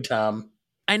to you, Tom.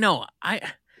 I know.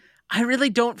 I really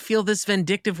don't feel this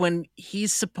vindictive when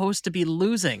he's supposed to be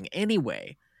losing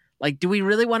anyway. Like, do we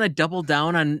really want to double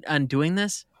down on doing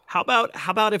this? How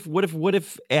about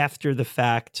if after the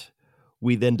fact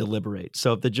we then deliberate?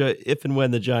 So if and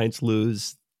when the Giants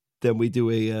lose, then we do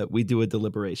a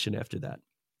deliberation after that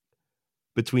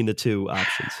between the two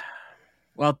options.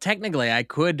 Well, technically, I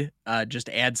could just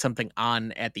add something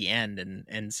on at the end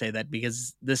and say that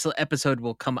because this episode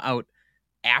will come out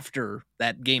after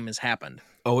that game has happened.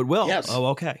 Oh, it will? Yes. Oh,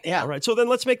 okay. Yeah. All right. So then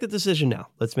let's make the decision now.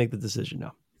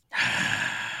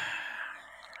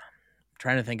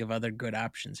 Trying to think of other good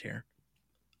options here.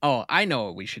 Oh, I know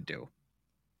what we should do.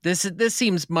 This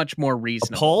seems much more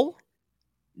reasonable. A poll?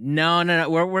 No.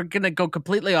 We're gonna go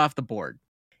completely off the board.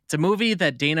 It's a movie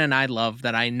that Dana and I love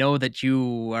that I know that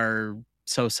you are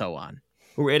so on.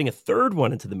 We're adding a third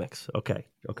one into the mix. Okay.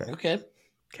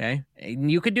 Okay.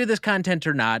 And you could do this content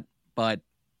or not, but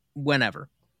whenever.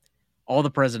 All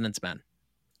the President's Men.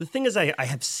 The thing is, I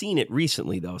have seen it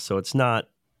recently though, so it's not.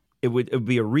 It would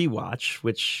be a rewatch,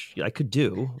 which I could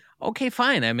do. Okay,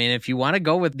 fine. I mean, if you want to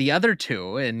go with the other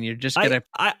two, and you're just gonna,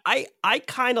 I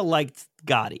kind of liked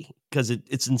Gotti because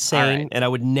it's insane, right. and I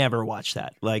would never watch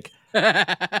that. Like,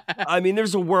 I mean,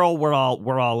 there's a world where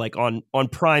we're all like on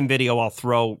Prime Video. I'll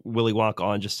throw Willy Wonka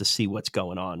on just to see what's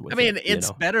going on. With it's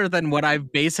better than what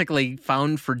I've basically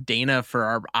found for Dana for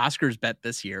our Oscars bet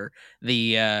this year.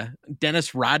 The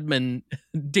Dennis Rodman,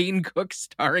 Dane Cook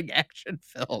starring action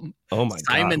film. Oh my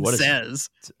Simon God! Says.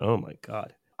 Oh my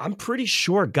God! I'm pretty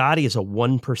sure Gotti is a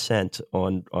 1%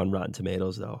 on Rotten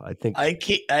Tomatoes, though. I think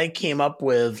I came up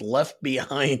with Left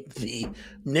Behind, the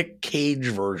Nick Cage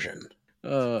version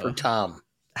for Tom.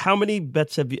 How many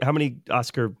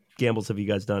Oscar gambles have you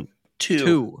guys done?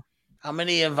 Two. How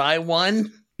many have I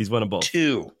won? He's won them both.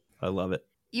 2. I love it.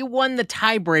 You won the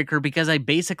tiebreaker because I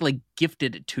basically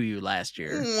gifted it to you last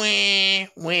year. Wah,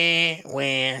 wah,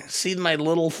 wah. See my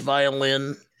little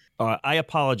violin? I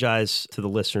apologize to the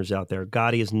listeners out there.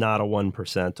 Gotti is not a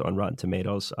 1% on Rotten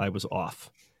Tomatoes. I was off.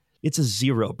 It's a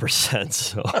 0%.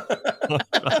 So on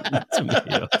Rotten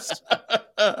Tomatoes.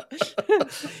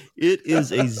 It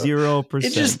is a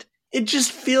 0%. It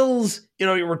just feels,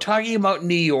 we're talking about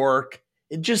New York.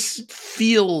 It just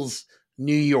feels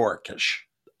New Yorkish.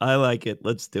 I like it.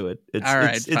 Let's do it. All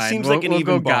right, it fine. seems like an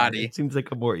even bar. Gotti. It seems like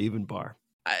a more even bar.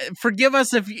 Forgive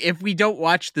us if we don't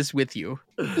watch this with you.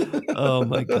 Oh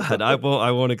my God. I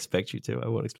won't expect you to. I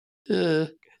won't expect.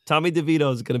 Tommy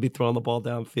DeVito is going to be throwing the ball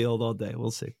downfield all day.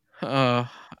 We'll see. And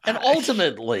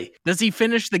ultimately, does he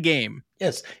finish the game?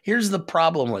 Yes. Here's the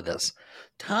problem with this.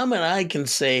 Tom and I can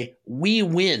say we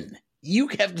win. You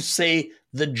have to say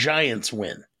the Giants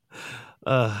win.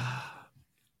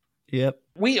 Yep.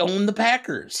 We own the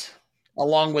Packers,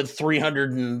 along with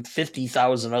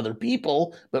 350,000 other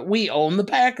people, but we own the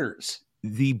Packers.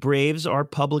 The Braves are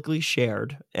publicly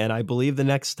shared, and I believe the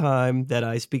next time that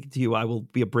I speak to you, I will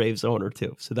be a Braves owner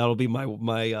too. So that'll be my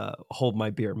hold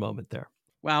my beer moment there.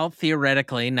 Well,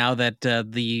 theoretically, now that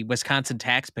the Wisconsin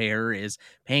taxpayer is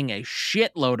paying a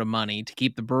shitload of money to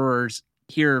keep the Brewers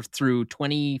here through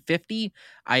 2050,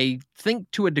 I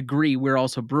think to a degree we're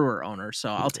also Brewer owners, so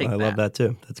I'll take that. I love that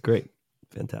too. That's great.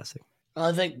 Fantastic.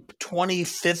 I think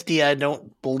 2050, I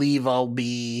don't think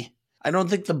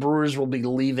the Brewers will be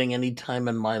leaving any time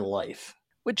in my life.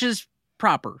 Which is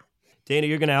proper. Dana,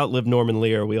 you're going to outlive Norman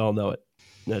Lear. We all know it.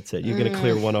 That's it. You're going to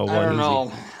clear 101. I don't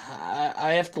know.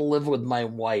 I have to live with my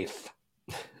wife.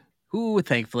 Who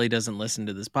thankfully doesn't listen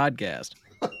to this podcast.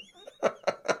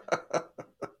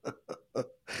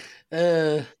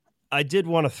 I did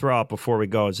want to throw out before we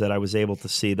go is that I was able to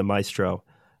see The Maestro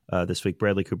this week.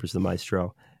 Bradley Cooper's The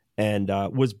Maestro. And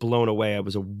was blown away. It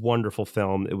was a wonderful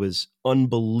film. It was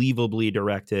unbelievably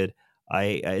directed.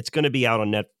 It's going to be out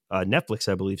on Netflix,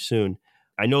 I believe, soon.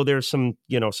 I know there's some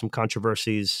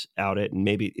controversies out it, and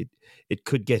maybe it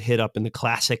could get hit up in the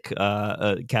classic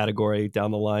category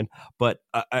down the line. But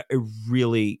I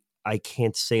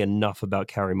can't say enough about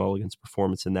Carey Mulligan's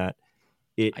performance in that.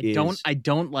 I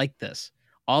don't like this.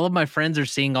 All of my friends are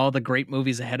seeing all the great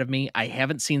movies ahead of me. I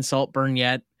haven't seen Saltburn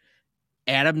yet.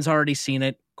 Adam's already seen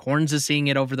it. Corns is seeing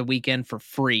it over the weekend for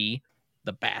free,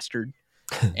 the bastard.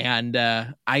 And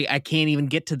I can't even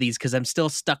get to these because I'm still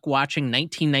stuck watching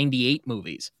 1998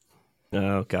 movies.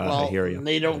 Oh, God, well, I hear you.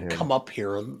 They don't come up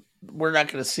here. We're not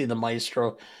going to see The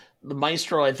Maestro. The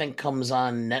Maestro, I think, comes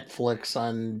on Netflix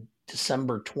on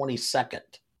December 22nd.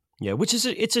 Yeah, which is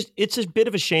it's a bit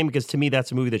of a shame because to me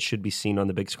that's a movie that should be seen on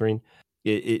the big screen.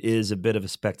 It is a bit of a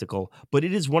spectacle, but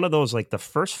it is one of those, like the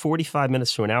first 45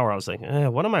 minutes to an hour, I was like,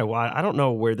 what am I watching? I don't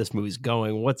know where this movie's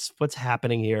going. What's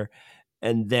happening here?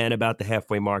 And then about the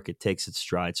halfway mark, it takes its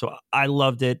stride. So I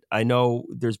loved it. I know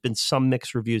there's been some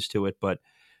mixed reviews to it, but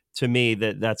to me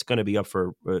that's going to be up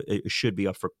for, it should be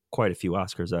up for quite a few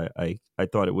Oscars. I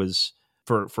thought it was,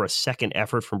 for a second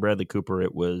effort from Bradley Cooper,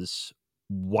 it was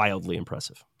wildly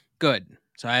impressive. Good.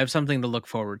 So I have something to look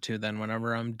forward to then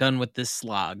whenever I'm done with this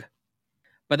slog.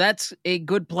 But that's a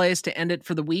good place to end it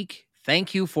for the week.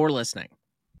 Thank you for listening.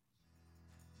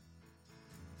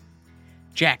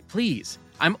 Jack, please.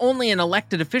 I'm only an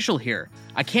elected official here.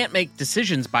 I can't make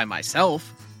decisions by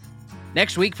myself.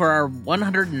 Next week for our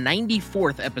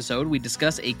 194th episode, we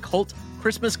discuss a cult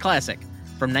Christmas classic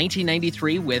from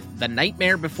 1993 with The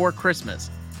Nightmare Before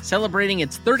Christmas, celebrating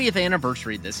its 30th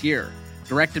anniversary this year.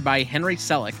 Directed by Henry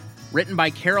Selick, written by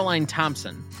Caroline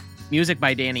Thompson, music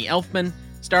by Danny Elfman,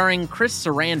 starring Chris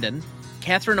Sarandon,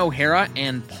 Catherine O'Hara,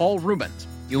 and Paul Rubens.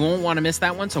 You won't want to miss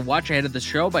that one, so watch ahead of the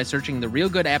show by searching the Real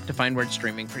Good app to find where it's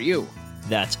streaming for you.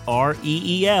 That's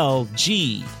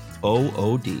REELGOOD.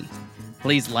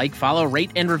 Please like, follow,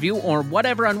 rate, and review, or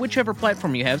whatever on whichever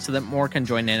platform you have so that more can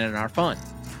join in our fun.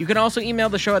 You can also email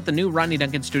the show at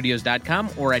thenewRonnieDuncanStudios.com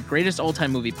or at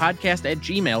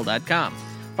greatestalltimemoviepodcast@gmail.com.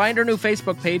 Find our new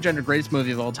Facebook page under Greatest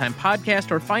Movie of All Time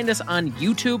Podcast, or find us on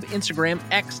YouTube, Instagram,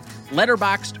 X,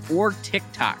 Letterboxd, or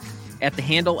TikTok at the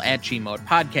handle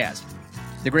 @GModePodcast.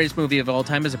 The Greatest Movie of All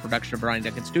Time is a production of Ronnie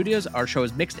Duncan Studios. Our show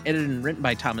is mixed, edited, and written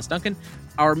by Thomas Duncan.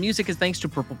 Our music is thanks to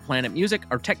Purple Planet Music.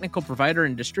 Our technical provider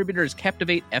and distributor is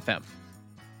Captivate FM.